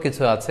যত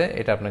কিছু আছে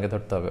এটা আপনাকে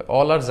ধরতে হবে,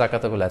 অল আর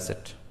জাকাতেবল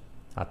অ্যাসেট।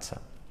 আচ্ছা,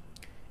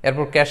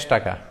 এরপর ক্যাশ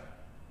টাকা,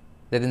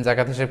 যেদিন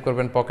জাকাত হিসেব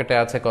করবেন পকেটে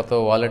আছে কত,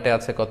 ওয়ালেটে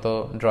আছে কত,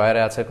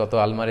 ড্রয়ারে আছে কত,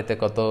 আলমারিতে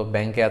কত,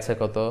 ব্যাংকে আছে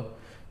কত,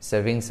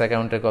 সেভিংস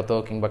অ্যাকাউন্টে কত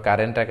কিংবা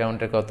কারেন্ট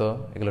অ্যাকাউন্টে কত,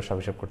 এগুলো সব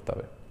হিসাব করতে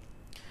হবে।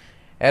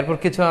 এরপর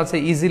কিছু আছে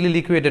ইজিলি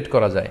লিকুইডেট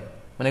করা যায়,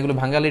 মানে এগুলো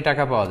ভাঙালি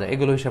টাকা পাওয়া যায়,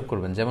 এগুলো হিসাব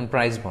করবেন। যেমন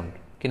প্রাইস বন্ড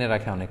কিনে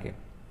রাখে অনেকে,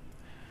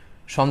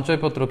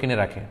 সঞ্চয়পত্র কিনে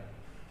রাখে,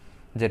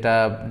 যেটা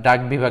ডাক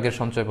বিভাগের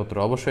সঞ্চয়পত্র।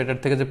 অবশ্যই এটার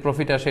থেকে যে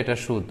প্রফিট আসে এটা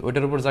সুদ,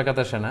 ওইটার উপর জাকাত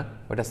আসে না,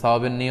 ওইটা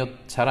সওয়াবের নিয়ত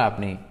ছাড়া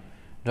আপনি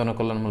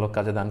জনকল্যাণমূলক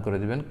কাজে দান করে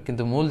দিবেন,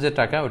 কিন্তু মূল যে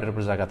টাকা ওইটার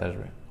উপর জাকাত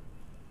আসবে।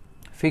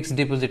 ফিক্সড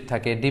ডিপোজিট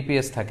থাকে,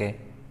 ডিপিএস থাকে,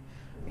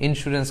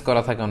 ইন্স্যুরেন্স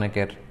করা থাকে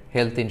অনেকের,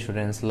 হেলথ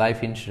ইন্স্যুরেন্স, লাইফ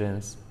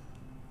ইন্স্যুরেন্স,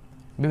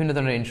 বিভিন্ন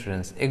ধরনের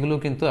ইন্স্যুরেন্স, এগুলো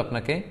কিন্তু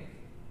আপনাকে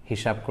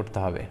হিসাব করতে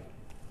হবে।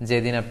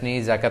 যেদিন আপনি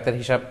জাকাতের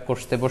হিসাব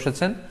করতে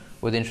বসেছেন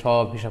ওই দিন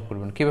সব হিসাব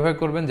করবেন। কিভাবে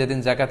করবেন? যেদিন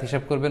জাকাত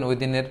হিসাব করবেন ওই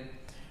দিনের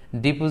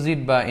ডিপোজিট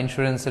বা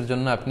ইন্স্যুরেন্সের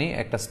জন্য আপনি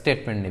একটা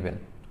স্টেটমেন্ট নেবেন,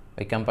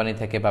 ওই কোম্পানি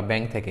থেকে বা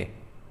ব্যাংক থেকে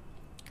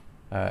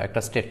একটা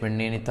স্টেটমেন্ট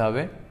নিয়ে নিতে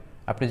হবে।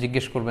 আপনি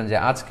জিজ্ঞেস করবেন যে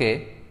আজকে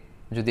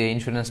যদি এই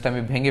ইন্স্যুরেন্সটা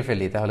আমি ভেঙে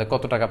ফেলি তাহলে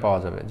কত টাকা পাওয়া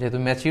যাবে। যেহেতু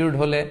ম্যাচিউরড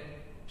হলে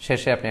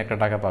শেষে আপনি একটা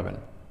টাকা পাবেন,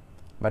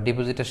 বা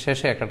ডিপোজিটের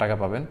শেষে একটা টাকা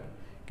পাবেন,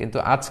 কিন্তু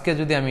আজকে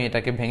যদি আমি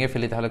এটাকে ভেঙে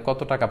ফেলি তাহলে কত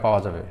টাকা পাওয়া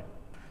যাবে।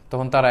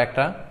 তখন তারা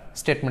একটা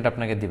স্টেটমেন্ট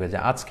আপনাকে দিবে যে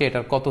আজকে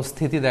এটার কত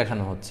স্থিতি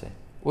দেখানো হচ্ছে,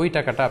 ওই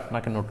টাকাটা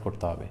আপনাকে নোট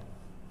করতে হবে।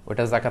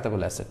 ওইটা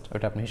জাকাতেবল অ্যাসেট,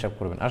 ওইটা আপনি হিসাব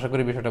করবেন। আশা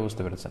করি বিষয়টা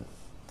বুঝতে পেরেছেন।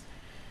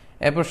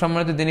 এরপর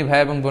সম্মানিত দিনী ভাই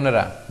এবং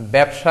বোনেরা,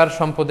 ব্যবসার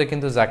সম্পদে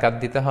কিন্তু জাকাত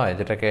দিতে হয়,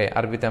 যেটাকে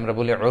আরবিতে আমরা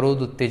বলি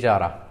উরুদুত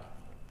তিজারা।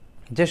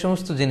 যে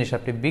সমস্ত জিনিস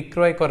আপনি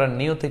বিক্রয় করার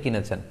নিয়তে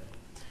কিনেছেন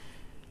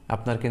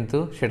আপনার কিন্তু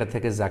সেটা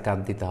থেকে জাকাত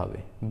দিতে হবে।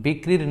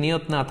 বিক্রির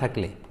নিয়ত না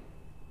থাকলে,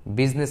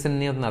 বিজনেসের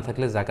নিয়ত না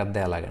থাকলে জাকাত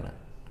দেয়া লাগে না।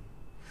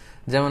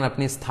 যেমন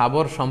আপনি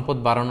স্থাবর সম্পদ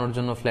বাড়ানোর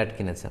জন্য ফ্ল্যাট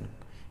কিনেছেন,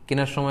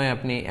 কেনার সময়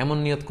আপনি এমন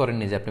নিয়ত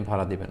করেননি যে আপনি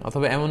ভাড়া দিবেন,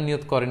 অথবা এমন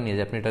নিয়ত করেননি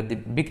যে আপনি এটা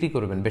বিক্রি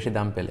করবেন বেশি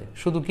দাম পেলে,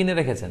 শুধু কিনে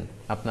রেখেছেন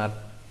আপনার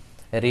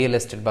রিয়েল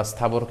এস্টেট বা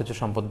স্থাবর কিছু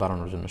সম্পদ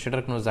বাড়ানোর জন্য,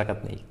 সেটার কোনো জাকাত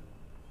নেই।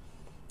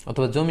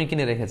 অথবা জমি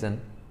কিনে রেখেছেন,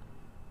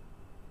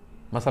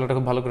 মশালাটা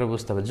খুব ভালো করে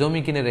বুঝতে হবে।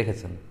 জমি কিনে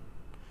রেখেছেন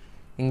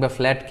কিংবা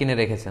ফ্ল্যাট কিনে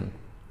রেখেছেন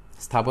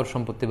স্থাবর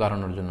সম্পত্তি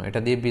বাড়ানোর জন্য, এটা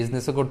দিয়ে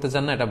বিজনেসও করতে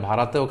চান না, এটা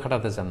ভাড়াতেও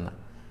খাটাতে চান না,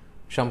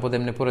 সম্পদ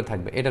এমনি পড়ে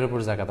থাকবে, এটার উপর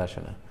জাকাত আসে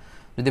না।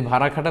 যদি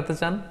ভাড়া খাটাতে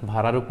চান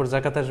ভাড়ার উপর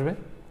জাকাত আসবে,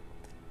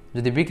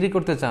 যদি বিক্রি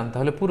করতে চান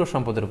তাহলে পুরো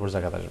সম্পদের উপর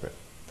জাকাত আসবে।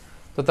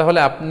 তো তাহলে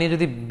আপনি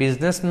যদি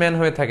বিজনেসম্যান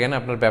হয়ে থাকেন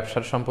আপনার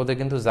ব্যবসার সম্পদে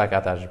কিন্তু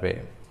জাকাত আসবে।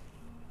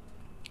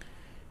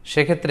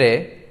 সেক্ষেত্রে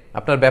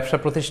আপনার ব্যবসা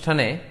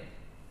প্রতিষ্ঠানে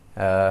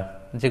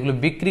যেগুলো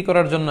বিক্রি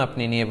করার জন্য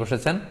আপনি নিয়ে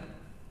বসেছেন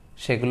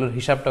সেগুলোর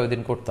হিসাবটা ওই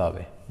দিন করতে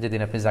হবে যেদিন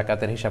আপনি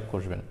জাকাতের হিসাব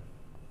করবেন।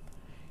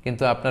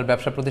 কিন্তু আপনার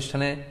ব্যবসা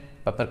প্রতিষ্ঠানে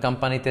আপনার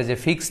কোম্পানিতে যে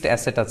ফিক্সড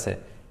অ্যাসেট আছে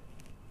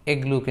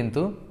এগুলো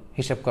কিন্তু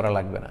হিসাব করা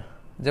লাগবে না।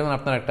 যেমন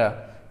আপনার একটা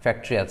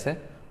ফ্যাক্টরি আছে,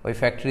 ওই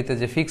ফ্যাক্টরিতে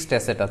যে ফিক্সড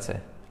অ্যাসেট আছে,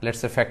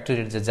 লেটস এ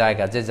ফ্যাক্টরির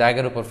যে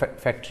জায়গার উপর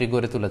ফ্যাক্টরি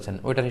গড়ে তুলেছেন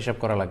ওইটার হিসাব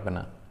করা লাগবে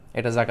না,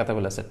 এটা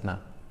জাকাতেবল অ্যাসেট না।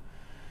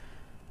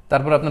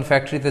 তারপর আপনার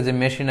ফ্যাক্টরিতে যে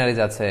মেশিনারিজ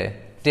আছে,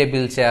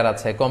 টেবিল চেয়ার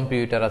আছে,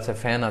 কম্পিউটার আছে,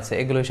 ফ্যান আছে,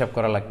 এগুলো হিসাব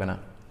করা লাগবে না।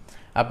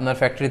 আপনার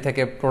ফ্যাক্টরি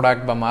থেকে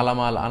প্রোডাক্ট বা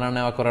মালামাল আনা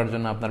নেওয়া করার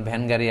জন্য আপনার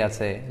ভ্যান গাড়ি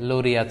আছে,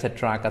 লরি আছে,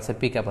 ট্রাক আছে,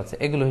 পিক আপ আছে,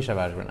 এগুলো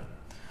হিসাবে আসবে না।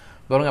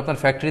 বরং আপনার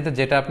ফ্যাক্টরিতে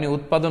যেটা আপনি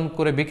উৎপাদন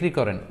করে বিক্রি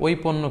করেন ওই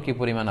পণ্য কী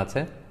পরিমাণ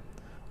আছে,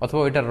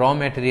 অথবা ওইটার র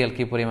ম্যাটেরিয়াল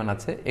কী পরিমাণ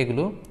আছে,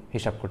 এগুলো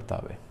হিসাব করতে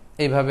হবে।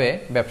 এইভাবে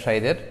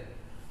ব্যবসায়ীদের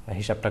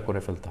হিসাবটা করে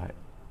ফেলতে হয়।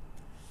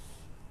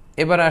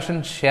 এবার আসেন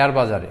শেয়ার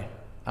বাজারে।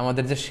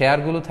 আমাদের যে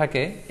শেয়ারগুলো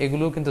থাকে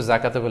এগুলোও কিন্তু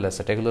জাকাতেবল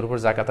অ্যাসেট, এগুলোর উপর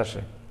জাকাত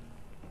আসে।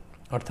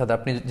 অর্থাৎ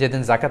আপনি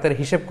যেদিন জাকাতের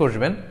হিসেব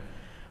করবেন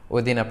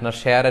ওই দিন আপনার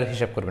শেয়ারের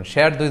হিসাব করবেন।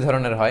 শেয়ার দুই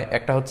ধরনের হয়,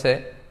 একটা হচ্ছে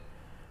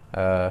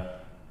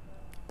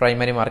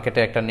প্রাইমারি মার্কেটে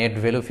একটা নেট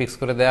ভ্যালু ফিক্স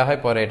করে দেওয়া হয়,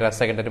 পরে এটা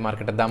সেকেন্ডারি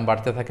মার্কেটের দাম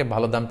বাড়তে থাকে,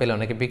 ভালো দাম পেলে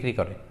অনেকে বিক্রি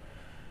করে।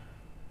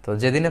 তো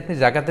যেদিন আপনি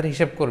জাকাতের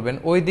হিসাব করবেন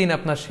ওই দিন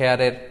আপনার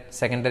শেয়ারের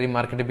সেকেন্ডারি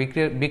মার্কেটে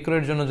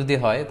বিক্রয়ের জন্য যদি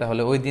হয়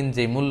তাহলে ওই দিন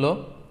যেই মূল্য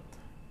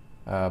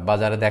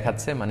বাজারে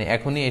দেখাচ্ছে, মানে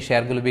এখনই এই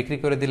শেয়ারগুলো বিক্রি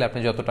করে দিলে আপনি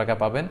যত টাকা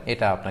পাবেন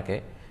এটা আপনাকে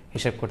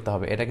হিসাব করতে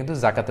হবে। এটা কিন্তু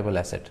জাকাতেবল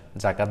অ্যাসেট,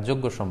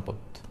 জাকাতযোগ্য সম্পদ,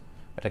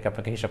 এটাকে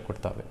আপনাকে হিসাব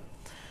করতে হবে।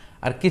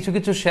 আর কিছু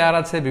কিছু শেয়ার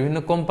আছে বিভিন্ন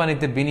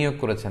কোম্পানিতে বিনিয়োগ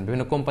করেছেন,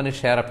 বিভিন্ন কোম্পানির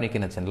শেয়ার আপনি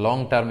কিনেছেন লং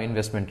টার্ম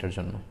ইনভেস্টমেন্টের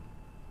জন্য,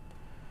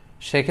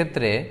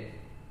 সেক্ষেত্রে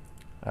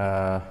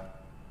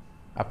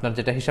আপনার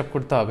যেটা হিসাব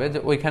করতে হবে যে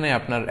ওইখানে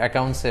আপনার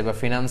অ্যাকাউন্টসে বা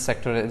ফিনান্স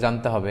সেক্টরে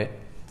জানতে হবে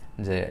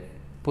যে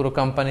পুরো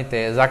কোম্পানিতে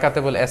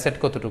জাকাতেবল অ্যাসেট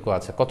কতটুকু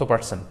আছে, কত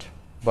পার্সেন্ট।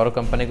 বড়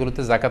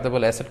কোম্পানিগুলোতে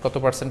জাকাতেবল অ্যাসেট কত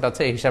পার্সেন্ট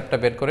আছে এই হিসাবটা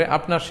বের করে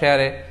আপনার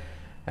শেয়ারে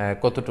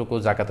কতটুকু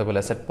জাকাতেবল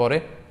অ্যাসেট পড়ে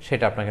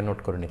সেটা আপনাকে নোট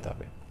করে নিতে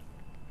হবে।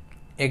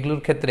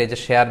 এগুলোর ক্ষেত্রে যে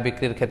শেয়ার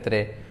বিক্রির ক্ষেত্রে,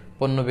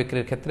 পণ্য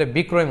বিক্রির ক্ষেত্রে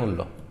বিক্রয় মূল্য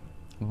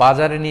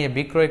বাজারে নিয়ে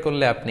বিক্রয়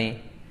করলে আপনি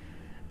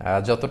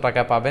যত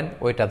টাকা পাবেন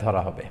ওইটা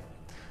ধরা হবে।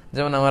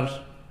 যেমন আমার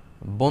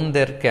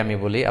বোনদেরকে আমি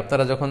বলি,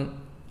 আপনারা যখন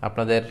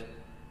আপনাদের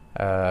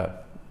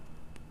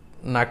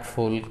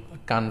নাকফুল,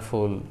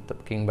 কানফুল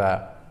কিংবা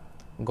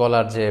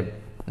গলার যে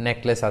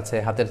নেকলেস আছে,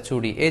 হাতের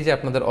চুড়ি, এই যে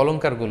আপনাদের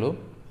অলংকারগুলো,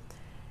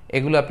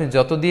 এগুলো আপনি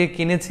যত দিয়ে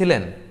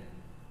কিনেছিলেন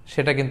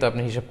সেটা কিন্তু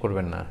আপনি হিসাব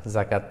করবেন না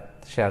জাকাত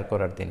শেয়ার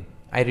করার দিন।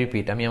 আই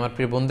রিপিট, আমি আমার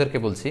প্রিয় বোনদেরকে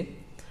বলছি,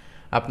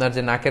 আপনার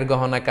যে নাকের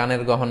গহনা,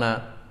 কানের গহনা,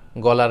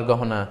 গলার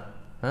গহনা,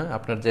 হ্যাঁ,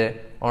 আপনার যে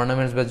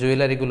অর্নামেন্টস বা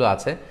জুয়েলারিগুলো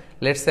আছে,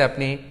 লেটসে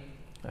আপনি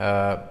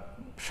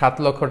 7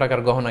 লক্ষ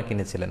টাকার গহনা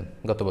কিনেছিলেন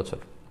গত বছর,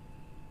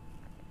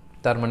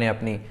 তার মানে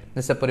আপনি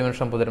নিসাব পরিমাণ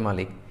সম্পদের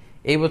মালিক।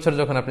 এই বছর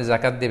যখন আপনি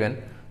জাকাত দিবেন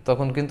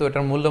তখন কিন্তু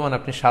এটার মূল্যমান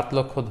আপনি 7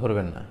 লক্ষ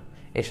ধরবেন না।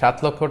 এই 7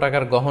 লক্ষ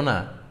টাকার গহনা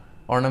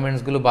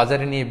অর্নামেন্টসগুলো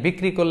বাজারে নিয়ে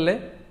বিক্রি করলে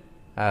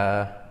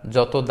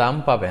যত দাম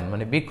পাবেন,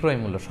 মানে বিক্রয়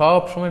মূল্য,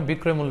 সব সময়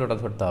বিক্রয় মূল্যটা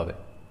ধরতে হবে,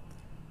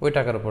 ওই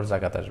টাকার উপর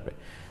জাকাত আসবে।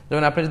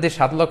 যেমন আপনি যদি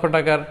 7 লক্ষ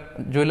টাকার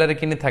জুয়েলারি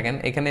কিনে থাকেন,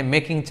 এখানে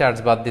মেকিং চার্জ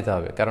বাদ দিতে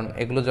হবে, কারণ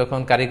এগুলো যখন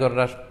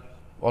কারিগররা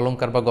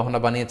অলংকার বা গহনা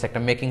বানিয়েছে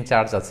একটা মেকিং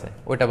চার্জ আছে,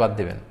 ওইটা বাদ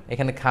দিবেন।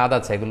 এখানে খাদ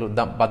আছে, এগুলোর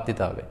দাম বাদ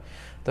দিতে হবে।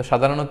 তো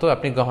সাধারণত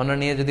আপনি গহনা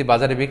নিয়ে যদি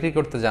বাজারে বিক্রি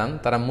করতে যান,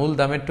 তারা মূল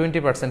দামের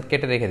 20%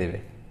 কেটে রেখে দেবে,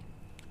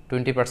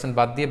 20%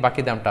 বাদ দিয়ে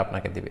বাকি দামটা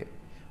আপনাকে দিবে।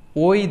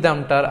 ওই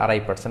দামটার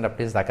 2.5%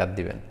 আপনি জাকাত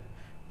দিবেন।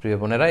 প্রিয়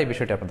বোনেরা, এই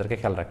বিষয়টি আপনাদেরকে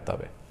খেয়াল রাখতে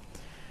হবে।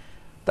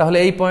 তাহলে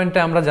এই পয়েন্টে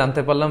আমরা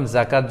জানতে পারলাম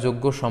জাকাত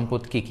যোগ্য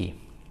সম্পদ কি কি।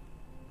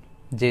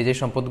 যে যে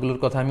সম্পদগুলোর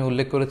কথা আমি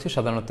উল্লেখ করেছি,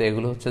 সাধারণত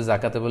এগুলো হচ্ছে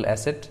জাকাতেবল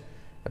অ্যাসেট,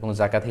 এবং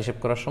জাকাত হিসেব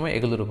করার সময়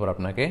এগুলোর উপর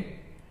আপনাকে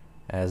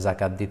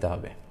জাকাত দিতে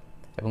হবে।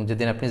 এবং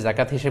যেদিন আপনি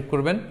জাকাত হিসেব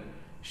করবেন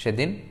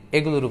সেদিন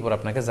এগুলোর উপর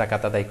আপনাকে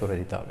জাকাত আদায় করে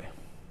দিতে হবে।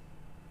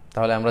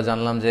 তাহলে আমরা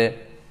জানলাম যে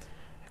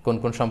কোন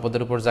কোন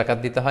সম্পদের উপর জাকাত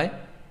দিতে হয়।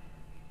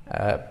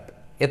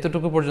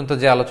 এতটুকু পর্যন্ত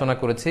যে আলোচনা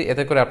করেছি,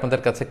 এতে করে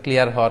আপনাদের কাছে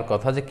ক্লিয়ার হওয়ার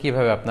কথা যে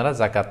কিভাবে আপনারা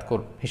জাকাত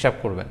হিসাব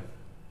করবেন।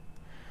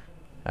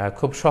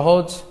 খুব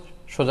সহজ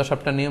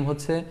সোজাসাপটা নিয়ম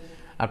হচ্ছে,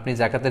 আপনি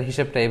জাকাতের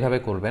হিসাবটা এইভাবে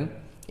করবেন।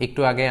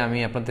 একটু আগে আমি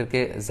আপনাদেরকে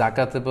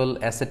জাকাতেবল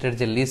অ্যাসেটের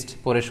যে লিস্ট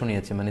পড়ে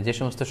শুনিয়েছি, মানে যে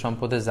সমস্ত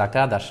সম্পদে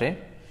জাকাত আসে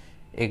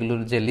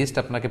এগুলোর যে লিস্ট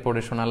আপনাকে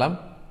পড়ে শোনালাম,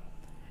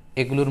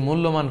 এগুলোর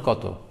মূল্যমান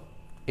কত,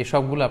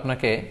 এসবগুলো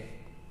আপনাকে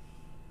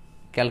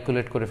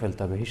ক্যালকুলেট করে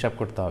ফেলতে হবে, হিসাব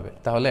করতে হবে,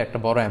 তাহলে একটা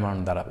বড়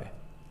অ্যামাউন্ট দাঁড়াবে।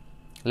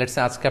 লেটসে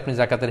আজকে আপনি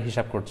জাকাতের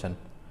হিসাব করছেন,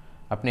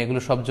 আপনি এগুলো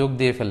সব যোগ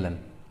দিয়ে ফেললেন।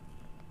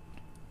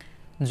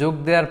 যোগ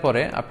দেওয়ার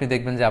পরে আপনি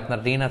দেখবেন যে আপনার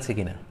ঋণ আছে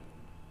কিনা।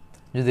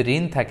 যদি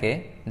ঋণ থাকে,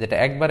 যেটা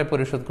একবারে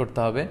পরিশোধ করতে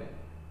হবে,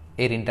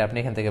 এই ঋণটা আপনি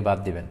এখান থেকে বাদ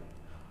দিবেন।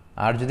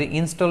 আর যদি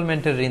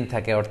ইনস্টলমেন্টের ঋণ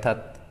থাকে, অর্থাৎ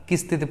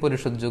কিস্তিতে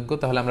পরিশোধযোগ্য,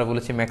 তাহলে আমরা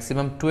বলেছি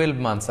ম্যাক্সিমাম 12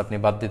 মান্থস আপনি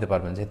বাদ দিতে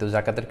পারবেন, যেহেতু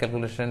জাকাতের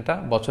ক্যালকুলেশনটা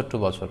বছর টু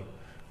বছর,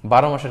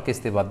 12 মাসের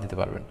কিস্তি বাদ দিতে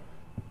পারবেন।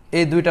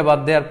 এই দুইটা বাদ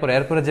দেওয়ার পরে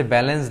এরপরে যে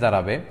ব্যালেন্স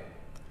দাঁড়াবে,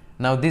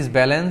 নাও this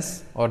balance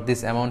or this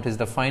amount is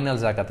the final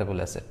জাকাতেবল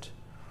asset.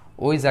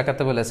 ওই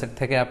জাকাতেবল অ্যাসেট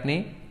থেকে আপনি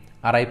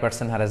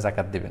 2.5% হারে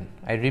জাকাত দিবেন।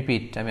 আই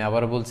রিপিট, আমি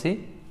আবারও বলছি,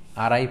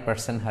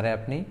 2.5% হারে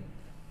আপনি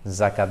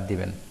জাকাত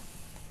দিবেন।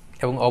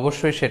 এবং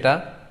অবশ্যই সেটা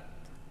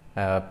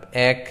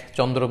 1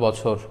 চন্দ্র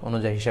বছর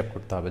অনুযায়ী হিসাব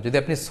করতে হবে। যদি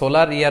আপনি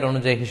সোলার ইয়ার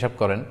অনুযায়ী হিসাব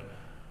করেন,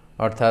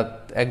 অর্থাৎ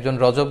একজন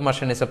রজব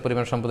মাসে নিসাব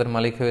পরিমাণ সম্পদের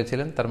মালিক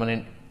হয়েছিলেন, তার মানে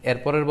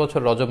এরপরের বছর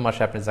রজব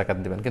মাসে আপনি জাকাত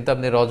দিবেন। কিন্তু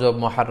আপনি রজব,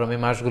 মুহররম এই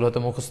মাসগুলো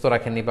হয়তো মুখস্থ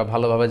রাখেননি বা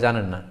ভালোভাবে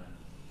জানেন না,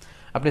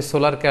 আপনি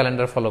সোলার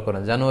ক্যালেন্ডার ফলো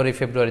করেন, জানুয়ারি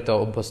ফেব্রুয়ারিতে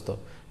অভ্যস্ত,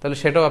 তাহলে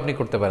সেটাও আপনি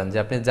করতে পারেন যে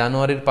আপনি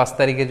জানুয়ারির 5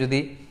 তারিখে যদি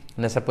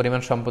নিসাব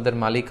পরিমাণ সম্পদের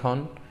মালিক হন,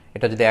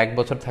 এটা যদি 1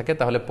 বছর থাকে,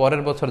 তাহলে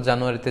পরের বছর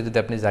জানুয়ারিতে যদি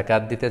আপনি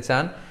জাকাত দিতে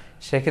চান,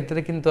 সেক্ষেত্রে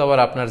কিন্তু আবার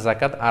আপনার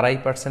জাকাত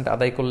 2.5%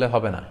 আদায় করলে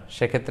হবে না।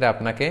 সেক্ষেত্রে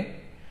আপনাকে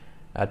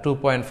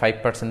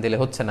 2.5% দিলে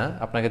হচ্ছে না,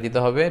 আপনাকে দিতে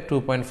হবে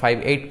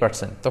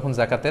 2.58%। তখন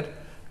জাকাতের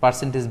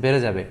পার্সেন্টেজ বেড়ে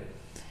যাবে।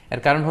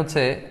 এর কারণ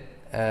হচ্ছে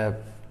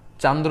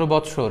চান্দ্র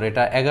বৎসর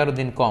এটা 11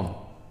 দিন কম,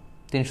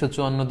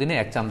 354 দিনে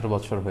 1 চান্দ্র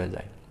বৎসর হয়ে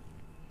যায়।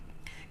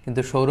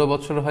 কিন্তু সৌর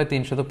বৎসর হয়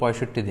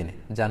 365 দিনে।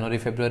 জানুয়ারি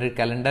ফেব্রুয়ারির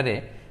ক্যালেন্ডারে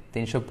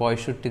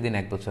 365 দিন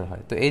 1 বছর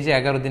হয়। তো এই যে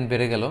 11 দিন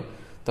বেড়ে গেল,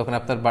 তখন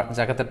আপনার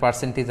জাকাতের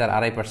পার্সেন্টেজ আর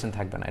 2.5%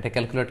 থাকবে না। এটা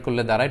ক্যালকুলেট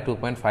করলে দাঁড়ায়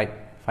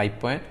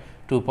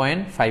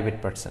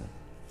 2.58%।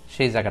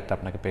 সেই জাকাতটা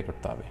আপনাকে পে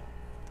করতে হবে।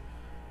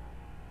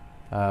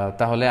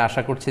 তাহলে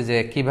আশা করছি যে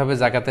কিভাবে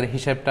জাকাতের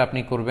হিসাবটা আপনি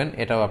করবেন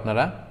এটাও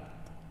আপনারা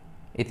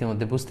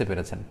ইতিমধ্যে বুঝতে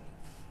পেরেছেন।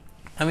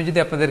 আমি যদি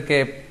আপনাদেরকে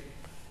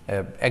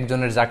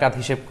একজনের জাকাত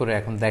হিসেব করে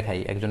এখন দেখাই,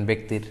 একজন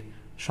ব্যক্তির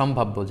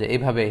সম্ভাব্য যে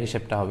এইভাবে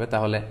হিসেবটা হবে,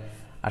 তাহলে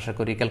আশা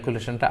করি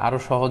ক্যালকুলেশনটা আরও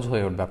সহজ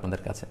হয়ে উঠবে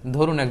আপনাদের কাছে।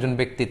 ধরুন একজন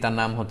ব্যক্তি, তার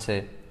নাম হচ্ছে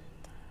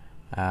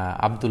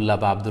আবদুল্লাহ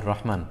বা আব্দুর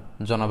রহমান,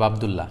 জনাব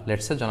আবদুল্লাহ,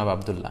 লেটসে জনাব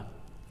আবদুল্লাহ।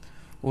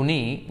 উনি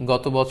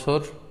গত বছর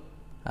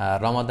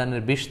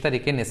রমাদানের 20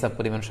 তারিখে নেসাব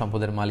পরিমাণ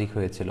সম্পদের মালিক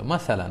হয়েছিল।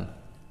 মাসালান,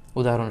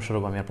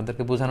 উদাহরণস্বরূপ আমি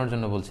আপনাদেরকে বোঝানোর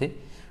জন্য বলছি,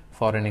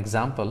 ফর এন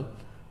এক্সাম্পল,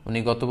 উনি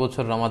গত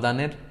বছর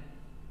রমাদানের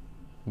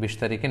 20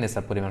 তারিখে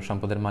নেসাব পরিমাণ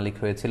সম্পদের মালিক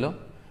হয়েছিল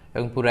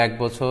এবং পুরো 1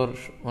 বছর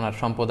ওনার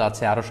সম্পদ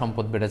আছে, আরও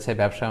সম্পদ বেড়েছে,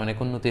 ব্যবসায় অনেক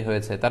উন্নতি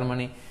হয়েছে। তার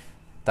মানে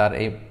তার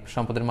এই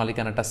সম্পদের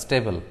মালিকানাটা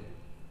স্টেবল,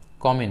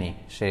 কমেনি,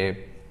 সে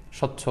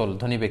সচ্ছল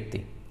ধনী ব্যক্তি।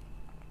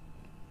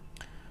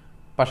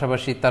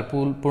 পাশাপাশি তার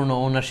পূর্ণ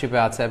ওনারশিপে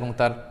আছে এবং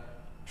তার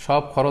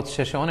সব খরচ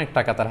শেষে অনেক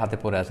টাকা তার হাতে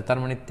পড়ে আছে, তার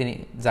মানে তিনি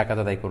জাকাত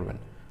আদায় করবেন।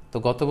 তো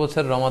গত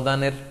বছর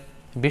রমাদানের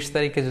 20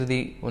 তারিখে যদি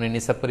উনি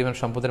নিসাব পরিমাণ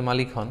সম্পদের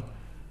মালিক হন,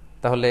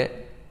 তাহলে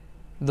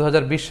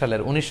 2020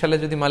 সালের 19 সালে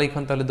যদি মালিক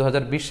হন তাহলে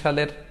 2020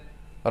 সালের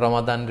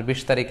রমাদানের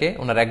 20 তারিখে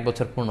ওনার 1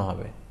 বছর পূর্ণ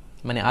হবে,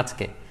 মানে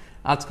আজকে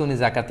উনি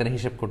জাকাতের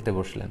হিসেব করতে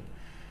বসলেন।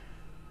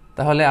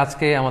 তাহলে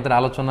আজকে আমাদের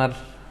আলোচনার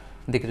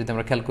দিকে যদি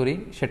আমরা খেয়াল করি,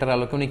 সেটার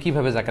আলোকে উনি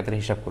কীভাবে জাকাতের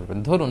হিসাব করবেন।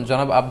 ধরুন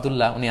জনাব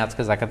আবদুল্লাহ উনি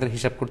আজকে জাকাতের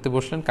হিসাব করতে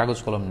বসলেন কাগজ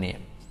কলম নিয়ে।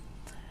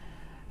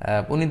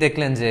 উনি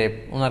দেখলেন যে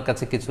ওনার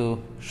কাছে কিছু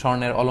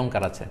স্বর্ণের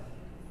অলংকার আছে,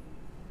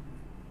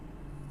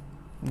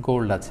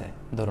 গোল্ড আছে,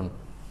 ধরুন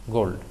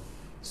গোল্ড।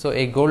 সো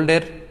এই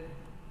গোল্ডের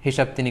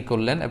হিসাব তিনি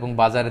করলেন এবং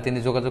বাজারে তিনি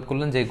যোগাযোগ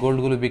করলেন যে এই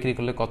গোল্ডগুলো বিক্রি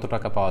করলে কত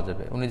টাকা পাওয়া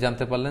যাবে। উনি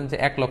জানতে পারলেন যে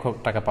 1 লক্ষ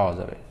টাকা পাওয়া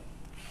যাবে।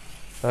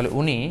 তাহলে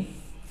উনি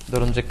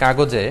ধরুন যে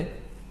কাগজে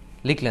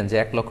লিখলেন যে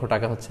 1 লক্ষ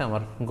টাকা হচ্ছে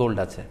আমার গোল্ড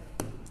আছে।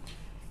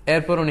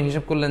 এরপর উনি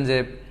হিসাব করলেন যে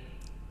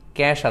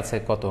ক্যাশ আছে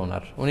কত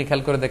ওনার। উনি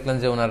খেয়াল করে দেখলেন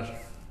যে ওনার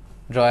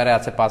ড্রয়ারে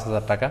আছে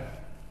 5,000 টাকা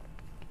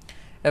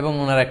এবং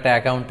ওনার একটা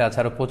অ্যাকাউন্টে আছে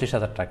আরও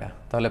 25,000 টাকা।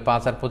 তাহলে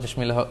 5 আর 25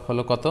 মিলে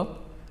হলো কত?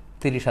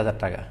 30,000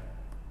 টাকা।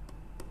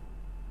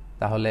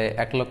 তাহলে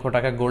 1 লক্ষ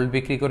টাকা গোল্ড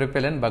বিক্রি করে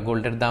পেলেন বা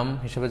গোল্ডের দাম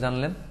হিসেবে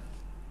জানলেন।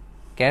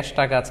 ক্যাশ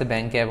টাকা আছে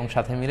ব্যাংকে এবং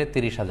সাথে মিলে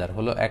 30,000,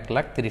 হলো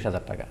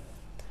 1,30,000 টাকা।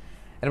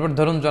 এরপর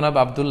ধরুন জনাব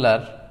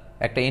আবদুল্লার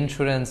একটা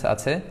ইন্স্যুরেন্স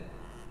আছে,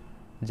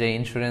 যে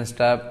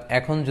ইন্স্যুরেন্সটা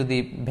এখন যদি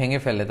ভেঙে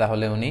ফেলে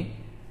তাহলে উনি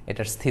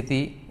এটার স্থিতি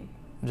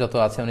যত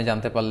আছে উনি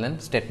জানতে পারলেন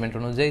স্টেটমেন্ট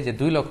অনুযায়ী যে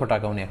 2 লক্ষ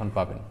টাকা উনি এখন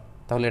পাবেন।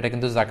 তাহলে এটা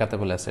কিন্তু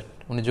জাকাতেবল অ্যাসেট,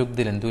 উনি যোগ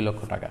দিলেন 2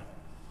 লক্ষ টাকা।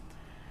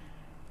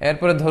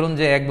 এরপরে ধরুন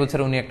যে 1 বছর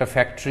উনি একটা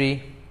ফ্যাক্টরি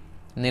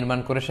নির্মাণ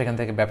করে সেখান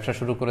থেকে ব্যবসা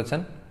শুরু করেছেন।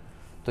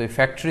 তো এই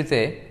ফ্যাক্টরিতে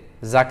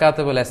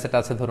জাকাতেবল অ্যাসেট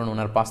আছে ধরুন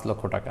ওনার 5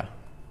 লক্ষ টাকা,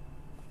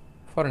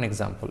 ফর এন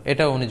এক্সাম্পল,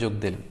 এটাও উনি যোগ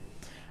দিলেন।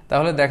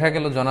 তাহলে দেখা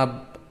গেল জনাব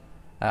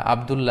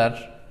আবদুল্লার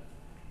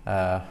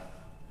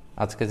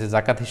আজকে যে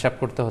জাকাত হিসাব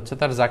করতে হচ্ছে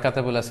তার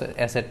জাকাতেবল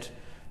অ্যাসেট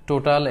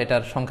টোটাল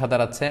এটার সংখ্যা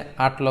দাঁড়াচ্ছে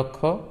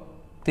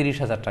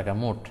 8,30,000 টাকা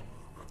মোট।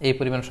 এই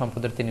পরিমাণ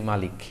সম্পদের তিনি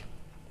মালিক,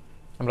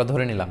 আমরা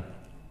ধরে নিলাম।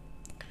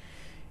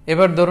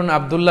 এবার ধরুন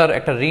আবদুল্লার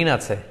একটা ঋণ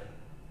আছে,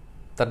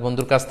 তার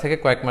বন্ধুর কাছ থেকে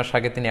কয়েক মাস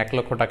আগে তিনি 1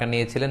 লক্ষ টাকা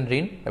নিয়েছিলেন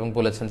ঋণ এবং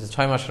বলেছেন যে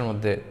 6 মাসের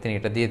মধ্যে তিনি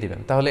এটা দিয়ে দিবেন।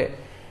 তাহলে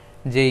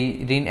যেই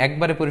ঋণ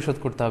একবারে পরিশোধ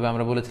করতে হবে,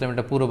 আমরা বলেছিলাম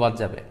এটা পুরো বাদ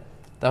যাবে।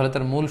 তাহলে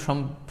তার মূল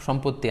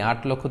সম্পত্তি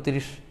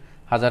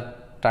 8,30,000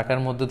 টাকার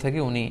মধ্যে থেকে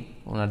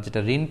ওনার যেটা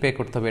ঋণ পে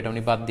করতে হবে এটা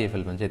উনি বাদ দিয়ে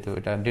ফেলবেন, যেহেতু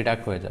এটা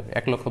ডিডাক্ট হয়ে যাবে।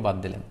 1 লক্ষ বাদ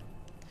দিলেন।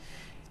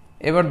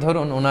 এবার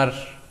ধরুন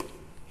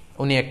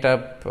উনি একটা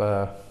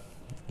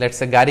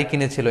লেটসে গাড়ি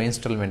কিনেছিল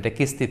ইনস্টলমেন্টে,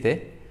 কিস্তিতে,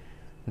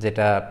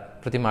 যেটা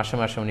প্রতি মাসে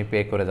মাসে উনি পে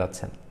করে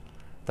যাচ্ছেন।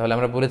 তাহলে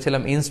আমরা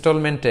বলেছিলাম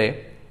ইনস্টলমেন্টে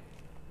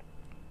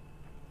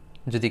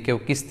যদি কেউ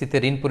কিস্তিতে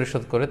ঋণ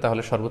পরিশোধ করে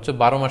তাহলে সর্বোচ্চ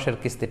 12 মাসের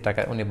কিস্তির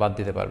টাকা উনি বাদ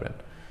দিতে পারবেন।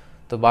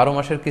 তো 12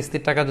 মাসের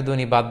কিস্তির টাকা যদি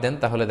উনি বাদ দেন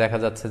তাহলে দেখা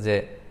যাচ্ছে যে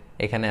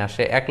এখানে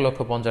আসে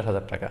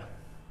 1,50,000 টাকা।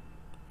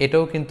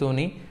 এটাও কিন্তু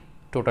উনি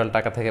টোটাল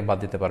টাকা থেকে বাদ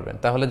দিতে পারবেন।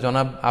 তাহলে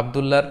জনাব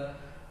আবদুল্লার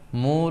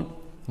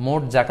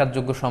মোট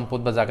জাকাতযোগ্য সম্পদ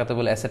বা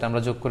জাকাতেবল অ্যাসেট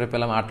আমরা যোগ করে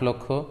পেলাম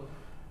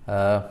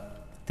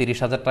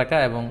 8,30,000 টাকা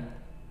এবং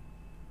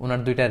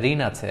ওনার 2টা ঋণ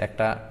আছে,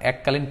 একটা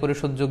এককালীন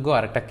পরিশোধযোগ্য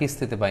আর একটা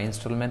কিস্তিতে বা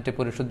ইনস্টলমেন্টে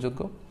পরিশোধযোগ্য।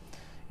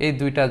 এই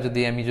 2টা যদি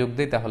আমি যোগ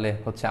দিই তাহলে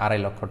হচ্ছে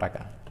 2.5 লক্ষ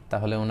টাকা।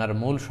 তাহলে ওনার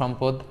মূল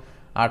সম্পদ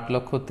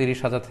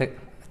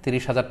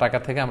 8,30,000 টাকা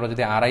থেকে আমরা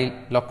যদি 2.5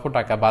 লক্ষ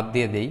টাকা বাদ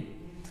দিয়ে দেই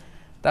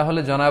তাহলে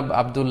জনাব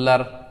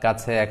আবদুল্লার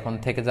কাছে এখন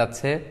থেকে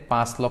যাচ্ছে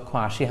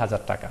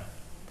 5,80,000 টাকা।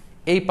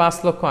 এই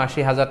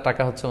 5,80,000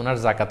 টাকা হচ্ছে ওনার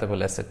জাকাতেবল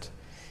অ্যাসেট।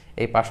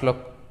 এই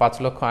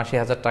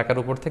 5,80,000 টাকার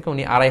উপর থেকে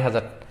উনি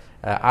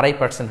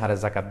 2.5% হারে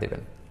জাকাত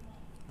দেবেন।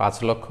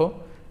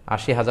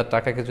 5,80,000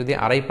 টাকাকে যদি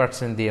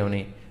 2.5% দিয়ে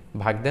উনি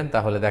ভাগ দেন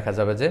তাহলে দেখা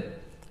যাবে যে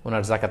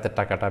ওনার জাকাতের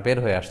টাকাটা বের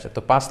হয়ে আসছে। তো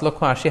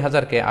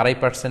 5,80,000কে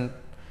 2.5%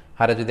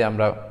 হারে যদি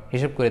আমরা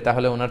হিসেব করি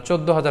তাহলে ওনার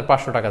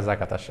 14,500 টাকা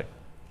জাকাত আসে।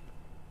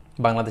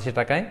 বাংলাদেশি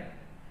টাকায়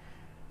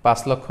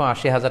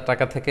 5,80,000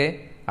 টাকা থেকে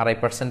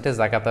 2.5%-এ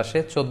জাকাত আসে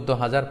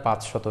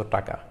 14,500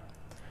 টাকা।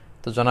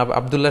 তো জনাব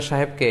আবদুল্লাহ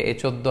সাহেবকে এই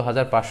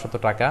 14,500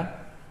 টাকা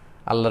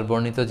আল্লাহর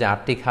বর্ণিত যে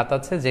 8টি খাত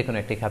আছে যে কোনো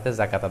একটি খাতে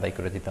জাকাত আদায়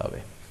করে দিতে হবে।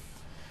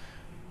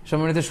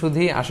 সম্মানিত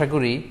সুধী, আশা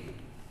করি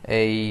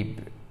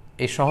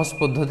এই সহজ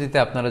পদ্ধতিতে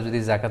আপনারা যদি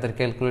জাকাতের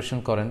ক্যালকুলেশন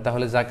করেন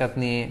তাহলে জাকাত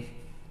নিয়ে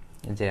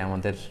যে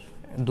আমাদের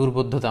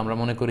দুর্বোধ্যতা, আমরা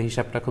মনে করি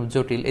হিসাবটা খুব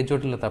জটিল, এই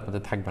জটিলতা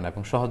আপনাদের থাকবে না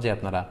এবং সহজে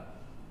আপনারা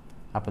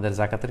আপনাদের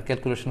জাকাতের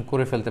ক্যালকুলেশন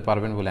করে ফেলতে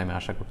পারবেন বলে আমি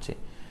আশা করছি।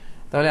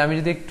 তাহলে আমি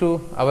যদি একটু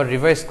আবার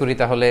রিভাইজ করি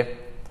তাহলে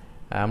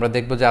আমরা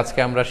দেখব যে আজকে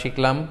আমরা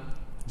শিখলাম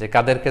যে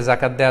কাদেরকে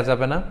জাকাত দেওয়া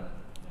যাবে না,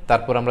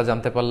 তারপর আমরা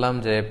জানতে পারলাম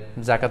যে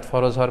জাকাত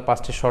ফরজ হওয়ার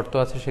 5টি শর্ত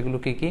আছে, সেগুলো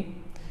কি কি।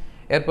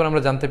 এরপর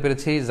আমরা জানতে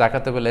পেরেছি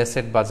জাকাতেবল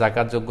অ্যাসেট বা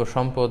জাকাতযোগ্য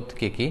সম্পদ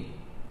কি কি,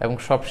 এবং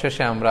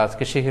সবশেষে আমরা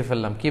আজকে শিখে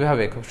ফেললাম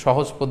কিভাবে খুব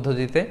সহজ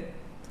পদ্ধতিতে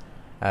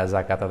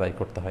জাকাত আদায়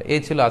করতে হয়। এই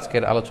ছিল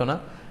আজকের আলোচনা।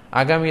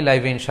 আগামী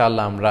লাইভে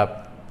ইনশাআল্লাহ আমরা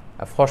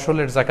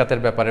ফসলের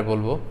জাকাতের ব্যাপারে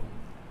বলবো,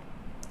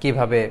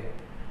 কিভাবে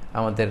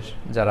আমাদের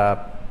যারা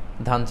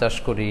ধান চাষ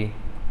করি,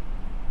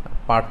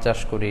 পাট চাষ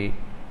করি,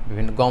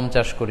 বিভিন্ন গম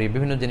চাষ করি,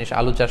 বিভিন্ন জিনিস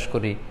আলু চাষ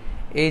করি,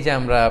 এই যে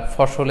আমরা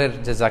ফসলের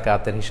যে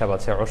জাকাতের হিসাব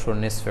আছে অসুর,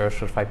 নিসফে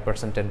অসুর,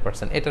 5%,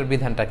 10%, এটার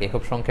বিধানটাকে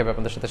খুব সংক্ষেপে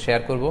আপনাদের সাথে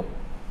শেয়ার করব।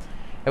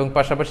 এবং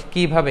পাশাপাশি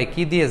কিভাবে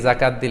কি দিয়ে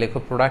জাকাত দিলে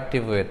খুব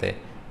প্রোডাক্টিভ ওয়েতে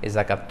এই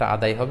জাকাতটা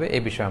আদায় হবে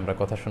এই বিষয়ে আমরা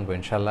কথা শুনবো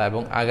ইনশাল্লাহ।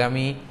 এবং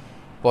আগামী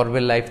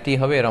পর্বের লাইভটি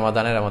হবে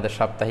রমাদানের আমাদের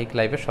সাপ্তাহিক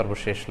লাইভের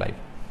সর্বশেষ লাইভ।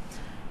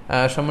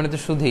 সম্মানিত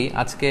সুধী,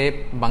 আজকে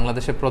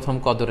বাংলাদেশের প্রথম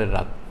কদরের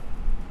রাত।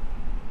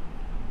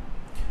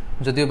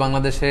 যদিও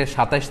বাংলাদেশে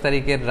 ২৭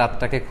 তারিখের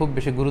রাতটাকে খুব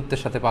বেশি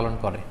গুরুত্বের সাথে পালন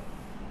করে,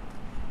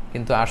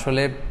 কিন্তু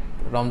আসলে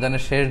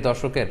রমজানের শেষ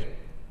দশকের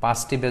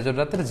 5টি বেজর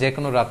রাতের যে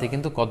কোনো রাতে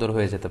কিন্তু কদর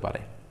হয়ে যেতে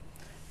পারে।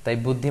 তাই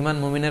বুদ্ধিমান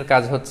মুমিনের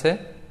কাজ হচ্ছে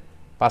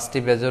 5টি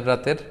বেজর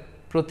রাতের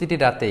প্রতিটি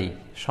রাতেই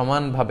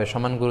সমানভাবে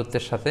সমান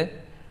গুরুত্বের সাথে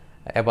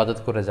ইবাদত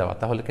করে যাওয়া,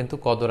 তাহলে কিন্তু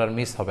কদর আর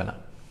মিস হবে না।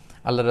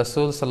 আল্লাহ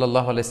রাসূল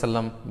সাল্লাল্লাহু আলাইহি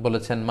সাল্লাম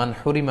বলেছেন, মান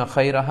হুরিমা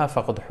খাইরাহা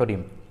ফাকাদ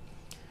হুরিম।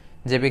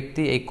 যে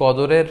ব্যক্তি এই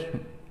কদরের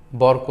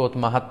বরকত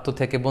মাহাত্ম্য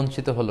থেকে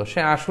বঞ্চিত হলো, সে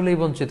আসলেই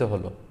বঞ্চিত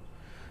হলো।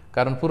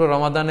 কারণ পুরো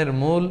রমাদানের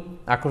মূল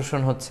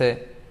আকর্ষণ হচ্ছে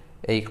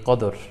এই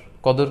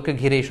কদরকে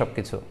ঘিরেই সব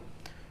কিছু।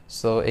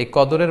 সো এই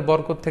কদরের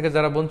বরকত থেকে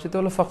যারা বঞ্চিত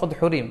হলো ফাকাদ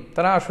হুরিম,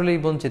 তারা আসলেই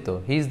বঞ্চিত।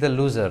 হি ইজ দ্য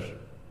লুজার,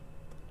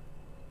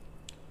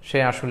 সে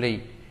আসলেই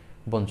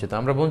বঞ্চিত।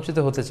 আমরা বঞ্চিত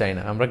হতে চাই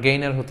না, আমরা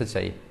গেইনার হতে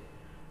চাই,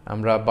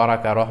 আমরা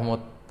বারাকা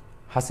রহমত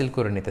হাসিল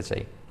করে নিতে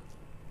চাই।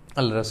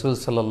 আল্লাহ রাসূল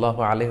সাল্লাল্লাহু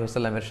আলাইহি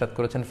ওয়াসাল্লাম ইরশাদ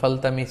করেছেন,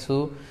 ফালতামিসু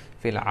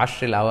ফিল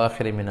আশরিল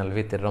আওয়াখিরি মিনাল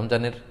ভিতর।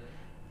 রমজানের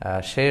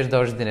শেষ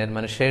 10 দিনের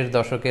মানে শেষ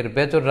দশকের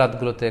বেজর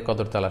রাতগুলোতে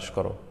কদর তালাশ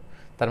করো।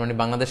 তার মানে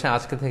বাংলাদেশে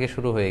আজকে থেকে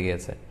শুরু হয়ে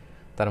গিয়েছে।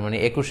 তার মানে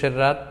 21-এর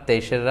রাত,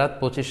 23-এর রাত,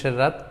 25-এর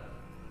রাত,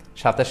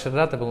 27-এর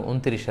রাত এবং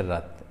 29-এর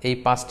রাত, এই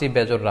 5টি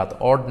বেজর রাত,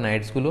 অড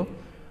নাইটসগুলো,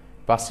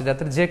 5টি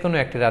রাতের যে কোনো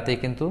একটি রাতেই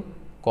কিন্তু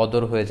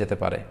কদর হয়ে যেতে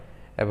পারে।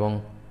 এবং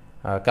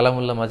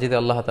কালামুল্লাহ মাজিদে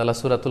আল্লাহ তাআলা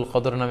সূরাতুল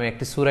কদর নামে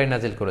একটি সূরা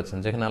নাজিল করেছেন,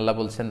 যেখানে আল্লাহ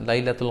বলছেন,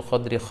 লাইলাতুল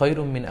কদরি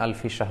খায়রুম মিন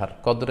আলফি শাহর।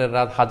 কদরের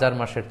রাত 1000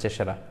 মাসের চেয়ে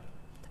সেরা।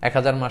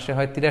 1000 মাসে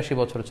হয় 83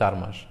 বছর 4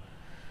 মাস।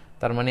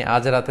 তার মানে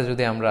আজ রাতে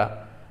যদি আমরা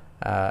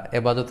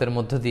ইবাদতের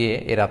মধ্য দিয়ে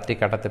এই রাতটি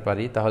কাটাতে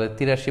পারি, তাহলে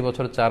 83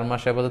 বছর 4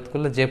 মাস ইবাদত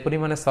করলে যে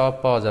পরিমাণে সওয়াব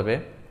পাওয়া যাবে,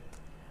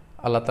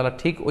 আল্লাহ তাআলা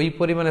ঠিক ওই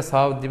পরিমাণে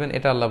সওয়াব দিবেন,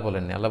 এটা আল্লাহ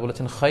বলেননি। আল্লাহ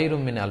বলেছেন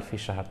খায়রুম মিন আলফি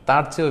শাহর,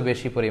 তার চেয়েও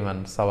বেশি পরিমাণ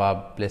সওয়াব,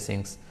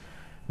 ব্লেসিংস,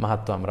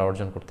 মাহাত্ম্য আমরা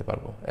অর্জন করতে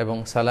পারবো। এবং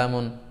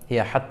সালামুন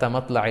হিয়া হাত্তা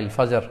মাতলাইল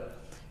ফজর,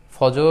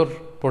 ফজর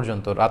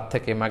পর্যন্ত, রাত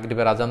থেকে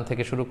মাগরিবের আজান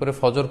থেকে শুরু করে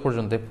ফজর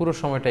পর্যন্ত পুরো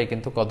সময়টাই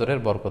কিন্তু কদরের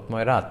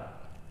বরকতময় রাত।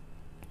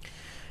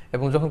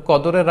 এবং যখন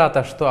কদরের রাত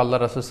আসতো, আল্লাহ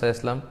রাসূল সাল্লাল্লাহু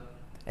আলাইহি ওয়াসাল্লাম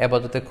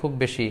ইবাদতে খুব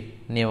বেশি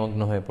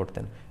নিমগ্ন হয়ে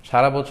পড়তেন।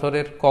 সারা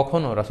বছরের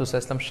কখনো রাসূল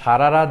সাল্লাল্লাহু আলাইহি ওয়াসাল্লাম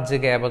সারা রাত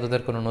জেগে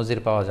ইবাদতের কোনো নজির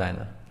পাওয়া যায়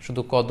না,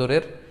 শুধু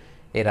কদরের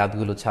এই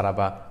রাতগুলো ছাড়া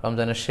বা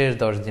রমজানের শেষ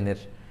 10 দিনের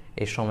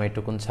এই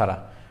সময়টুকুন ছাড়া।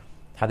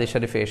 হাদিস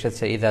শরীফে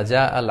এসেছে, ইদা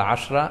জা আল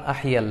আশরা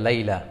আহিয়াল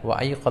লাইলা ওয়া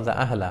আইকাযা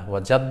আহলা ওয়া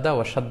জাদ্দা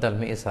ওয়া শাদ্দাল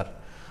মিইসার।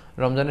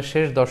 রমজানের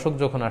শেষ দশক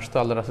যখন আসতো,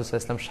 আল্লাহ রাসূল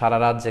সাল্লাল্লাহু আলাইহি ওয়াসাল্লাম সারা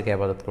রাত জেগে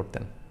ইবাদত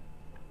করতেন,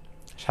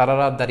 সারা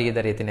রাত দাঁড়িয়ে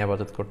দাঁড়িয়ে তিনি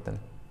ইবাদত করতেন।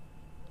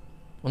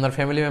 ওনার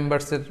ফ্যামিলি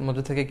মেম্বার্সের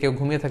মধ্যে থেকে কেউ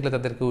ঘুমিয়ে থাকলে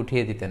তাদেরকে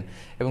উঠিয়ে দিতেন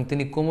এবং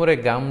তিনি কোমরে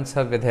গামছা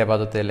বেঁধে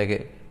ইবাদতে লেগে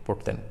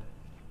পড়তেন।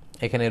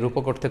 এখানে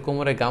রূপক অর্থে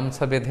কোমরে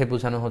গামছা বেঁধে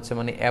বোঝানো হচ্ছে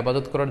মানে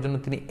ইবাদত করার জন্য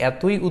তিনি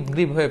এতই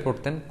উদ্গ্রীব হয়ে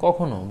পড়তেন,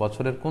 কখনো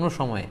বছরের কোনো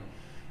সময়ে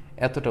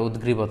এতটা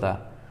উদ্গ্রীবতা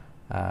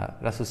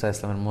রাসূল সাল্লাল্লাহু আলাইহি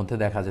ওয়াসাল্লামের মধ্যে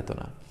দেখা যেত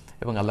না।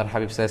 এবং আল্লাহর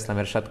হাবিব সাল্লাল্লাহু আলাইহি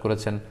ওয়াসাল্লাম ইরশাদ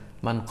করেছেন,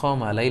 মান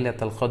কামা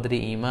লাইলাতাল কদরি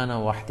ঈমানান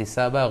ওয়া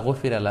ইহতিসাবা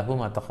গুফিরা লাহু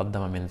মা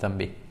তাকদ্দামা মিন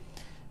যামবি।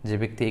 যে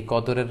ব্যক্তি এই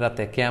কদরের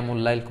রাতে কিয়ামুল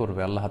লাইল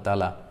করবে, আল্লাহ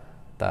তাআলা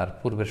তার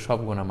পূর্বের সব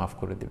গুনাহ মাফ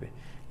করে দিবে।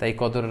 তাই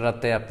কদরের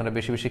রাতে আপনারা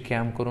বেশি বেশি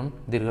কিয়াম করুন,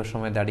 দীর্ঘ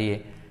সময় দাঁড়িয়ে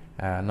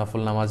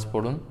নফল নামাজ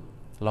পড়ুন,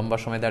 লম্বা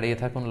সময় দাঁড়িয়ে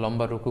থাকুন,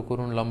 লম্বা রুকু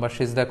করুন, লম্বা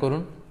সিজদা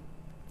করুন।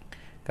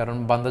 কারণ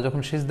বান্দা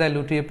যখন সিজদায়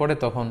লুটিয়ে পড়ে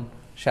তখন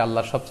সে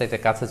আল্লাহর সবচাইতে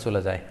কাছে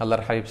চলে যায়।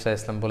 আল্লাহর হাবিব সাল্লাল্লাহু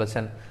আলাইহি ওয়াসাল্লাম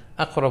বলেছেন,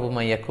 আকরাবু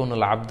মা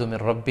ইয়াকুনুল আবদু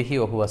মির রাব্বিহি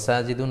ওয়া হুয়া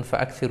সাজিদুন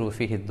ফাআকসিরু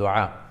ফিহি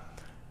দুআ।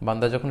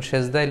 বান্দা যখন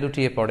সিজদায়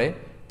লুটিয়ে পড়ে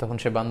তখন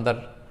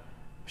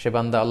সে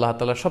বান্দা আল্লাহ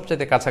তাআলার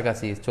সবচাইতে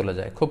কাছাকাছি চলে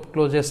যায়, খুব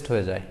ক্লোজেস্ট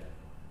হয়ে যায়।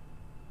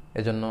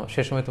 এজন্য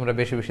সে সময় তোমরা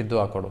বেশি বেশি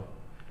দোয়া করো।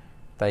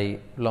 তাই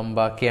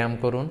লম্বা কিয়াম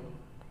করুন,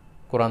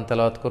 কোরআন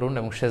তেলাওয়াত করুন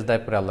এবং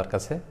সিজদায় পড়ে আল্লাহর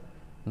কাছে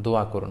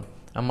দোয়া করুন।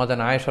 আম্মা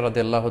জান আয়েশা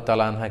রাদিয়াল্লাহু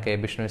তাআলা আনহাকে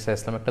বিষ্ণু ইসা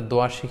ইসলাম একটা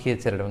দোয়া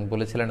শিখিয়েছিলেন এবং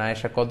বলেছিলেন,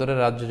 আয়েশা, কদরের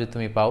রাত যদি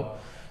তুমি পাও,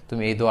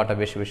 তুমি এই দোয়াটা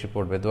বেশি বেশি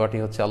পড়বে। দোয়াটি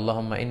হচ্ছে,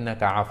 আল্লাহুম্মা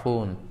ইন্নাকা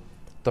আফুন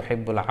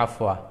তুহিব্বুল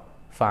আফওয়া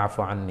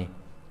ফাআফু আন্নি।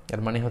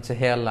 এর মানে হচ্ছে,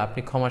 হে আল্লাহ,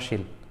 আপনি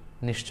ক্ষমাশীল,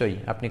 নিশ্চয়ই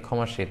আপনি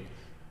ক্ষমাশীল,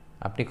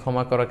 আপনি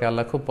ক্ষমা করাকে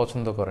আল্লাহ খুব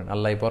পছন্দ করেন,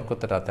 আল্লাহ এই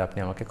বরকতের রাতে আপনি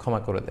আমাকে ক্ষমা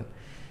করে দেন।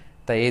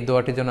 তাই এই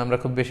দোয়াটি যেন আমরা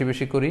খুব বেশি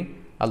বেশি করি।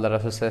 আল্লাহ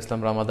রাসূল সাল্লাল্লাহু আলাইহি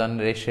ওয়াসাল্লাম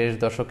রমাদানের এই শেষ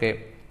দশকে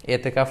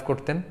ইতিকাফ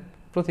করতেন।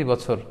 প্রতি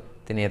বছর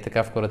তিনি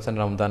ইতিকাফ করেছেন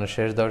রমজানের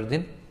শেষ 10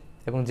 দিন,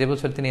 এবং যে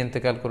বছর তিনি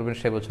ইন্তেকাল করবেন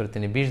সে বছর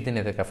তিনি 20 দিন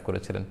ইতিকাফ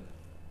করেছিলেন।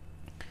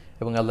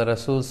 এবং আল্লাহ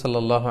রাসূল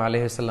সাল্লাল্লাহু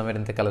আলাইহি ওয়াসাল্লামের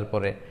ইন্তেকালের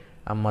পরে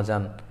আম্মা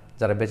জান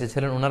যারা বেঁচে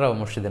ছিলেন ওনারাও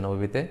মসজিদে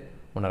নববীতে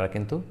ওনারা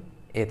কিন্তু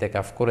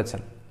ইতিকাফ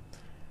করেছেন।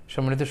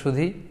 সম্মানিত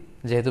সুধী,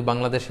 যেহেতু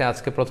বাংলাদেশে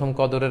আজকে প্রথম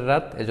কদরের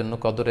রাত, এজন্য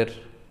কদরের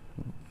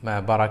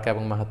বারাকা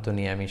এবং মাহাত্ম্য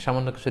নিয়ে আমি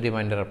সামান্য কিছু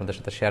রিমাইন্ডার আপনাদের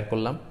সাথে শেয়ার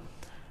করলাম।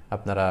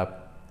 আপনারা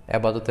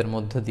ইবাদতের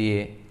মধ্য দিয়ে,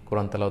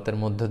 কোরআন তেলাওয়াতের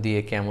মধ্য দিয়ে,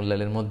 কিয়ামুল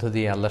লাইলের মধ্য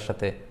দিয়ে, আল্লাহর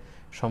সাথে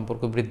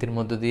সম্পর্ক বৃদ্ধির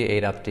মধ্য দিয়ে এই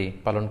রাতটি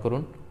পালন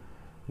করুন।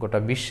 গোটা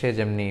বিশ্বে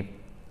যেমনি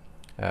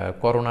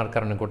করোনার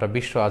কারণে গোটা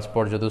বিশ্ব আজ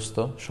পর্যদুস্ত,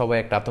 সবাই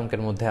একটা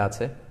আতঙ্কের মধ্যে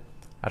আছে।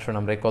 আসুন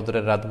আমরা এই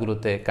কদরের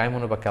রাতগুলোতে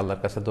কায়মনোবাক্যে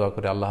আল্লাহর কাছে দোয়া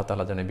করি, আল্লাহ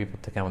তাআলা যেন বিপদ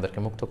থেকে আমাদেরকে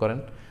মুক্ত করেন।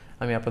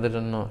 আমি আপনাদের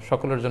জন্য,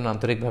 সকলের জন্য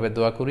আন্তরিকভাবে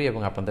দোয়া করি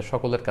এবং আপনাদের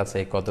সকলের কাছে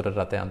এই কদরের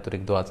রাতে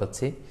আন্তরিক দোয়া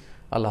চাচ্ছি।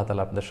 আল্লাহ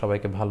তাআলা আপনাদের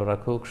সবাইকে ভালো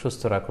রাখুক,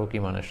 সুস্থ রাখুক,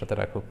 ঈমানের সাথে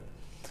রাখুক।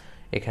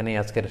 এখানেই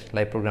আজকের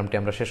লাইভ প্রোগ্রামটি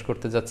আমরা শেষ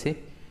করতে যাচ্ছি।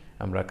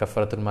 আমরা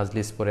কাফারাতুল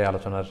মাজলিস পরে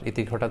আলোচনার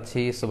ইতি ঘটাচ্ছি।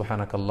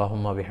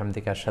 সুবহানাকাল্লাহুম্মা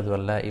বিহামদিকা আশহাদু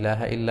আল্লা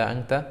ইলাহা ইল্লা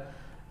আনতা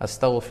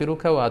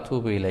আস্তাগফিরুকা ওয়া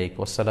আতুবু ইলাইক।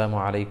 ওয়াসসালামু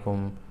আলাইকুম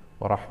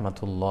ওয়া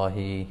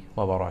রাহমাতুল্লাহি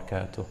ওয়া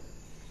বারাকাতুহু।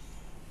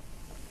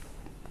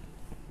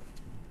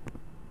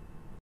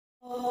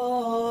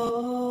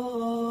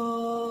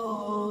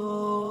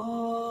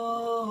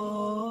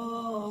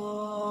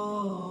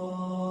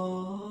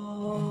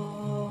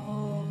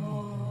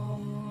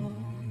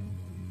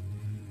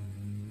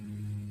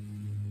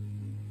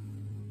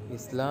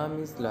 ইসলাম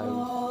ইজ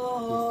লাইফ,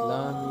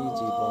 ইসলামই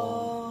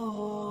জীবন।